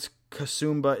 Florence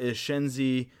Kasumba is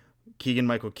Shenzi.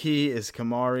 Keegan-Michael Key is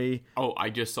Kamari. Oh, I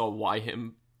just saw Why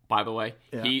Him, by the way.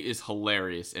 Yeah. He is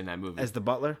hilarious in that movie. As the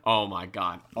butler? Oh, my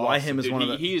God. Why Him is one of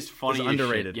the... He is funny as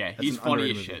underrated. shit. Yeah, That's he's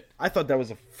funny as shit. I thought that was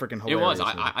a freaking hilarious It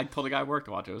was. movie. I told the guy I worked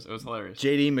to watch it. It was hilarious.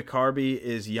 J.D. McCarby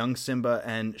is young Simba,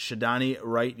 and Shadani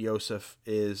Wright Joseph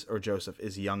is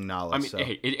young Nala. I mean,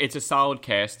 hey, it's a solid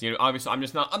cast. Obviously, I'm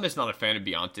just not a fan of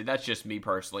Beyonce. That's just me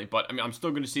personally. But I mean, I'm still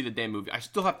going to see the damn movie. I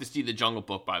still have to see The Jungle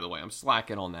Book, by the way. I'm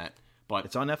slacking on that. But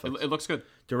it's on Netflix. It looks good.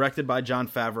 Directed by Jon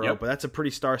Favreau, but that's a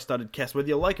pretty star-studded cast. Whether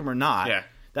you like him or not, yeah.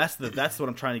 That's what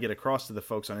I'm trying to get across to the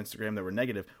folks on Instagram that were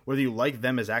negative. Whether you like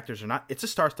them as actors or not, it's a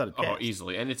star-studded cast. Oh,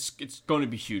 easily, and it's going to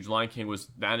be huge. Lion King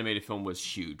the animated film was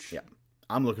huge. Yeah,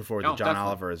 I'm looking forward to John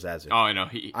Oliver as Zazu. Oh, I know.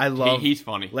 He's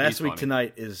funny. Last Week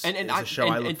Tonight is a show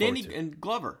I look forward to. And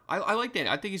Glover, I like Danny.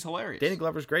 I think he's hilarious. Danny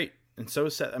Glover's great. And so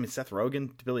is Seth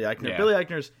Rogen, Billy Eichner. Yeah. Billy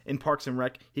Eichner's in Parks and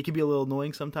Rec. He can be a little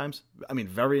annoying sometimes. I mean,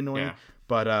 very annoying,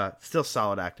 but still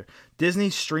solid actor.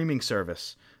 Disney's streaming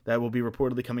service that will be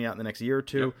reportedly coming out in the next year or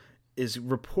two is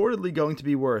reportedly going to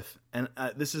be worth, and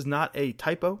this is not a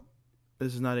typo.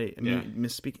 This is not a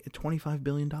misspeak. $25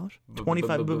 billion.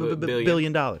 $25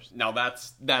 billion. Now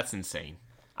that's insane.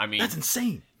 I mean, that's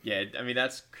insane. Yeah, I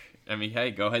mean,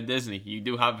 hey, go ahead, Disney. You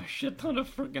do have a shit ton of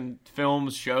freaking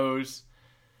films, shows.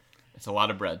 It's a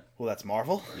lot of bread. Well, that's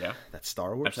Marvel. Yeah, that's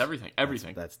Star Wars. That's everything.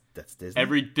 Everything. That's Disney.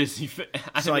 Every Disney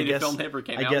animated film ever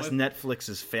came out. I guess Netflix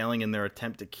is failing in their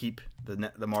attempt to keep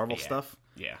the Marvel stuff.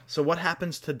 Yeah. So what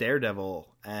happens to Daredevil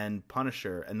and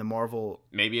Punisher and the Marvel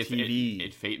maybe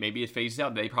TV? Maybe it phases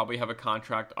out. They probably have a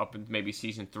contract up in maybe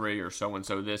season 3 or so and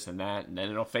so this and that, and then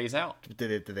it'll phase out.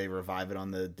 Did they revive it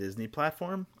on the Disney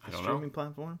platform? The streaming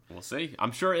platform? We'll see.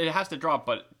 I'm sure it has to drop,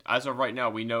 but as of right now,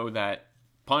 we know that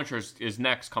Punisher is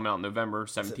next, come out November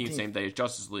 17th, same day as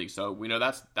Justice League. So we know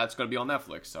that's going to be on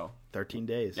Netflix. So 13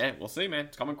 days. Yeah, we'll see, man.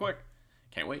 It's coming quick.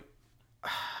 Can't wait.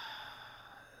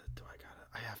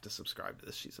 I have to subscribe to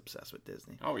this. She's obsessed with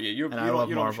Disney. Oh yeah, you don't have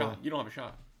a shot. You don't have a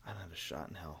shot. I don't have a shot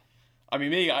in hell. I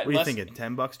mean, maybe. What are you thinking?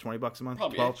 $10, $20 a month?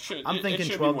 Probably. 12? I'm thinking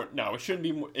 12. No, it shouldn't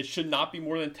be. It should not be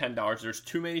more than $10. There's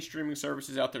too many streaming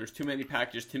services out there. There's too many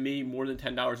packages. To me, more than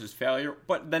 $10 is failure.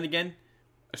 But then again,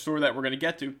 a story that we're going to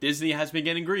get to, Disney has been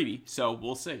getting greedy, so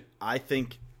we'll see. I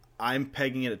think I'm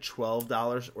pegging it at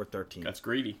 $12 or $13. That's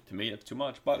greedy to me. That's too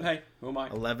much. But hey, who am I?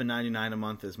 $11.99 a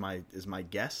month is my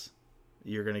guess.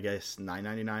 You're gonna guess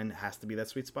 $9.99 has to be that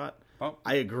sweet spot. Oh.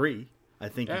 I agree. I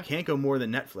think you can't go more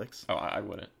than Netflix. Oh, I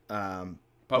wouldn't. But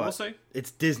we'll see. It's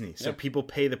Disney, so people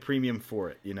pay the premium for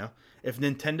it. You know, if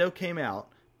Nintendo came out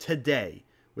today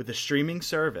with a streaming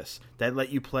service that let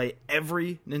you play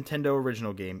every Nintendo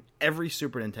original game, every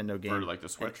Super Nintendo game, or like the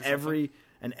Switch, or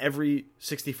every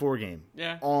 64 game,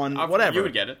 yeah, on whatever, you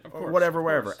would get it, of course, or whatever,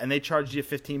 wherever, and they charged you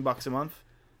 $15 a month.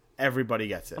 Everybody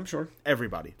gets it. I'm sure.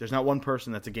 Everybody. There's not one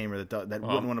person that's a gamer that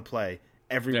wouldn't want to play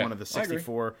every one of the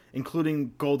 64,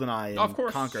 including GoldenEye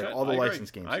and Conquer, all the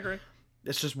licensed games. I agree.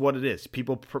 It's just what it is.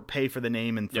 People pay for the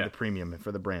name and for the premium and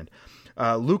for the brand.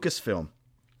 Lucasfilm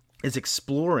is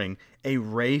exploring a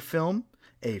Rey film,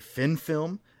 a Finn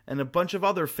film, and a bunch of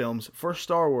other films for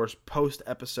Star Wars post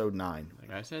Episode 9.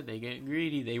 Like I said, they get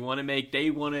greedy. They want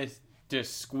to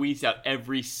just squeeze out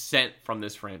every cent from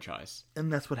this franchise.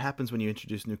 And that's what happens when you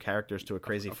introduce new characters to a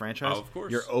crazy franchise. Oh, of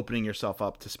course. You're opening yourself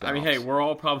up to spin-offs. I mean, hey, we're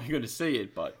all probably going to see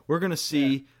it, but... We're going to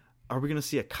see... Are we going to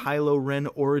see a Kylo Ren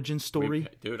origin story?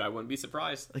 Dude, I wouldn't be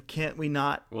surprised. Like, can't we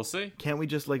not? We'll see. Can't we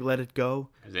just, let it go?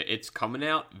 It's coming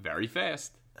out very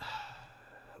fast.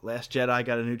 Last Jedi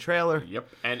got a new trailer. Yep,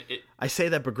 and I say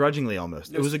that begrudgingly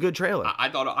almost. It was a good trailer. I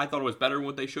thought it was better than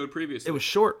what they showed previously. It was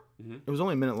short. Mm-hmm. It was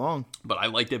only a minute long. But I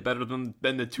liked it better than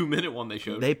the 2-minute one they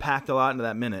showed. They packed a lot into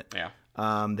that minute. Yeah.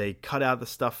 They cut out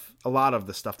a lot of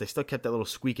the stuff. They still kept that little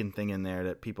squeaking thing in there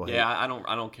that people hate. Yeah, I don't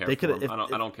care for him.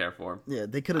 I don't care for him. Yeah,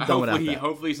 they could have done without that.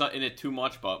 Hopefully he's not in it too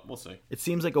much, but we'll see. It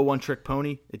seems like a one-trick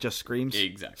pony. It just screams.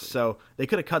 Exactly. So they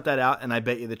could have cut that out, and I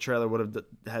bet you the trailer would have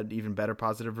had even better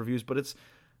positive reviews. But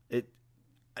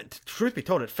truth be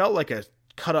told, it felt like a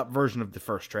cut-up version of the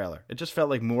first trailer. It just felt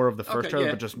like more of the first trailer,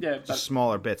 but just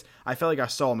smaller bits. I felt like I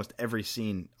saw almost every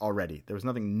scene already. There was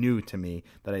nothing new to me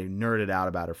that I nerded out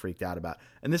about or freaked out about.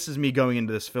 And this is me going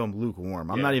into this film lukewarm.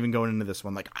 I'm not even going into this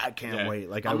one like, I can't wait,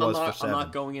 like I was for 7. I'm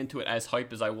not going into it as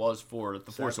hype as I was for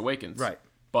The Force Awakens. Right.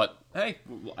 But, hey,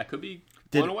 I could be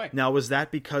blown away. Now, was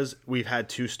that because we've had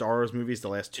 2 Star Wars movies the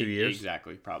last 2 years?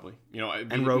 Exactly, probably.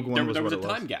 And Rogue One there was a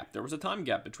time gap. There was a time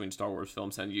gap between Star Wars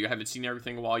films, and you haven't seen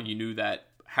everything in a while. You knew that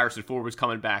Harrison Ford was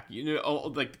coming back. You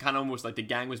know, like kind of almost like the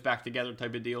gang was back together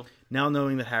type of deal. Now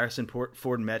knowing that Harrison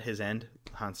Ford met his end,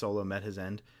 Han Solo met his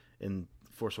end in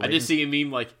Force Awakens. I did see a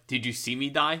meme like, "Did you see me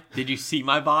die? Did you see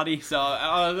my body?" So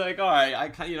I was like, "All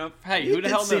right, hey, who the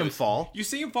hell knows?" See him fall. You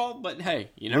see him fall, but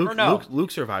hey, you never know.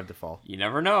 Luke survived the fall. You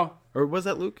never know. Or was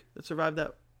that Luke that survived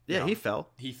that? Yeah, no, he fell.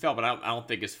 He fell, but I don't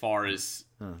think as far as...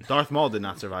 Darth Maul did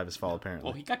not survive his fall, apparently.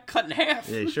 Well, he got cut in half.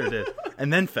 Yeah, he sure did.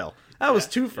 And then fell. That was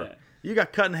twofer. Yeah. You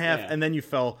got cut in half, and then you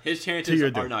fell. His chances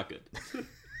are not good.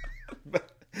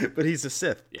 but he's a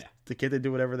Sith. Yeah. The kid, they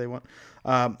do whatever they want.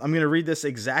 I'm going to read this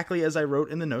exactly as I wrote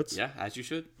in the notes. Yeah, as you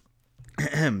should.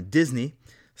 Disney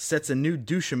sets a new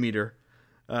douche-meter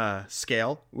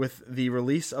scale with the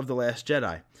release of The Last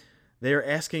Jedi. They are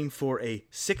asking for a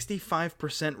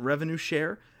 65% revenue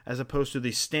share as opposed to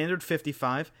the standard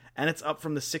 55, and it's up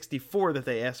from the 64 that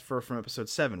they asked for from Episode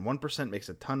 7. 1% makes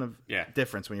a ton of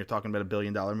difference when you're talking about $1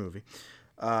 billion movie.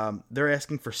 They're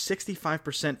asking for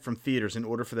 65% from theaters in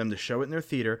order for them to show it in their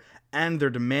theater, and they're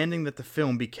demanding that the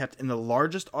film be kept in the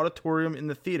largest auditorium in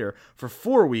the theater for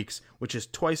 4 weeks, which is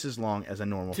twice as long as a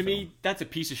normal film. To me, that's a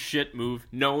piece of shit move,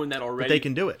 knowing that already. But they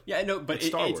can do it. Yeah, no, but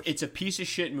it's a piece of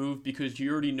shit move because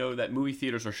you already know that movie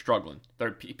theaters are struggling.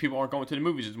 People aren't going to the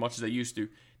movies as much as they used to.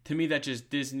 To me, that's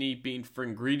just Disney being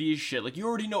freaking greedy as shit. Like, you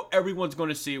already know everyone's going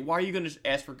to see it. Why are you going to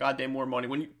ask for goddamn more money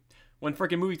when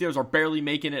freaking movie theaters are barely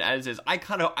making it as is? I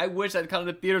wish that kind of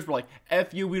the theaters were like,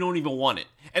 F you, we don't even want it.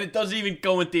 And it doesn't even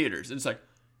go in theaters. It's like,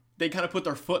 they kind of put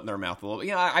their foot in their mouth a little bit.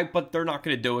 Yeah, but they're not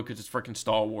going to do it because it's freaking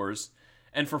Star Wars.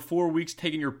 And for 4 weeks,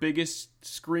 taking your biggest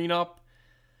screen up,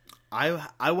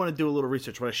 I want to do a little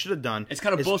research. What I should have done. It's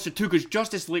kind of bullshit too, because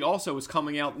Justice League also is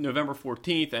coming out November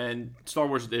 14th, and Star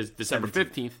Wars is December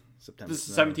 15th. September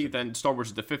 17th, and Star Wars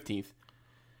is the 15th.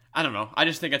 I don't know. I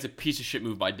just think that's a piece of shit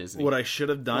move by Disney. What I should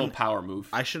have done. A little power move.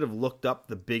 I should have looked up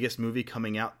the biggest movie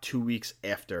coming out 2 weeks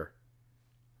after.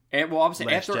 And well, obviously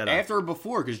Last Jedi. after or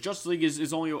before, because Justice League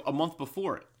is only a month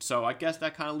before it. So I guess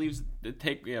that kind of leaves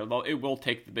it will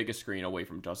take the biggest screen away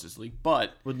from Justice League.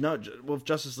 But if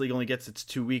Justice League only gets its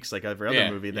 2 weeks like every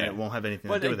other movie, then it won't have anything to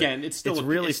do with it. But again, it's still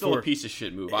a piece of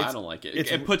shit move. I don't like it.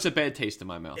 It puts a bad taste in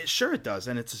my mouth. Sure it does,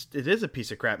 and it is a piece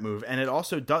of crap move, and it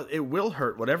also does. It will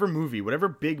hurt whatever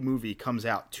big movie comes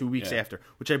out 2 weeks after,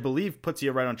 which I believe puts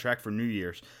you right on track for New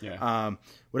Year's. Yeah.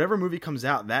 Whatever movie comes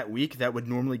out that week that would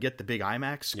normally get the big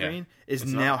IMAX screen is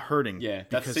now hurting. Yeah,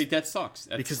 that sucks.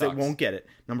 They won't get it.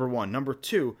 Number one. Number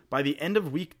two, by the end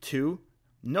of week 2,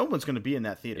 no one's going to be in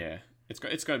that theater. Yeah, it's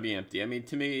going to be empty. I mean,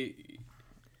 to me,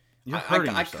 you're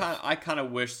hurting yourself. I kind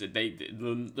of wish that they,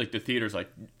 like the theaters, like,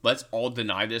 let's all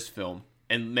deny this film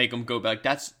and make them go back.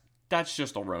 That's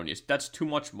just erroneous. That's too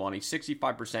much money.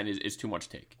 65% is too much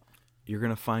take. You're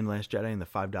going to find Last Jedi in the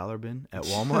 $5 bin at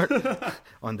Walmart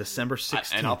on December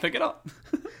 16th. And I'll pick it up.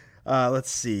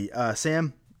 Let's see.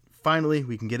 Sam, finally,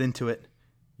 we can get into it.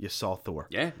 You saw Thor.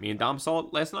 Yeah, me and Dom saw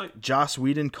it last night. Joss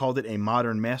Whedon called it a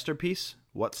modern masterpiece.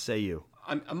 What say you?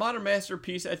 A modern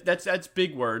masterpiece, that's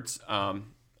big words.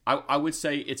 I would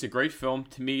say it's a great film.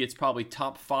 To me, it's probably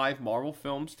top 5 Marvel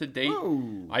films to date.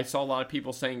 Whoa. I saw a lot of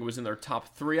people saying it was in their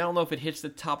top 3. I don't know if it hits the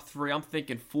top 3. I'm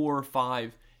thinking 4 or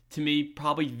 5. To me,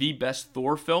 probably the best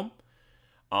Thor film.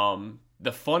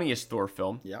 The funniest Thor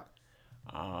film. Yeah.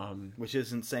 Which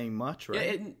isn't saying much,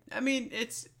 right? I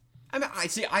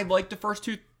like the first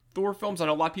 2 Thor films. I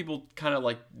know a lot of people kind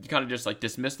of just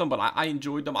dismiss them, but I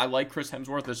enjoyed them. I like Chris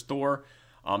Hemsworth as Thor.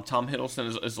 Tom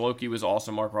Hiddleston as Loki was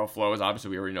awesome. Mark Ruffalo is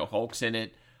obviously, we already know Hulk's in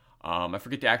it. I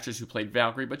forget the actress who played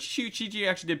Valkyrie, but she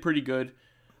actually did pretty good.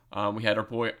 We had our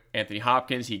boy Anthony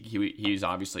Hopkins. He's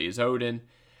obviously as Odin.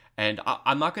 And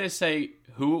I'm not going to say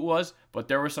who it was, but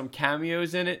there were some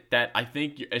cameos in it that I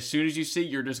think as soon as you see,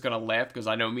 you're just going to laugh, because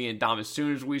I know me and Dom, as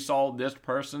soon as we saw this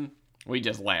person, we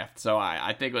just laughed. So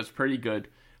I think it was pretty good.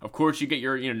 Of course, you get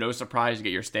your, no surprise, you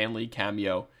get your Stan Lee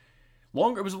cameo.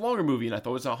 It was a longer movie, and I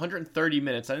thought it was 130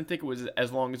 minutes. I didn't think it was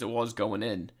as long as it was going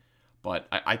in, but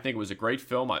I think it was a great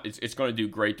film. It's going to do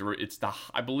great.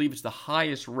 I believe it's the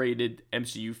highest rated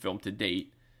MCU film to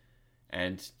date.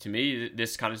 And to me,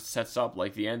 this kind of sets up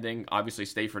like the ending. Obviously,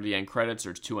 stay for the end credits.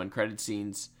 There's 2 end credit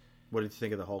scenes. What did you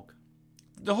think of the Hulk?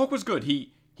 The Hulk was good.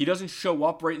 He doesn't show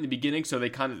up right in the beginning, so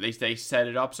they set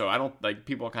it up. So I don't like,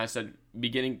 people kind of said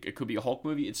beginning it could be a Hulk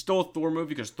movie. It's still a Thor movie,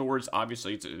 because Thor's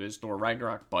obviously it is Thor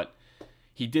Ragnarok, but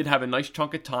he did have a nice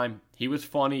chunk of time. He was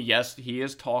funny. Yes, he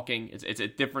is talking. It's a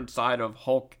different side of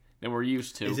Hulk than we're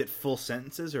used to. Is it full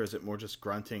sentences, or is it more just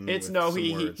grunting? He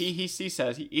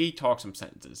says he talks some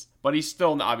sentences, but he's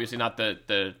still obviously not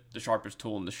the sharpest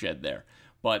tool in the shed there.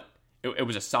 But it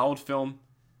was a solid film.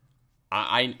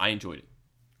 I enjoyed it.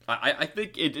 I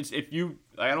think it's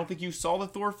I don't think you saw the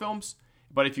Thor films,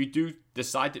 but if you do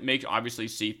decide to obviously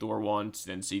see Thor 1,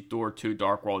 then see Thor 2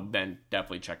 Dark World, then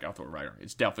definitely check out Thor Ragnarok.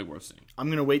 It's definitely worth seeing. I'm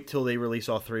gonna wait till they release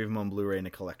all 3 of them on Blu-ray in a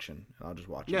collection, and I'll just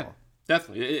watch them all.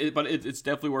 Definitely, but it's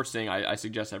definitely worth seeing. I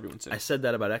suggest everyone see it. I said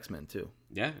that about X-Men too.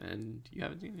 Yeah, and you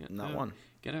haven't seen it yet. Not one.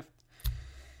 Get it.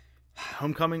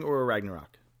 Homecoming or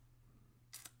Ragnarok?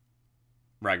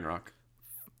 Ragnarok.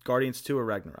 Guardians 2 or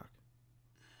Ragnarok?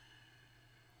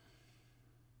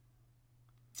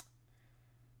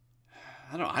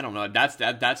 I don't know. That's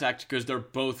actually because they're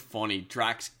both funny.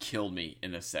 Drax killed me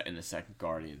in the second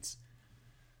Guardians.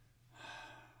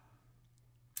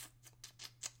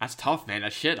 That's tough, man.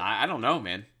 That shit. I don't know,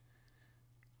 man.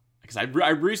 Because I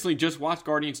recently just watched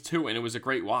Guardians 2, and it was a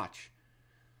great watch.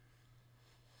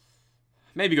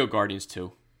 Maybe go Guardians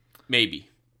 2. Maybe.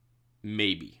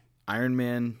 Iron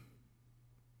Man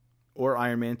or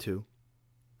Iron Man 2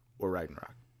 or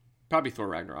Ragnarok? Probably Thor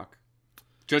Ragnarok.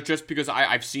 Just because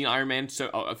I've seen Iron Man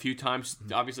a few times,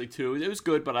 obviously, too. It was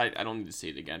good, but I don't need to see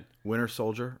it again. Winter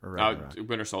Soldier or Ragnarok?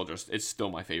 Winter Soldier. It's still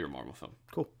my favorite Marvel film.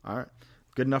 Cool. All right.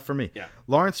 Good enough for me. Yeah.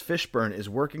 Lawrence Fishburne is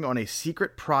working on a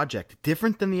secret project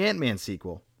different than the Ant-Man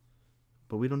sequel,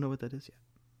 but we don't know what that is yet.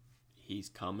 He's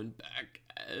coming back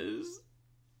as...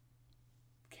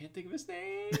 Can't think of his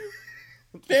name.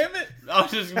 Damn it. I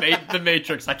just made the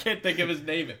Matrix. I can't think of his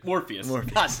name. Morpheus.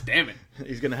 God damn it.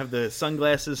 He's going to have the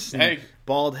sunglasses and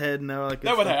bald head and all that good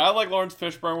stuff. But hey, I like Lawrence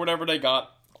Fishburne, whatever they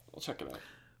got. I'll check it out.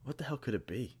 What the hell could it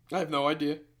be? I have no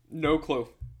idea. No clue.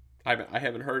 I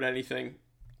haven't heard anything.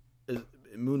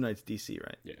 Moon Knight's DC,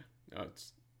 right? Yeah.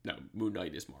 No, Moon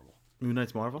Knight is Marvel. Moon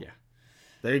Knight's Marvel? Yeah.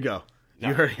 There you go. No,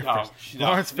 you heard it no, first. no,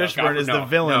 Lawrence no, Fishburne is the no,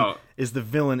 villain. no. Is the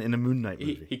villain in a Moon Knight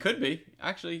movie? He could be.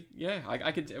 Actually, yeah.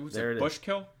 I could. Was There it it is.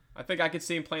 Bushkill? I think I could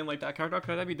see him playing like that character.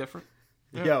 Okay, that'd be different.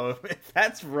 Yeah. Yo, if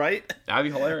that's right,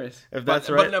 That'd be hilarious. If that's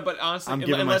but, right, But no, but honestly, I'm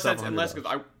giving unless myself that's unless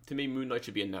 $100. to me, Moon Knight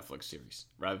should be a Netflix series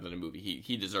rather than a movie.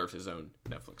 He deserves his own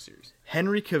Netflix series.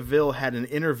 Henry Cavill had an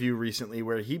interview recently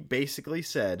where he basically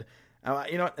said,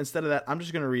 you know what, instead of that, I'm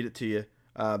just going to read it to you.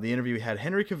 The interview he had.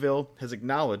 Henry Cavill has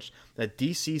acknowledged that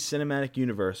DC Cinematic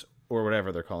Universe, or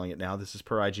whatever they're calling it now, this is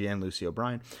per IGN, Lucy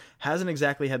O'Brien, hasn't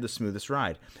exactly had the smoothest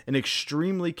ride. An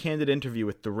extremely candid interview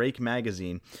with The Rake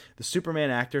magazine, the Superman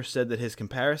actor said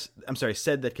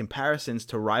that comparisons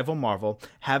to rival Marvel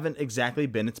haven't exactly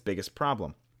been its biggest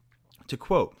problem. To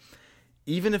quote,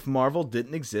 "Even if Marvel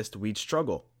didn't exist, we'd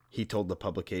struggle," he told the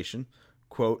publication.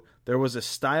 Quote, "There was a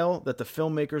style that the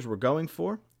filmmakers were going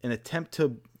for, an attempt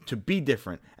to be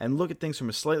different and look at things from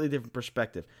a slightly different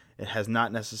perspective. It has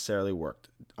not necessarily worked,"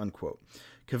 unquote.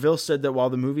 Cavill said that while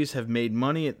the movies have made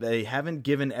money, they haven't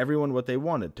given everyone what they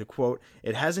wanted. To quote,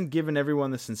 "It hasn't given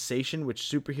everyone the sensation which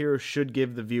superheroes should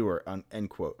give the viewer," end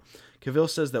quote. Cavill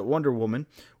says that Wonder Woman,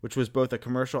 which was both a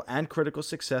commercial and critical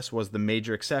success, was the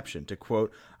major exception. To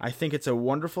quote, "I think it's a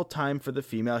wonderful time for the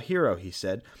female hero," he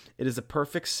said. "It is a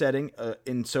perfect setting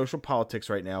in social politics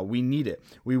right now. We need it.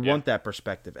 We want that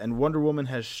perspective. And Wonder Woman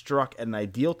has struck at an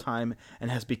ideal time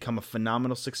and has become a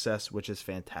phenomenal success, which is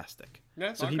fantastic."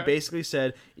 Yeah, so he okay. basically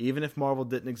said, even if Marvel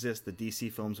didn't exist, the DC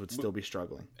films would still be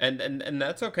struggling. And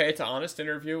that's okay. It's an honest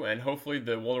interview, and hopefully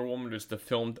the Wonder Woman is the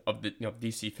film of the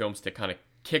DC films to kind of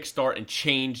kickstart and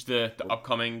change the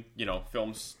upcoming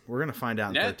films. We're going to find out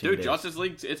in Yeah, 13 dude, days. Justice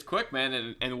League, it's quick,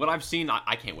 man, and what I've seen,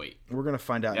 I can't wait. We're going to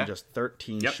find out in just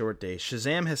 13 Yep. short days.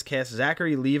 Shazam has cast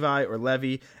Zachary Levi or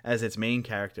Levy as its main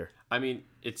character. I mean,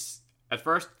 it's at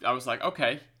first I was like,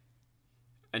 okay,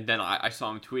 and then I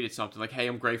saw him tweeted something like, "Hey,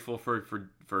 I'm grateful for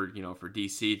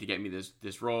DC to get me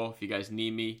this role. If you guys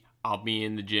need me, I'll be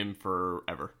in the gym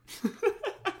forever."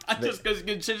 Just because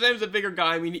Shazam's a bigger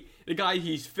guy. I mean, the guy,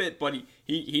 he's fit, but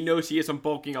he knows he has some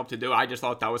bulking up to do. I just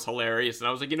thought that was hilarious, and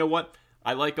I was like, you know what?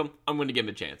 I like him. I'm going to give him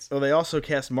a chance. Well, they also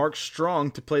cast Mark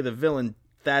Strong to play the villain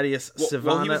Thaddeus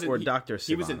Sivana Dr. Sivana.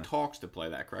 He was in talks to play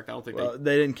that, correct? I don't think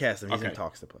they didn't cast him. He's in Okay.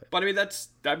 talks to play it. But I mean,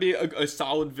 that'd be a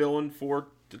solid villain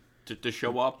to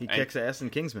show up. He kicks ass in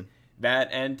Kingsman. That,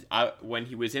 and when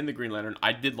he was in the Green Lantern,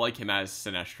 I did like him as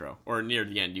Sinestro, or near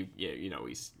the end.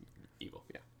 He's evil.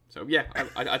 Yeah. So yeah,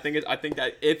 I think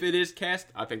that if it is cast,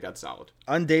 I think that's solid.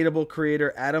 Undateable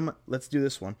creator Adam, let's do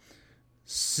this one.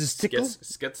 Skitzel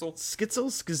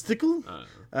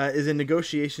is in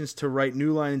negotiations to write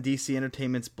New Line in DC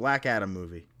Entertainment's Black Adam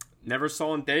movie. Never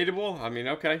saw Undateable. I mean,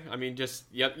 okay. I mean, just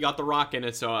you got The Rock in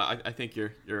it, so I think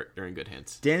you're in good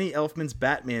hands. Danny Elfman's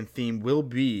Batman theme will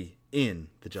be in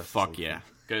the Justice League. Fuck yeah.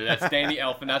 Good. That's Danny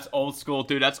Elfman. That's old school,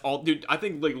 dude. That's all, dude. I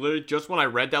think like literally just when I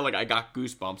read that, like I got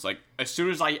goosebumps. Like as soon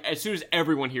as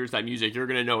everyone hears that music, you're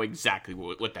gonna know exactly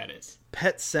what that is.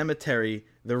 Pet Sematary,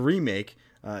 the remake,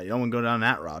 you don't want to go down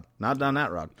that road. Not down that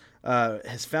road.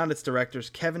 Has found its directors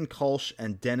Kevin Kolsch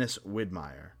and Dennis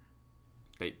Widmeyer.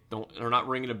 They're not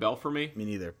ringing a bell for me. Me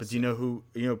neither. But do you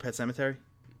know Pet Sematary?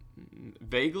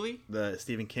 Vaguely. The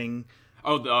Stephen King.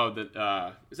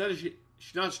 Is that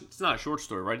it's not a short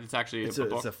story, right? It's actually It's a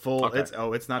book. It's a full. Okay.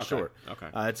 It's not short. Okay.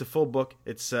 It's a full book.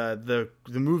 It's the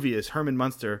movie is Herman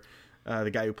Munster, the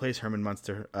guy who plays Herman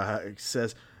Munster,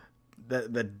 says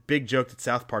that big joke that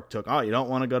South Park took. Oh, you don't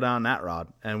want to go down that road,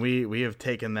 and we have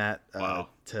taken that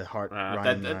to heart.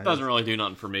 That doesn't really do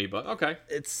nothing for me, but okay.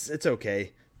 It's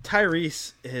okay.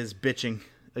 Tyrese is bitching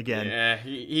again. Yeah,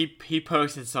 he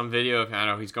posted some video of, I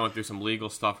don't know, he's going through some legal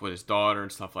stuff with his daughter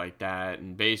and stuff like that,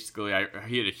 and basically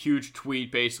he had a huge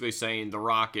tweet basically saying, The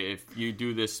Rock, if you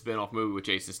do this spin-off movie with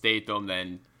Jason Statham,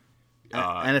 then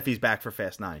and if he's back for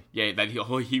Fast 9. Yeah, that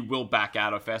he will back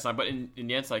out of Fast 9, but in the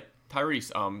end, it's like,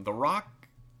 Tyrese, The Rock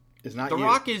is not The you.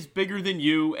 Rock is bigger than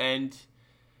you, and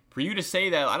for you to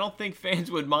say that, I don't think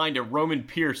fans would mind if Roman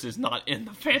Pierce is not in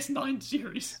the Fast 9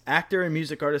 series. Actor and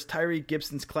music artist Tyree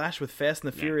Gibson's clash with Fast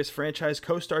and the Furious franchise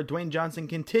co-star Dwayne Johnson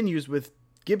continues, with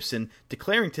Gibson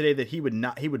declaring today that he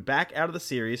would back out of the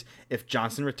series if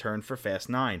Johnson returned for Fast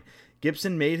 9.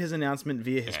 Gibson made his announcement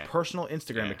via his personal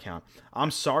Instagram account.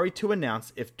 "I'm sorry to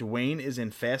announce if Dwayne is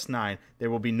in Fast 9, there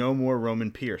will be no more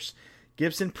Roman Pierce."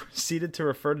 Gibson proceeded to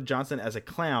refer to Johnson as a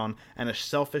clown and a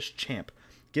selfish champ.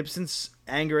 Gibson's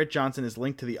anger at Johnson is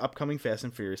linked to the upcoming Fast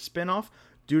and Furious spinoff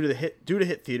due to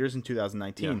hit theaters in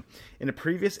 2019. Yeah. In a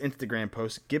previous Instagram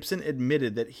post, Gibson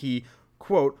admitted that he,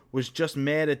 quote, was just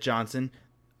mad at Johnson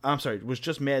I'm sorry, was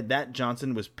just mad that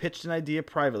Johnson was pitched an idea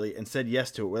privately and said yes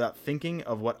to it without thinking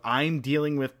of what I'm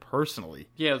dealing with personally.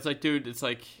 Yeah, it's like, dude, it's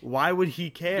like... Why would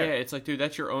he care? Yeah, it's like, dude,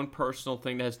 that's your own personal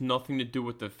thing that has nothing to do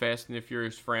with the Fast and the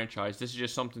Furious franchise. This is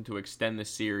just something to extend the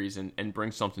series and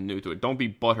bring something new to it. Don't be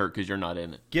butthurt because you're not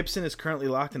in it. Gibson is currently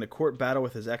locked in a court battle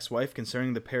with his ex-wife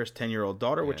concerning the pair's 10-year-old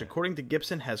daughter, which, according to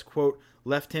Gibson, has, quote,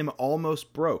 left him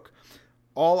almost broke.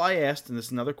 All I asked, and this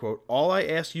is another quote, all I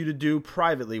asked you to do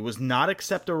privately was not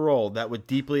accept a role that would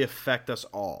deeply affect us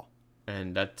all.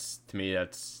 And that's, to me,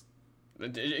 that's,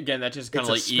 again, that's just kind of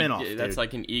like, that's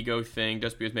like an ego thing,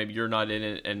 just because maybe you're not in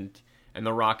it, and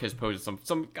The Rock has posted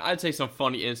some, I'd say some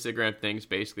funny Instagram things,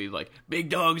 basically, like, big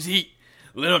dogs eat,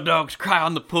 little dogs cry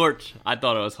on the porch. I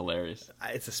thought it was hilarious.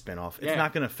 It's a spinoff. It's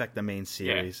not going to affect the main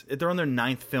series. They're on their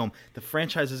 9th film. The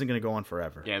franchise isn't going to go on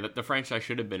forever. Yeah, the franchise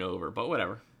should have been over, but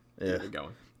whatever. Yeah. Keep it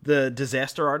going. The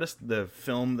Disaster Artist, the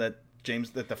film that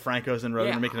the Francos and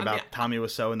Rogen are making about Tommy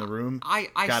Wiseau in the room, I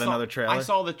got saw, another trailer. I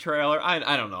saw the trailer.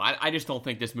 I don't know. I just don't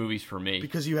think this movie's for me.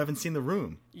 Because you haven't seen The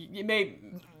Room. You may...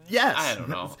 Yes. I don't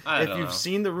know. If you've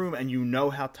seen The Room and you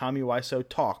know how Tommy Wiseau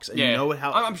talks, and you know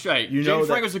how... I'm sure. James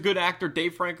Franco's a good actor.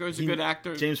 Dave Franco's a good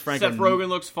actor. James Franco... Seth Rogen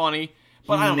looks funny.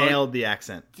 But he I don't nailed know. The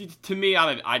accent. To me,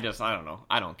 I don't know.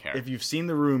 I don't care. If you've seen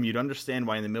The Room, you'd understand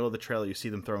why in the middle of the trailer you see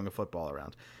them throwing a football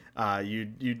around.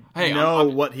 You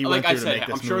what he went through to make this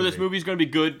movie. I'm sure this movie's going to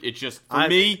be good. It's just, for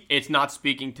me, it's not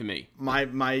speaking to me.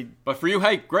 But for you,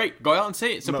 hey, great. Go out and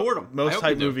see it. Support them. Most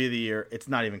hyped movie of the year. It's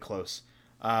not even close.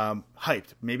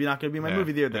 Hyped. Maybe not going to be my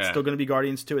movie of the year. That's still going to be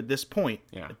Guardians 2 at this point.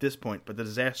 Yeah. At this point. But The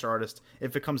Disaster Artist,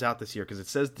 if it comes out this year, because it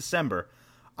says December,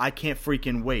 I can't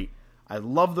freaking wait. I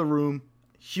love The Room.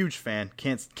 Huge fan.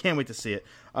 Can't wait to see it.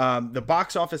 The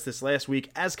box office this last week,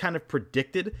 as kind of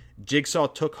predicted, Jigsaw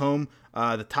took home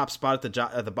the top spot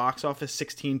at the box office,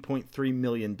 $16.3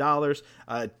 million.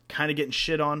 Kind of getting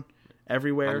shit on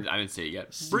everywhere. I didn't see it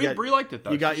yet. Brie liked it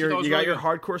though. You got your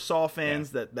hardcore Saw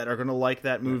fans that are going to like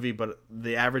that movie, but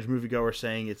the average moviegoer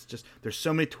saying it's just there's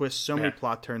so many twists, so many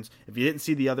plot turns. If you didn't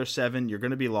see the other 7, you're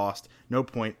going to be lost. No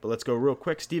point. But let's go real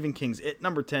quick. Stephen King's It,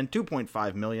 number 10,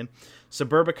 $2.5 million.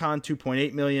 Suburbicon,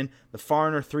 $2.8 million. The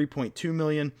Foreigner, $3.2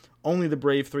 million. Only the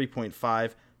Brave,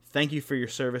 $3.5. Thank You for Your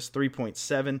Service,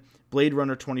 $3.7. Blade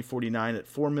Runner 2049 at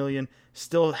 $4 million.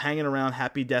 Still hanging around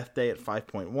Happy Death Day at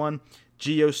 $5.1.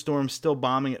 Geostorm still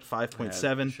bombing at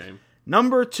 5.7. Shame.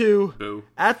 Number 2 Boo.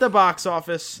 At the box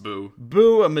office.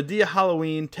 Boo. A Medea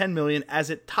Halloween, $10 million. As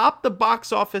it topped the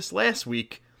box office last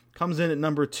week, comes in at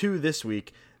number 2 this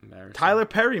week. Tyler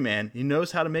Perry, man, he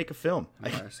knows how to make a film.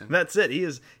 That's it. He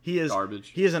is garbage.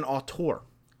 He is an auteur.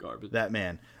 Garbage. That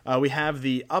man. We have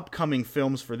the upcoming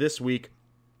films for this week.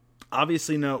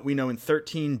 Obviously, we know in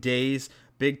 13 days,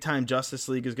 Big Time Justice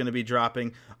League is going to be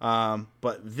dropping.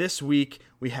 But this week,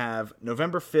 we have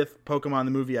November 5th, Pokemon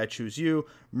the Movie, I Choose You,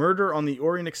 Murder on the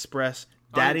Orient Express,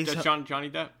 Johnny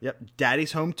Depp? Yep,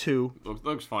 Daddy's Home 2.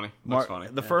 Looks funny.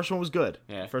 The first one was good.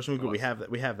 Yeah, first one was good.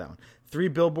 We have that one. 3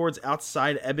 Billboards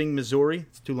Outside Ebbing, Missouri.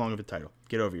 It's too long of a title.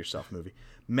 Get over yourself, movie.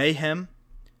 Mayhem,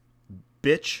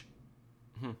 Bitch,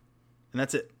 and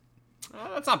that's it.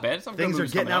 That's not bad. Things are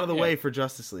getting out of the way for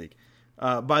Justice League.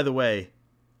 By the way,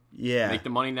 make the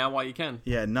money now while you can.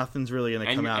 Yeah, nothing's really going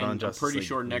to come out on Justice League. I'm pretty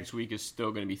sure next week is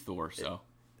still going to be Thor. So.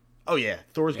 Oh yeah,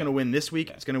 Thor's going to win this week.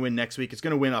 It's going to win next week. It's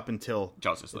going to win up until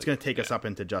Justice League. It's going to take us up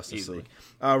into Justice League.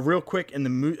 Real quick in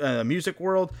the music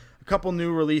world, a couple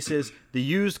new releases. The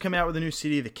Used come out with a new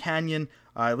CD, The Canyon.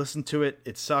 I listened to it.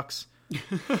 It sucks.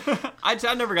 I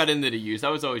never got into The Used.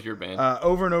 That was always your band.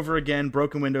 Over and over again,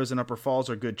 Broken Windows and Upper Falls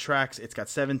are good tracks. It's got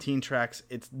 17 tracks.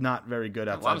 It's not very good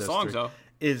outside those 3. A lot of songs, though.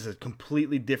 It is a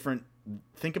completely different...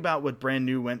 Think about what Brand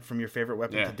New went from Your Favorite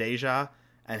Weapon to Deja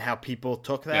and how people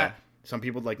took that. Yeah. Some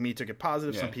people like me took it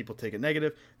positive. Some people take it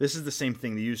negative. This is the same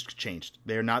thing. The Used changed.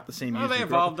 They are not the same Used. They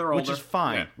evolved. They're older. Which is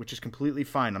fine. Which is completely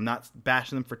fine. I'm not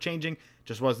bashing them for changing.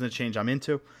 Just wasn't a change I'm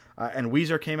into. And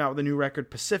Weezer came out with a new record,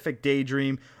 Pacific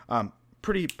Daydream.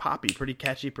 Pretty poppy, pretty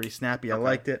catchy, pretty snappy. I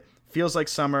liked it. Feels Like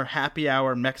Summer, Happy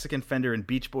Hour, Mexican Fender, and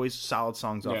Beach Boys. Solid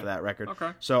songs off of that record.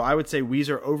 Okay. So I would say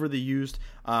Weezer over The Used.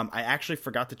 I actually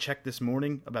forgot to check this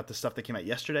morning about the stuff that came out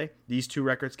yesterday. These 2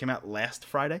 records came out last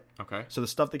Friday. Okay. So the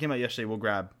stuff that came out yesterday we'll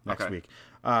grab next week.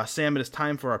 Sam, it is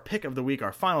time for our pick of the week,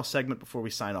 our final segment before we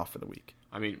sign off for the week.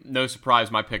 I mean, no surprise,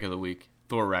 my pick of the week,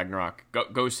 Thor Ragnarok.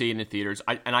 Go see it in the theaters.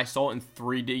 I saw it in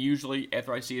 3D. Usually,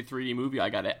 after I see a 3D movie,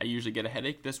 I usually get a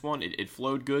headache. This one, it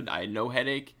flowed good. I had no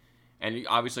headache. And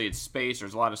obviously it's space.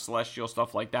 There's a lot of celestial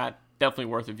stuff like that. Definitely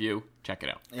worth a view. Check it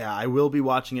out. Yeah, I will be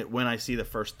watching it when I see the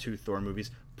first 2 Thor movies.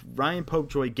 Ryan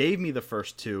Popejoy gave me the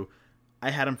first 2.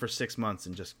 I had them for 6 months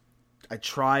and I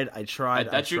tried.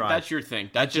 That's your thing.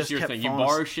 That's just your thing. You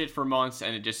borrow shit for months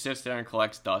and it just sits there and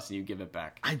collects dust and you give it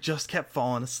back. I just kept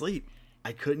falling asleep.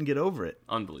 I couldn't get over it.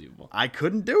 Unbelievable. I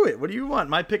couldn't do it. What do you want?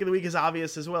 My pick of the week is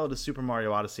obvious as well. It is Super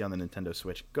Mario Odyssey on the Nintendo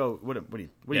Switch. Go. What are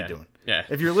you doing? Yeah.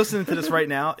 If you're listening to this right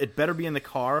now, it better be in the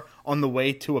car on the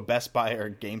way to a Best Buy or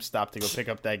a GameStop to go pick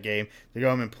up that game, to go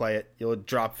home and play it. You'll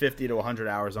drop 50 to 100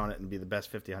 hours on it and be the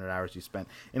best 50, 100 hours you spent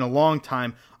in a long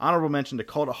time. Honorable mention to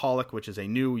Cultaholic, which is a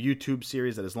new YouTube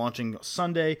series that is launching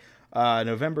Sunday,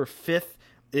 November 5th.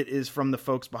 It is from the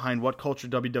folks behind What Culture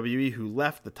WWE who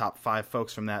left. The top 5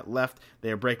 folks from that left.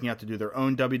 They are breaking out to do their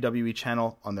own WWE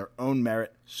channel on their own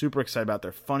merit. Super excited about it.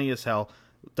 They're funny as hell.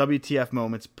 WTF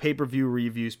moments, pay-per-view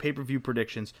reviews, pay-per-view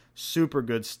predictions. Super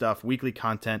good stuff. Weekly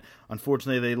content.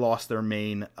 Unfortunately, they lost their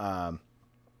main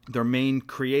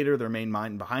creator, their main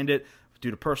mind behind it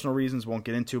due to personal reasons. Won't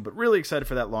get into, but really excited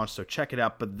for that launch. So check it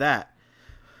out. But that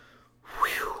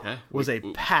was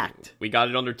packed. We got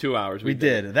it under 2 hours. We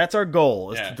did. That's our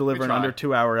goal, is to deliver an under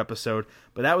 2 hour episode.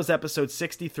 But that was episode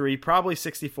 63, probably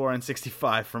 64 and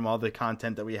 65 from all the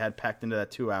content that we had packed into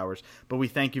that 2 hours. But we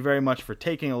thank you very much for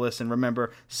taking a listen.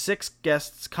 Remember, 6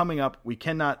 guests coming up. We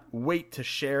cannot wait to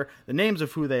share the names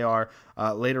of who they are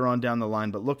later on down the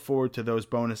line. But look forward to those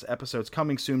bonus episodes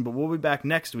coming soon. But we'll be back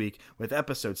next week with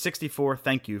episode 64.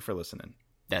 Thank you for listening.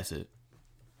 That's it.